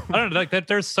 I don't know. Like,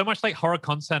 there's so much like horror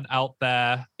content out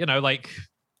there. You know, like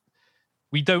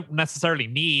we don't necessarily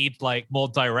need like more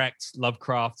direct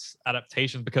Lovecraft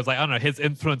adaptations because like I don't know, his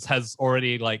influence has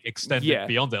already like extended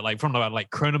beyond it, like from like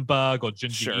Cronenberg or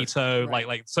Junji Ito,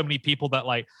 like so many people that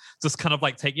like just kind of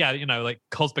like take like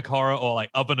cosmic horror or like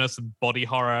otherness and body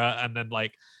horror and then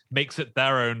like makes it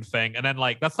their own thing, and then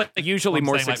like that's like usually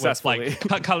more successfully.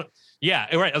 Like, right.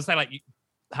 I was saying like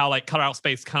how like Color Out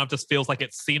Space kind of just feels like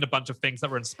it's seen a bunch of things that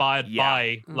were inspired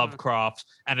by Lovecraft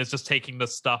and it's just taking the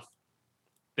stuff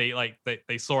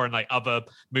they saw in like other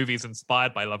movies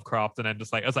inspired by Lovecraft, and then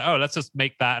just like I was like, oh, let's just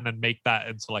make that and then make that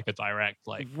into like a direct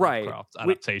like Lovecraft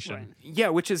adaptation.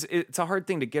 Which is it's a hard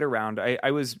thing to get around.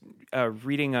 I was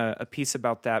reading a piece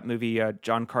about that movie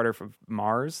John Carter from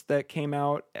Mars that came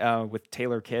out with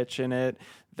Taylor Kitsch in it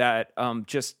that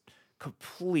just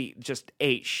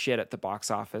ate shit at the box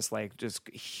office, like just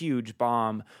huge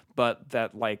bomb, but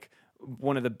that like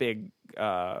one of the big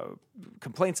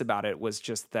complaints about it was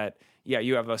just that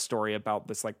you have a story about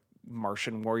this like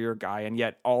Martian warrior guy, and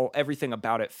yet everything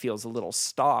about it feels a little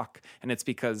stock, and it's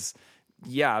because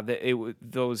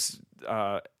those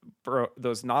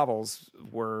novels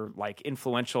were like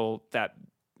influential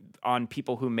on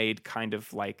people who made kind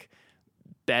of like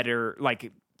better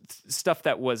like stuff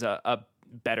that was a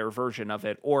better version of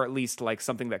it, or at least like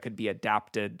something that could be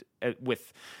adapted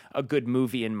with a good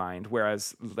movie in mind.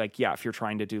 Whereas like, if you're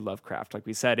trying to do Lovecraft, like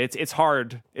we said, it's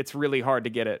hard. It's really hard to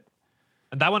get it.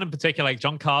 And that one in particular, like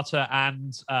John Carter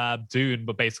and Dune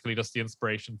were basically just the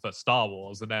inspiration for Star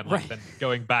Wars, and then then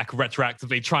going back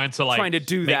retroactively trying to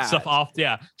do make that stuff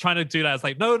after, trying to do that. It's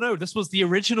like no, this was the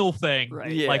original thing.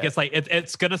 Right. Yeah. Like it's like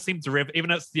it's gonna seem derivative, even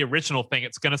though it's the original thing.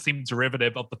 It's gonna seem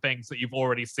derivative of the things that you've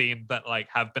already seen that like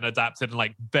have been adapted and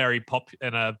like very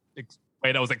in a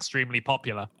way that was extremely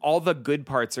popular. All the good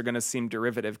parts are going to seem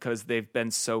derivative because they've been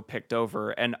so picked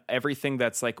over, and everything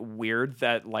that's like weird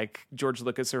that like George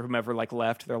Lucas or whomever like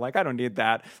left, they're like, I don't need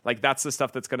that. Like that's the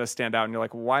stuff that's going to stand out, and you're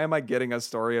like, why am I getting a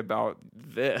story about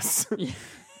this?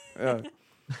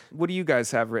 What do you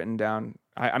guys have written down?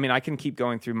 I mean, I can keep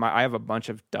going through I have a bunch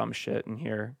of dumb shit in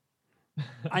here.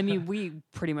 I mean, we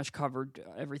pretty much covered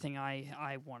everything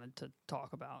I wanted to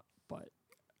talk about, but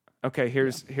okay,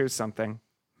 here's something.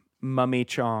 Mummy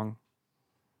Chong.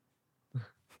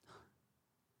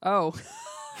 Oh.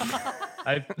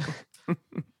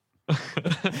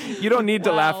 You don't need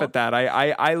to laugh at that.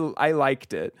 I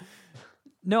liked it.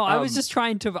 No, I was just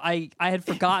trying to. I had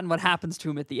forgotten what happens to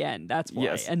him at the end. That's why.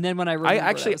 Yes. And then when I remembered,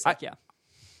 I was like,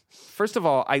 First of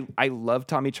all, I love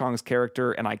Tommy Chong's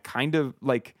character, and I kind of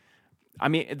like. I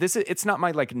mean, it's not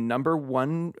my like number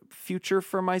one future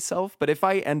for myself, but if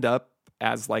I end up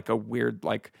as like a weird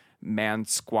like man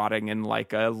squatting in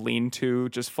like a lean-to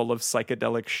just full of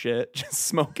psychedelic shit, just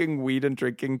smoking weed and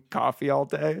drinking coffee all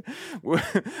day,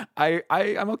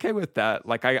 I'm okay with that.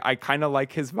 Like I kind of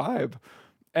like his vibe,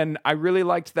 and I really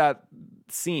liked that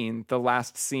scene, the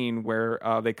last scene where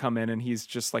they come in and he's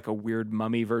just like a weird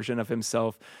mummy version of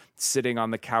himself sitting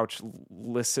on the couch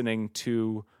listening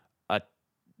to a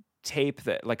tape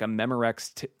that like a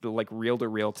Memorex like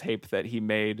reel-to-reel tape that he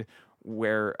made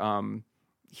where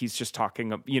he's just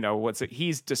talking,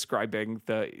 he's describing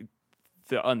the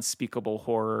unspeakable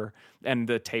horror, and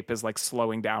the tape is like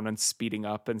slowing down and speeding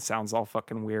up and sounds all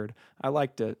fucking weird. I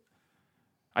liked it.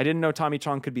 I didn't know Tommy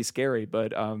Chong could be scary,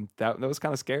 but that was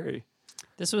kind of scary.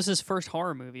 This was his first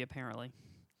horror movie, apparently.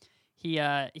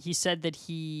 He said that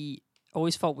he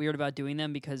always felt weird about doing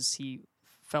them because he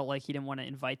felt like he didn't want to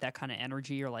invite that kind of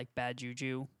energy or like bad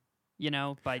juju,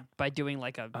 by doing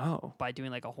like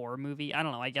a horror movie. I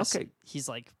don't know. I guess he's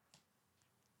like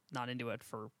not into it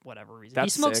for whatever reason.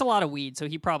 That's he smokes sick. a lot of weed, so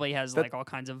he probably has like all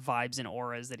kinds of vibes and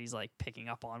auras that he's like picking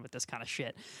up on with this kind of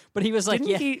shit. But he was like,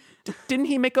 Didn't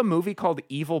he make a movie called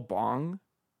Evil Bong?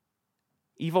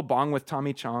 Evil Bong with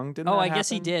Tommy Chong? Didn't Oh, that I guess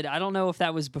he happen? did. I don't know if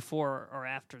that was before or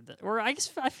after that. Or I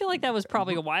feel like that was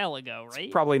probably a while ago,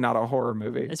 right? Probably not a horror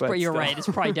movie. It's but you're still. right. It's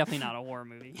probably definitely not a horror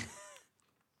movie.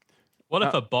 What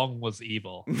if a bong was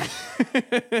evil?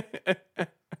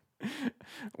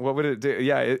 What would it do?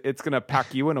 Yeah, it's gonna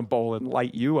pack you in a bowl and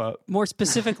light you up. More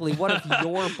specifically, what if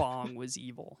your bong was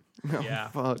evil? Yeah.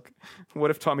 Fuck.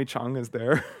 What if Tommy Chong is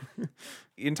there?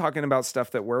 In talking about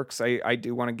stuff that works, I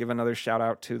do want to give another shout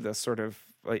out to the sort of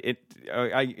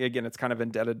again, it's kind of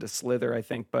indebted to Slither, I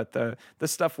think, but the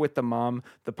stuff with the mom,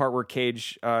 the part where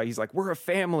Cage, he's like, "We're a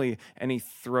family," and he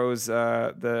throws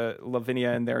the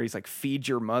Lavinia in there. He's like, "Feed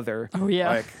your mother." Oh, yeah.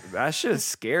 Like that shit is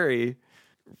scary.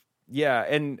 Yeah,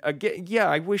 and again, yeah,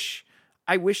 I wish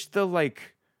the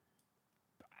like,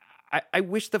 I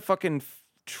wish the fucking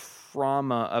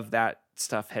trauma of that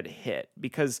stuff had hit,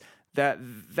 because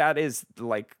that is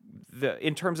like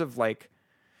in terms of like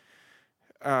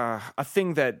a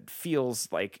thing that feels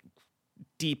like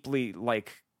deeply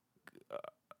like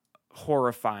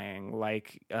horrifying,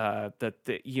 like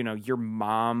that your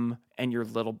mom and your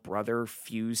little brother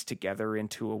fuse together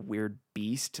into a weird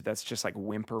beast that's just like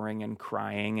whimpering and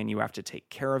crying, and you have to take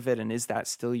care of it. And is that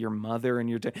still your mother? And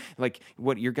you're like,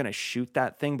 what, you're gonna shoot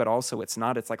that thing, but also it's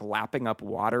not. It's like lapping up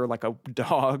water like a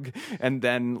dog, and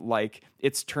then like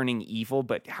it's turning evil.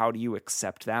 But how do you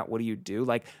accept that? What do you do?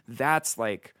 Like that's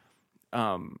like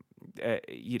something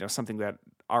that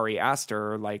Ari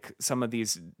Aster, like some of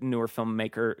these newer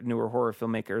horror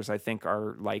filmmakers, I think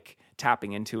are like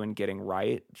tapping into and getting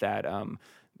right. That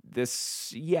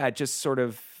just sort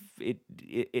of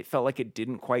it felt like it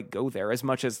didn't quite go there, as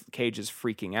much as Cage is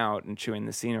freaking out and chewing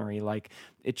the scenery. Like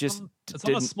it just it's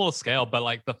on a small scale, but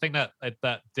like the thing that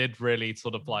did really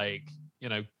sort of like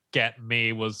get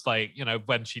me was like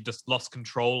when she just lost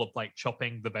control of like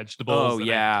chopping the vegetables and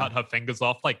then cut her fingers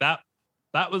off, like that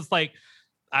was like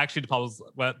actually the part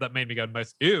that made me go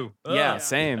most ew. Yeah,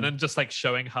 same. And then just like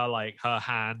showing her like her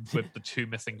hand with the two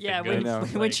missing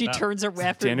fingers. When like, she turns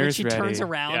around,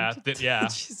 yeah, yeah.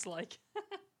 she's like,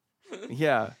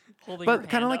 yeah. Holding but her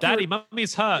kind of hand like up. Daddy,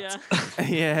 mommy's hurt. Yeah.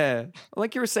 Yeah,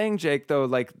 like you were saying, Jake. Though,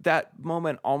 like that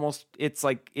moment, almost it's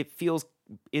like it feels.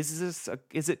 Is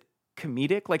it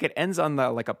comedic? Like it ends on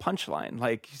like a punchline.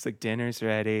 Like she's like, "Dinner's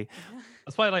ready."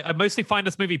 That's why I mostly find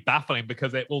this movie baffling,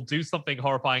 because it will do something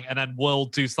horrifying and then will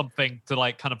do something to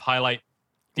like kind of highlight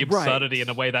the absurdity in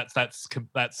a way that's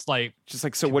like just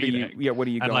like, so what are you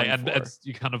going and for? It's,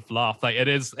 you kind of laugh, like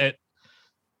it.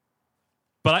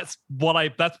 But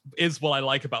that is what I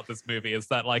like about this movie, is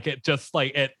that like it just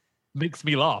like it makes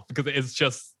me laugh, because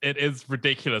it is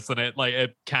ridiculous, and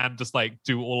it can just like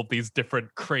do all of these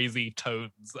different crazy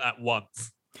tones at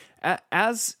once.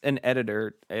 As an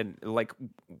editor, and like,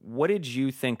 what did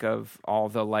you think of all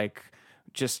the like,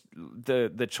 just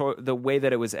the way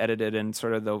that it was edited, and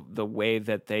sort of the way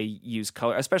that they use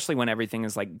color, especially when everything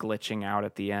is like glitching out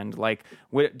at the end? Like,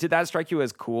 did that strike you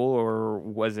as cool,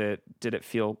 or did it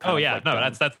feel?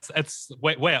 That's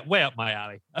way up my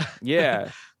alley. Yeah.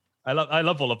 I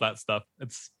love all of that stuff.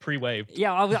 It's pre-waved.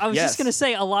 Yeah, I was just gonna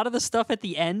say, a lot of the stuff at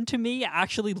the end to me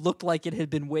actually looked like it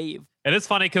had been waved. It is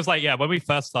funny because, like, when we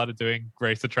first started doing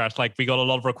Grace the Trash, like, we got a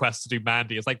lot of requests to do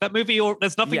Mandy. It's like, that movie,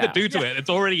 there's nothing to do to it. It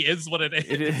already is what it is.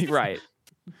 It is right.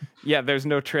 Yeah, there's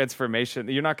no transformation.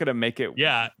 You're not gonna make it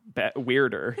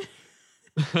weirder.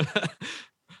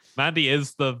 Mandy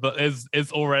is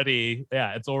already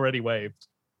it's already waved.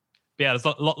 But yeah,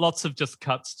 there's lots of just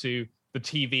cuts to the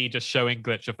TV just showing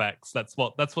glitch effects. That's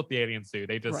what the aliens do.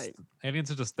 They just aliens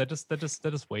are just they're just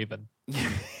waving.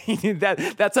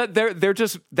 That's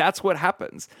what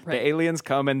happens. Right. The aliens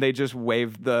come and they just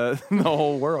wave the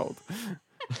whole world.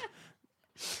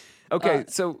 Okay,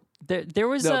 so there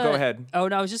was go ahead. Oh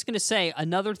no, I was just gonna say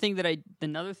another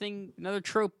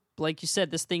trope, like you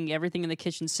said, this thing, everything in the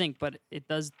kitchen sink, but it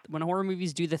does when horror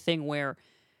movies do the thing where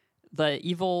the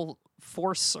evil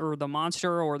force or the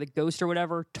monster or the ghost or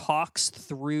whatever talks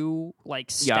through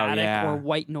like static or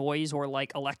white noise or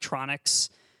like electronics.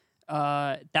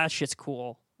 That shit's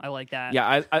cool. I like that.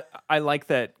 Yeah, I like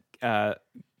that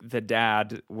the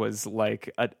dad was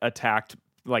like attacked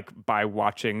like by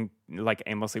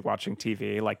aimlessly watching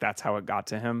TV. Like that's how it got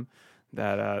to him.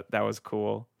 That was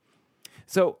cool.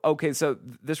 So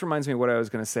this reminds me of what I was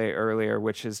going to say earlier,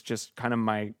 which is just kind of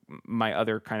my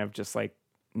other kind of just like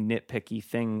nitpicky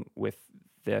thing with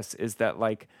this, is that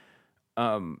like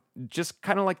just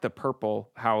kind of like the purple,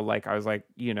 how like I was like,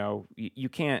 you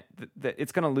can't,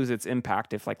 it's going to lose its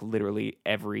impact if like literally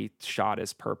every shot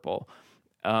is purple.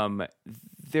 When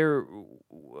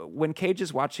Cage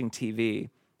is watching TV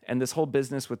and this whole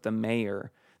business with the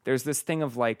mayor, there's this thing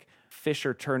of like fish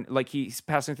are turned, like he's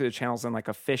passing through the channels and like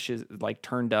a fish is like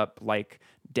turned up like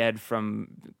dead from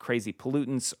crazy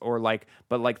pollutants, or like,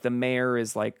 but like the mayor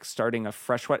is like starting a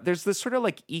fresh one. There's this sort of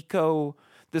like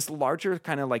this larger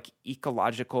kind of like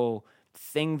ecological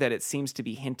thing that it seems to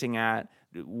be hinting at,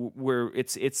 where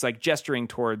it's like gesturing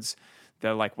towards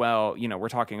the like, well, we're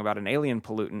talking about an alien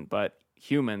pollutant, but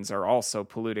humans are also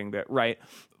polluting that, right?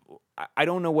 I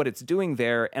don't know what it's doing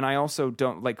there, and I also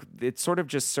don't like. It sort of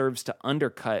just serves to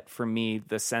undercut for me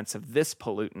the sense of this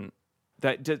pollutant.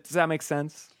 Does that make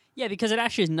sense? Yeah, because it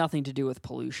actually has nothing to do with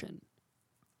pollution,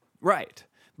 right?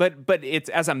 But it's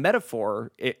as a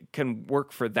metaphor, it can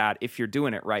work for that if you're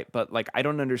doing it right. But like, I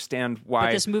don't understand why.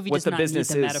 But this movie what does the not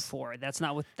business need the is. metaphor. That's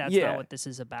not what this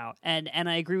is about. And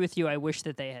I agree with you. I wish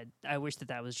that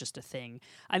that was just a thing.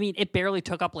 I mean, it barely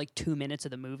took up like 2 minutes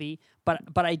of the movie, but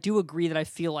I do agree that I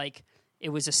feel like it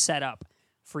was a setup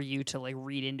for you to like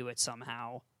read into it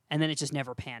somehow, and then it just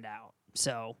never panned out.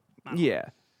 So yeah.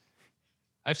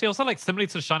 Actually, also like similarly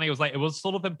to Shining, it was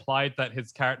sort of implied that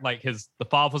his character, like the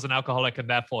father was an alcoholic, and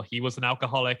therefore he was an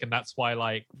alcoholic, and that's why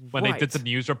like when they did the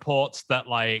news reports that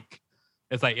like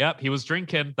it's like, yep, he was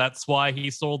drinking. That's why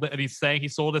he saw that, and he's saying he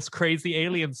saw this crazy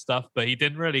alien stuff, but he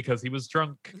didn't really because he was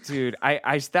drunk. Dude,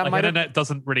 that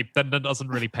doesn't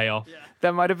really pay off. Yeah.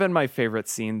 That might have been my favorite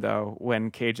scene though,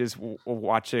 when Cage is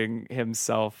watching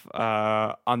himself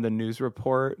on the news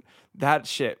report. That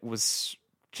shit was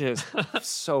just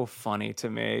so funny to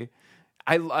me.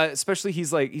 Especially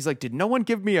he's like, did no one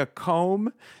give me a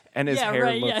comb? And his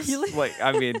hair looks like,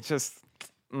 I mean, just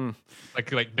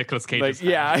like Nicolas Cage's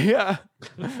yeah.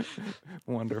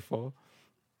 Wonderful.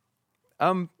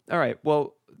 All right.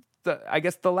 Well, I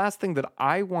guess the last thing that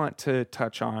I want to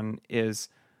touch on is,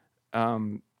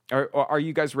 are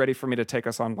you guys ready for me to take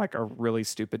us on like a really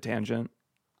stupid tangent?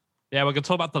 Yeah, we're gonna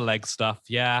talk about the leg stuff.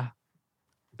 Yeah.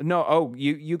 No. Oh,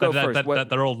 you go first.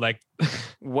 They're all leg.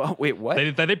 What? Wait, what?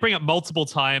 They bring up multiple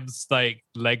times like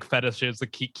leg fetishes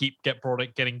that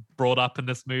getting brought up in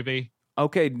this movie.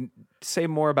 Okay, say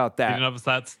more about that. You know,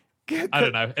 that's I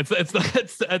don't know. It's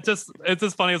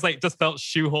just funny. It's like just felt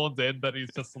shoehorned in that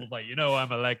he's just sort of like,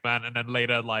 I'm a leg man, and then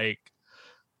later like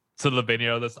to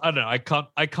Lavinia, this I don't know.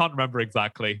 I can't remember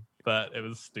exactly, but it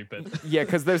was stupid. Yeah,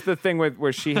 because there's the thing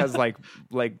where she has like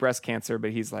breast cancer,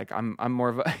 but he's like, I'm more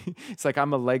of a it's like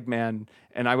I'm a leg man,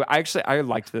 and I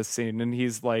liked this scene, and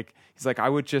he's like I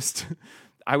would just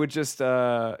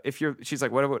she's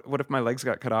like, what if my legs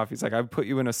got cut off? He's like, I'd put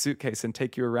you in a suitcase and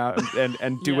take you around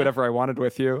and do whatever I wanted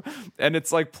with you. And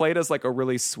it's like played as like a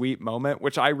really sweet moment,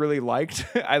 which I really liked.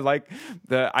 I like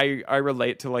I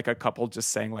relate to like a couple just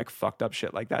saying like fucked up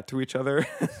shit like that to each other.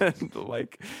 And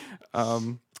like,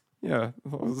 yeah, it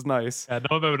was nice. Yeah,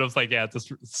 no moment I was like, yeah,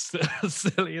 just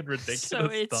silly and ridiculous. So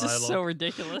it's dialogue. just so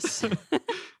ridiculous.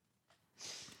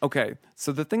 Okay,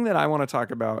 so the thing that I want to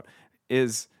talk about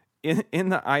is in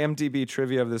the IMDb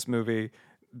trivia of this movie,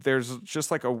 there's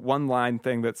just like a one-line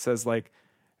thing that says like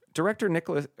director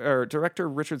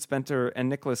Richard Spencer and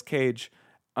Nicolas Cage.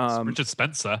 Richard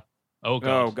Spencer. Oh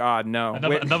god. Oh god, no.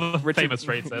 Another famous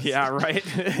racist. Yeah, right.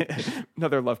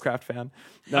 Another Lovecraft fan.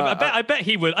 No, I bet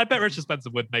he would. I bet Richard Spencer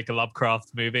would make a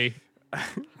Lovecraft movie.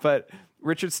 But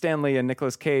Richard Stanley and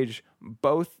Nicolas Cage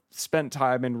both spent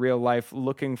time in real life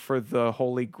looking for the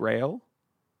Holy Grail.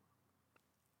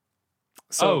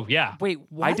 So, yeah. Wait,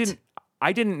 what?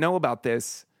 I didn't know about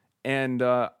this, and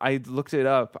I looked it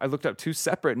up. I looked up two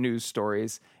separate news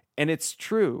stories, and it's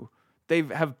true. They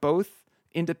have both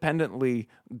independently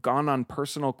gone on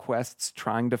personal quests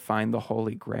trying to find the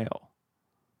Holy Grail.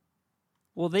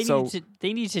 Well, they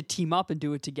need to team up and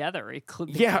do it together.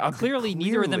 Clearly,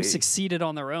 neither of them succeeded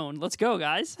on their own. Let's go,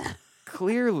 guys.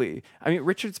 Clearly. I mean,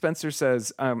 Richard Spencer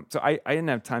says, so I didn't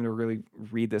have time to really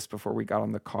read this before we got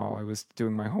on the call. I was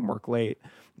doing my homework late,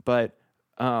 but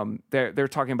they're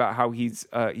talking about how he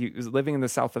was living in the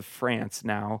south of France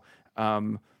now,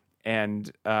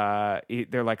 and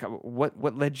they're like,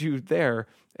 what led you there?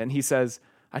 And he says,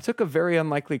 I took a very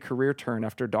unlikely career turn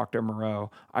after Dr.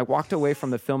 Moreau. I walked away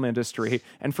from the film industry,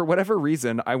 and for whatever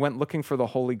reason, I went looking for the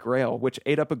Holy Grail, which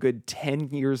ate up a good 10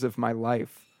 years of my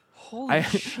life. Holy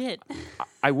shit.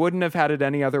 I wouldn't have had it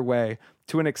any other way.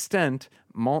 To an extent,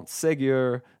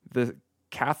 Montségur, the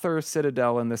Cathar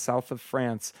Citadel in the south of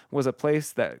France was a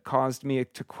place that caused me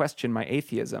to question my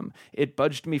atheism. It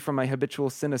budged me from my habitual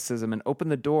cynicism and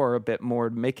opened the door a bit more,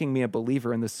 making me a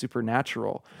believer in the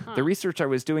supernatural. The research I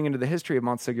was doing into the history of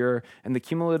Montségur and the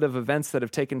cumulative events that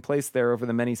have taken place there over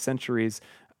the many centuries,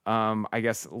 I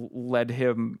guess, led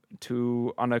him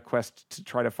on a quest to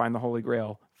try to find the Holy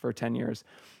Grail for 10 years.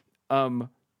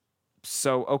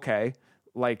 So, okay,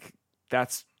 like,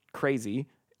 that's crazy.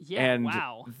 Yeah, and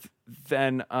wow.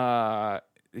 Then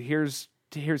here's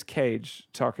Cage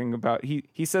talking about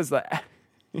he says that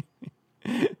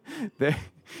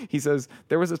he says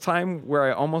there was a time where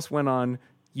I almost went on,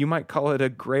 you might call it a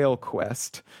grail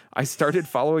quest. I started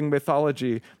following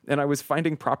mythology and I was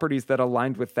finding properties that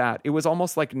aligned with that. It was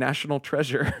almost like National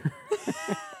Treasure.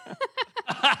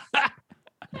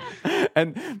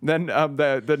 And then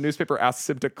the newspaper asks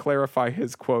him to clarify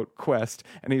his quote quest,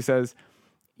 and he says,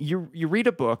 You read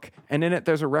a book, and in it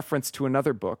there's a reference to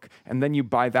another book, and then you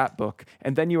buy that book,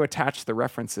 and then you attach the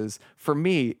references. For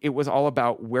me, it was all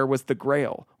about where was the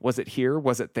Grail? Was it here?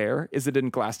 Was it there? Is it in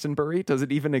Glastonbury? Does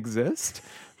it even exist?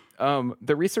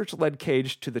 The research led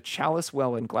Cage to the Chalice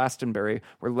Well in Glastonbury,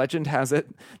 where legend has it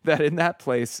that in that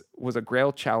place was a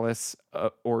Grail chalice,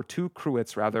 or two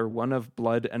cruets rather, one of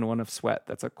blood and one of sweat.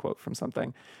 That's a quote from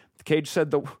something. Cage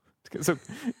said So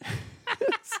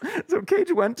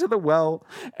Cage went to the well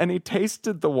and he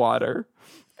tasted the water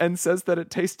and says that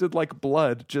it tasted like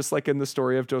blood, just like in the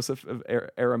story of Joseph of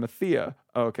Arimathea.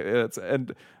 Okay,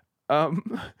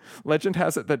 legend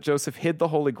has it that Joseph hid the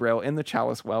Holy Grail in the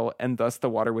chalice well, and thus the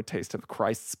water would taste of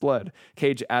Christ's blood.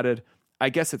 Cage added, I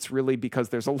guess it's really because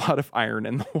there's a lot of iron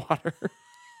in the water.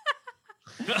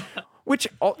 Which,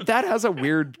 that has a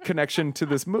weird connection to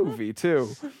this movie,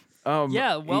 too.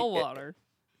 Water.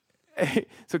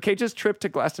 So Cage's trip to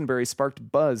Glastonbury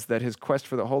sparked buzz that his quest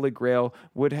for the Holy Grail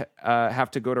would have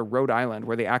to go to Rhode Island,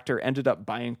 where the actor ended up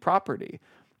buying property.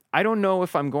 I don't know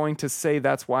if I'm going to say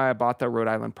that's why I bought the Rhode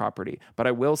Island property, but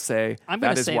I will say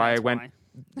that is why I went.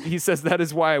 He says that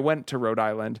is why I went to Rhode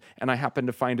Island, and I happened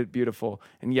to find it beautiful.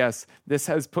 And yes, this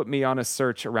has put me on a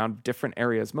search around different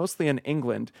areas, mostly in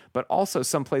England, but also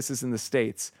some places in the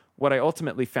States. What I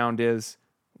ultimately found is,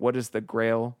 what is the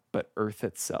Grail but Earth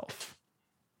itself?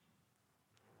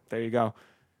 There you go.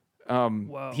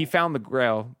 He found the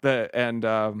Grail, and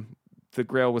the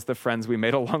Grail was the friends we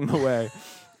made along the way.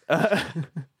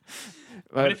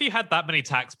 But if you had that many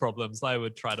tax problems, I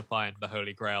would try to find the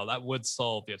Holy Grail. That would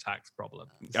solve your tax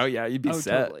problems. Oh yeah, you'd be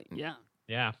set. Totally. Yeah.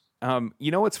 Yeah.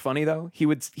 You know what's funny though? He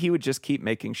would just keep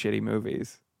making shitty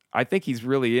movies. I think he's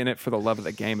really in it for the love of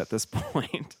the game at this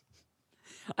point.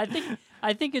 I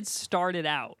think it started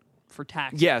out for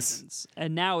tax reasons,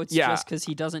 and now it's just because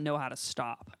he doesn't know how to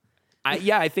stop.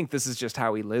 I think this is just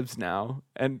how he lives now,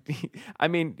 and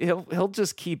he'll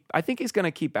just keep. I think he's going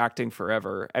to keep acting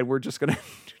forever, and we're just going to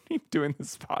keep doing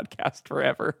this podcast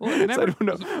forever. Well, remember, so I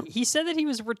don't know. He said that he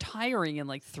was retiring in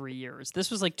like 3 years. This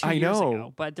was like 2 years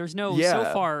ago, but there's no. So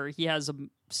far, he has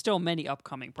still many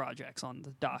upcoming projects on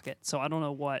the docket. So I don't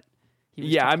know what.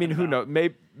 Who knows?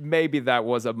 Maybe that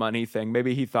was a money thing.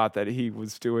 Maybe he thought that he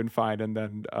was doing fine, and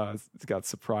then got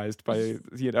surprised by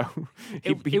he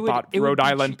bought Rhode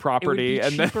Island property, it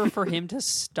would be and cheaper then for him to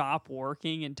stop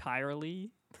working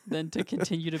entirely than to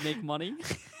continue to make money.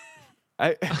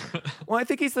 I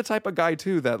think he's the type of guy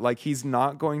too that like he's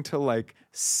not going to like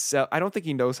sell. I don't think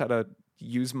he knows how to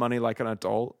use money like an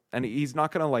adult, and he's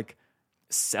not going to like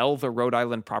sell the Rhode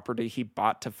Island property he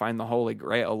bought to find the Holy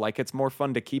Grail. Like it's more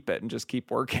fun to keep it and just keep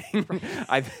working.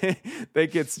 I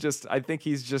think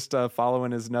he's just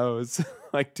following his nose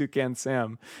like Toucan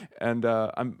Sam, and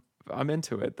I'm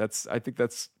into it. I think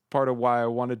that's part of why I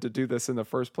wanted to do this in the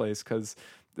first place, because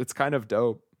it's kind of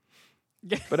dope.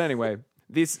 But anyway,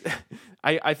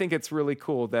 I think it's really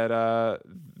cool that a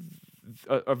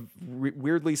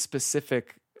weirdly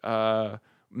specific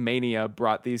mania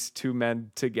brought these two men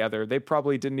together. They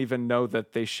probably didn't even know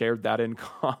that they shared that in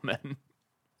common.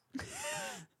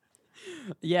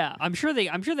 Yeah, I'm sure they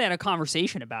had a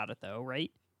conversation about it though,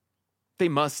 right? They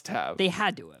must have. They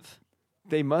had to have.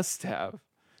 They must have.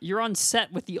 You're on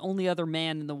set with the only other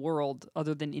man in the world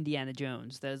other than Indiana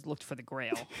Jones that has looked for the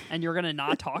Grail, and you're gonna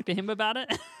not talk to him about it?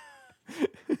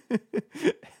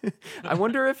 I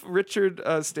wonder if Richard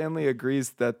Stanley agrees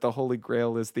that the Holy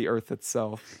Grail is the Earth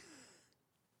itself.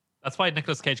 That's why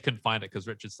Nicolas Cage couldn't find it, because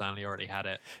Richard Stanley already had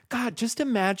it. God, just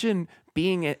imagine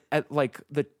being at like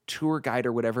the tour guide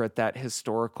or whatever at that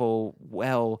historical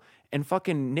well, and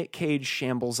fucking Nick Cage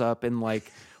shambles up in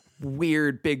like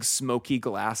weird big smoky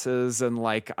glasses and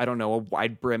like I don't know, a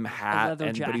wide brim hat,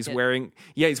 but he's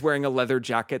jacket. wearing a leather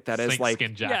jacket that is like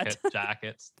snakeskin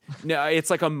jackets. No, it's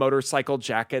like a motorcycle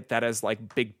jacket that has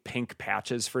like big pink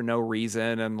patches for no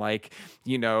reason, and like,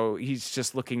 you know, he's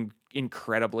just looking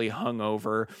incredibly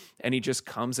hungover, and he just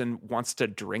comes and wants to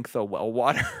drink the well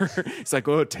water. He's like,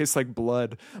 oh, it tastes like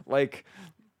blood. Like,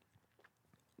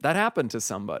 that happened to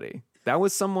somebody. That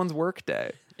was someone's work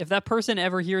day. If that person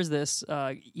ever hears this,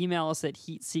 email us at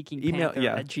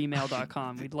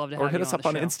heatseekingpanther@gmail.com. We'd love to have you or hit us on up the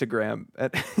on show. Instagram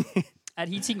At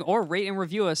heatseeking, or rate and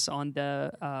review us on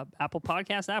the Apple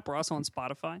Podcast app. We're also on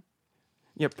Spotify.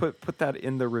 Yeah, put that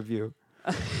in the review.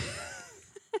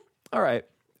 All right.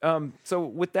 So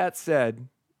with that said,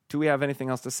 do we have anything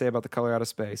else to say about The Color Out of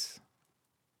Space?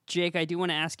 Jake, I do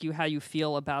want to ask you how you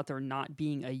feel about there not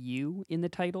being a U in the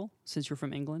title, since you're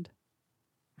from England.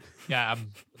 Yeah,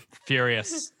 I'm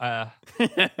furious.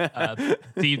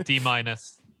 D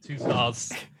minus, 2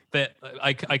 stars. That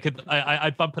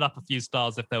I'd bump it up a few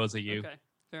stars if there was a U. Okay,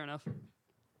 fair enough.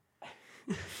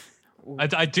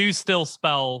 I do still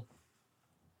spell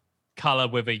color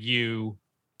with a U,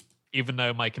 even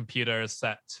though my computer is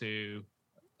set to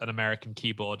an American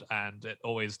keyboard and it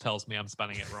always tells me I'm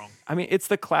spelling it wrong. I mean, it's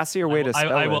the classier way to spell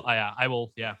it.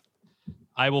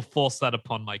 I will force that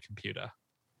upon my computer.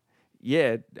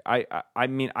 Yeah, I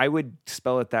mean, I would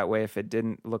spell it that way if it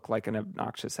didn't look like an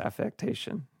obnoxious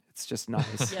affectation. It's just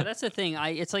nice. Yeah, that's the thing.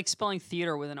 It's like spelling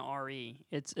theater with an RE.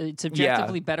 It's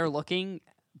objectively better looking,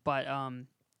 but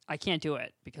I can't do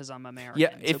it because I'm American.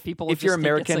 Yeah, so people if you're just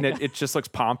think it's American, like it just looks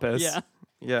pompous. Yeah.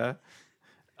 Yeah.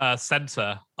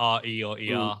 Center, RE or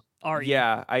ER. RE.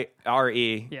 Yeah,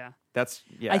 RE. Yeah. That's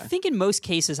yeah. I think in most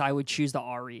cases I would choose the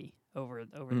RE over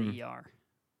the ER.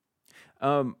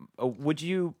 Would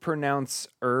you pronounce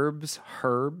herbs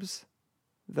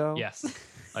though? Yes,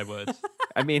 I would.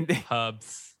 I mean,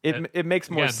 Herbs. It makes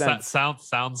more sense.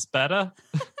 Sounds better.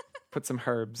 Put some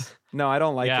herbs. No, I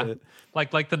don't like it.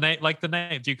 Like the name.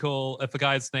 Do you call, if a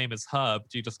guy's name is Herb,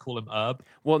 do you just call him Herb?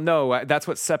 Well, no, that's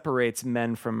what separates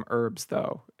men from herbs,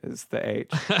 though, is the H,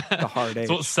 the hard H.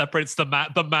 It's what separates the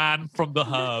man from the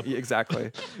herb.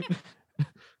 Exactly.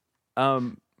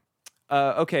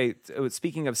 Okay. So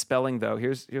speaking of spelling, though,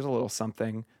 here's a little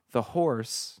something. The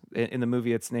horse in the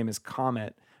movie, its name is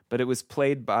Comet, but it was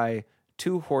played by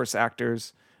 2 horse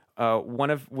actors, one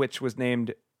of which was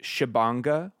named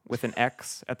Shibanga with an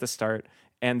X at the start,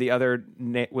 and the other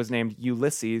was named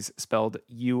Ulysses, spelled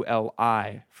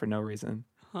ULI for no reason.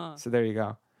 Huh. So there you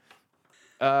go.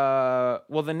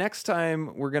 Well, the next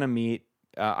time we're going to meet,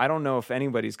 I don't know if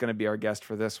anybody's going to be our guest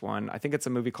for this one. I think it's a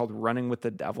movie called Running with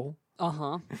the Devil.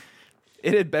 Uh-huh.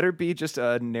 It had better be just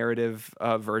a narrative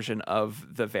version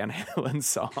of the Van Halen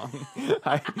song.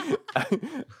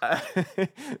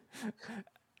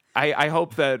 I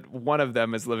hope that one of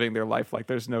them is living their life like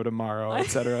there's no tomorrow, et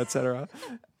cetera, et cetera.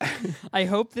 I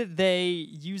hope that they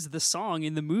use the song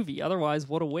in the movie. Otherwise,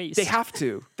 what a waste. They have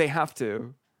to.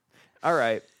 All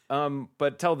right.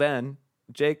 But till then,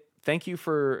 Jake, thank you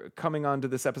for coming on to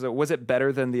this episode. Was it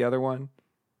better than the other one?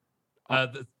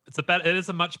 It is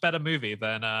a much better movie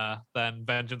than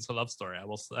Vengeance: A Love Story. I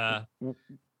was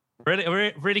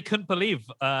really couldn't believe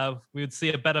we would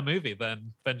see a better movie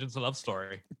than Vengeance: A Love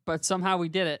Story. But somehow we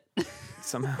did it.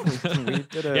 Somehow we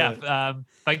did it. Yeah.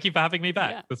 Thank you for having me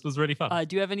back. Yeah. This was really fun.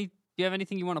 Do you have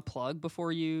anything you want to plug before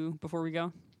we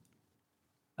go?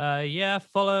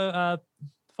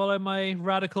 Follow my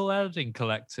Radical Editing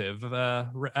Collective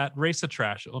at Racer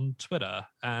Trash on Twitter,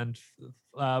 and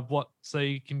so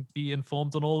you can be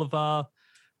informed on all of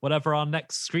whatever our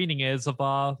next screening is of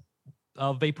our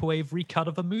vaporwave recut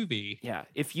of a movie. Yeah,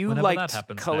 if you liked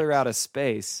Color next. Out of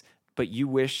Space, but you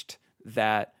wished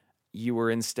that you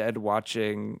were instead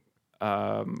watching,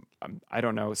 I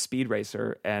don't know, Speed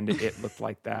Racer, and it looked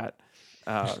like that,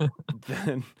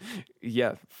 then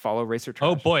yeah, follow Racer Trash.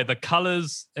 Oh boy, the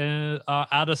colors are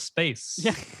out of space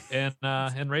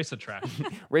in Racer Trash.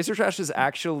 Racer Trash has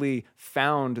actually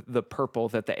found the purple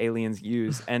that the aliens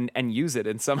use and use it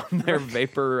in some of their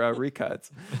vapor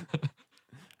recuts.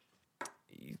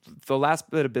 The last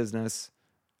bit of business,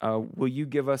 will you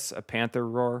give us a Panther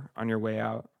roar on your way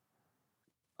out?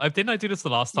 Didn't I do this the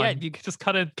last time? Yeah, you could just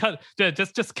cut it in.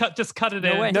 Just cut it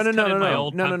in. way. No.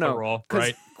 Roar,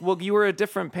 right? Well, you were a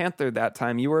different Panther that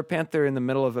time. You were a Panther in the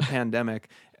middle of a pandemic,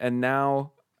 and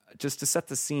now, just to set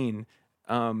the scene,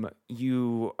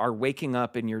 you are waking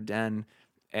up in your den,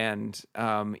 and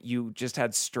you just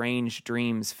had strange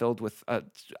dreams filled with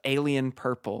alien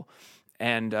purple,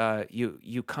 and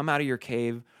you come out of your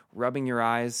cave rubbing your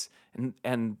eyes,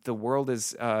 and the world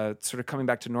is sort of coming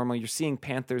back to normal. You're seeing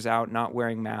panthers out, not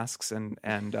wearing masks, and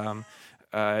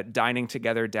dining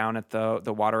together down at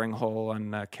the watering hole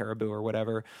on Caribou or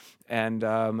whatever. And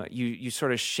you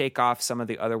sort of shake off some of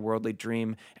the otherworldly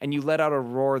dream, and you let out a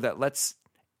roar that lets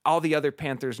all the other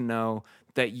panthers know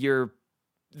that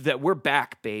we're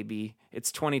back, baby.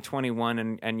 It's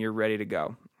 2021, and you're ready to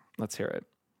go. Let's hear it.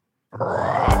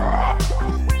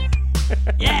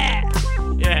 Yeah.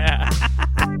 Yeah.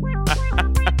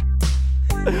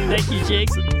 Thank you, Jake.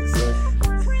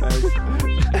 Thanks.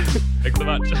 Thanks so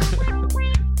much.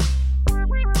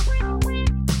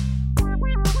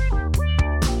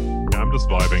 Yeah, I'm just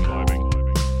vibing.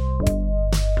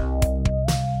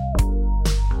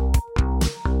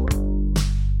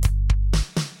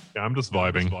 Yeah, I'm just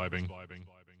vibing.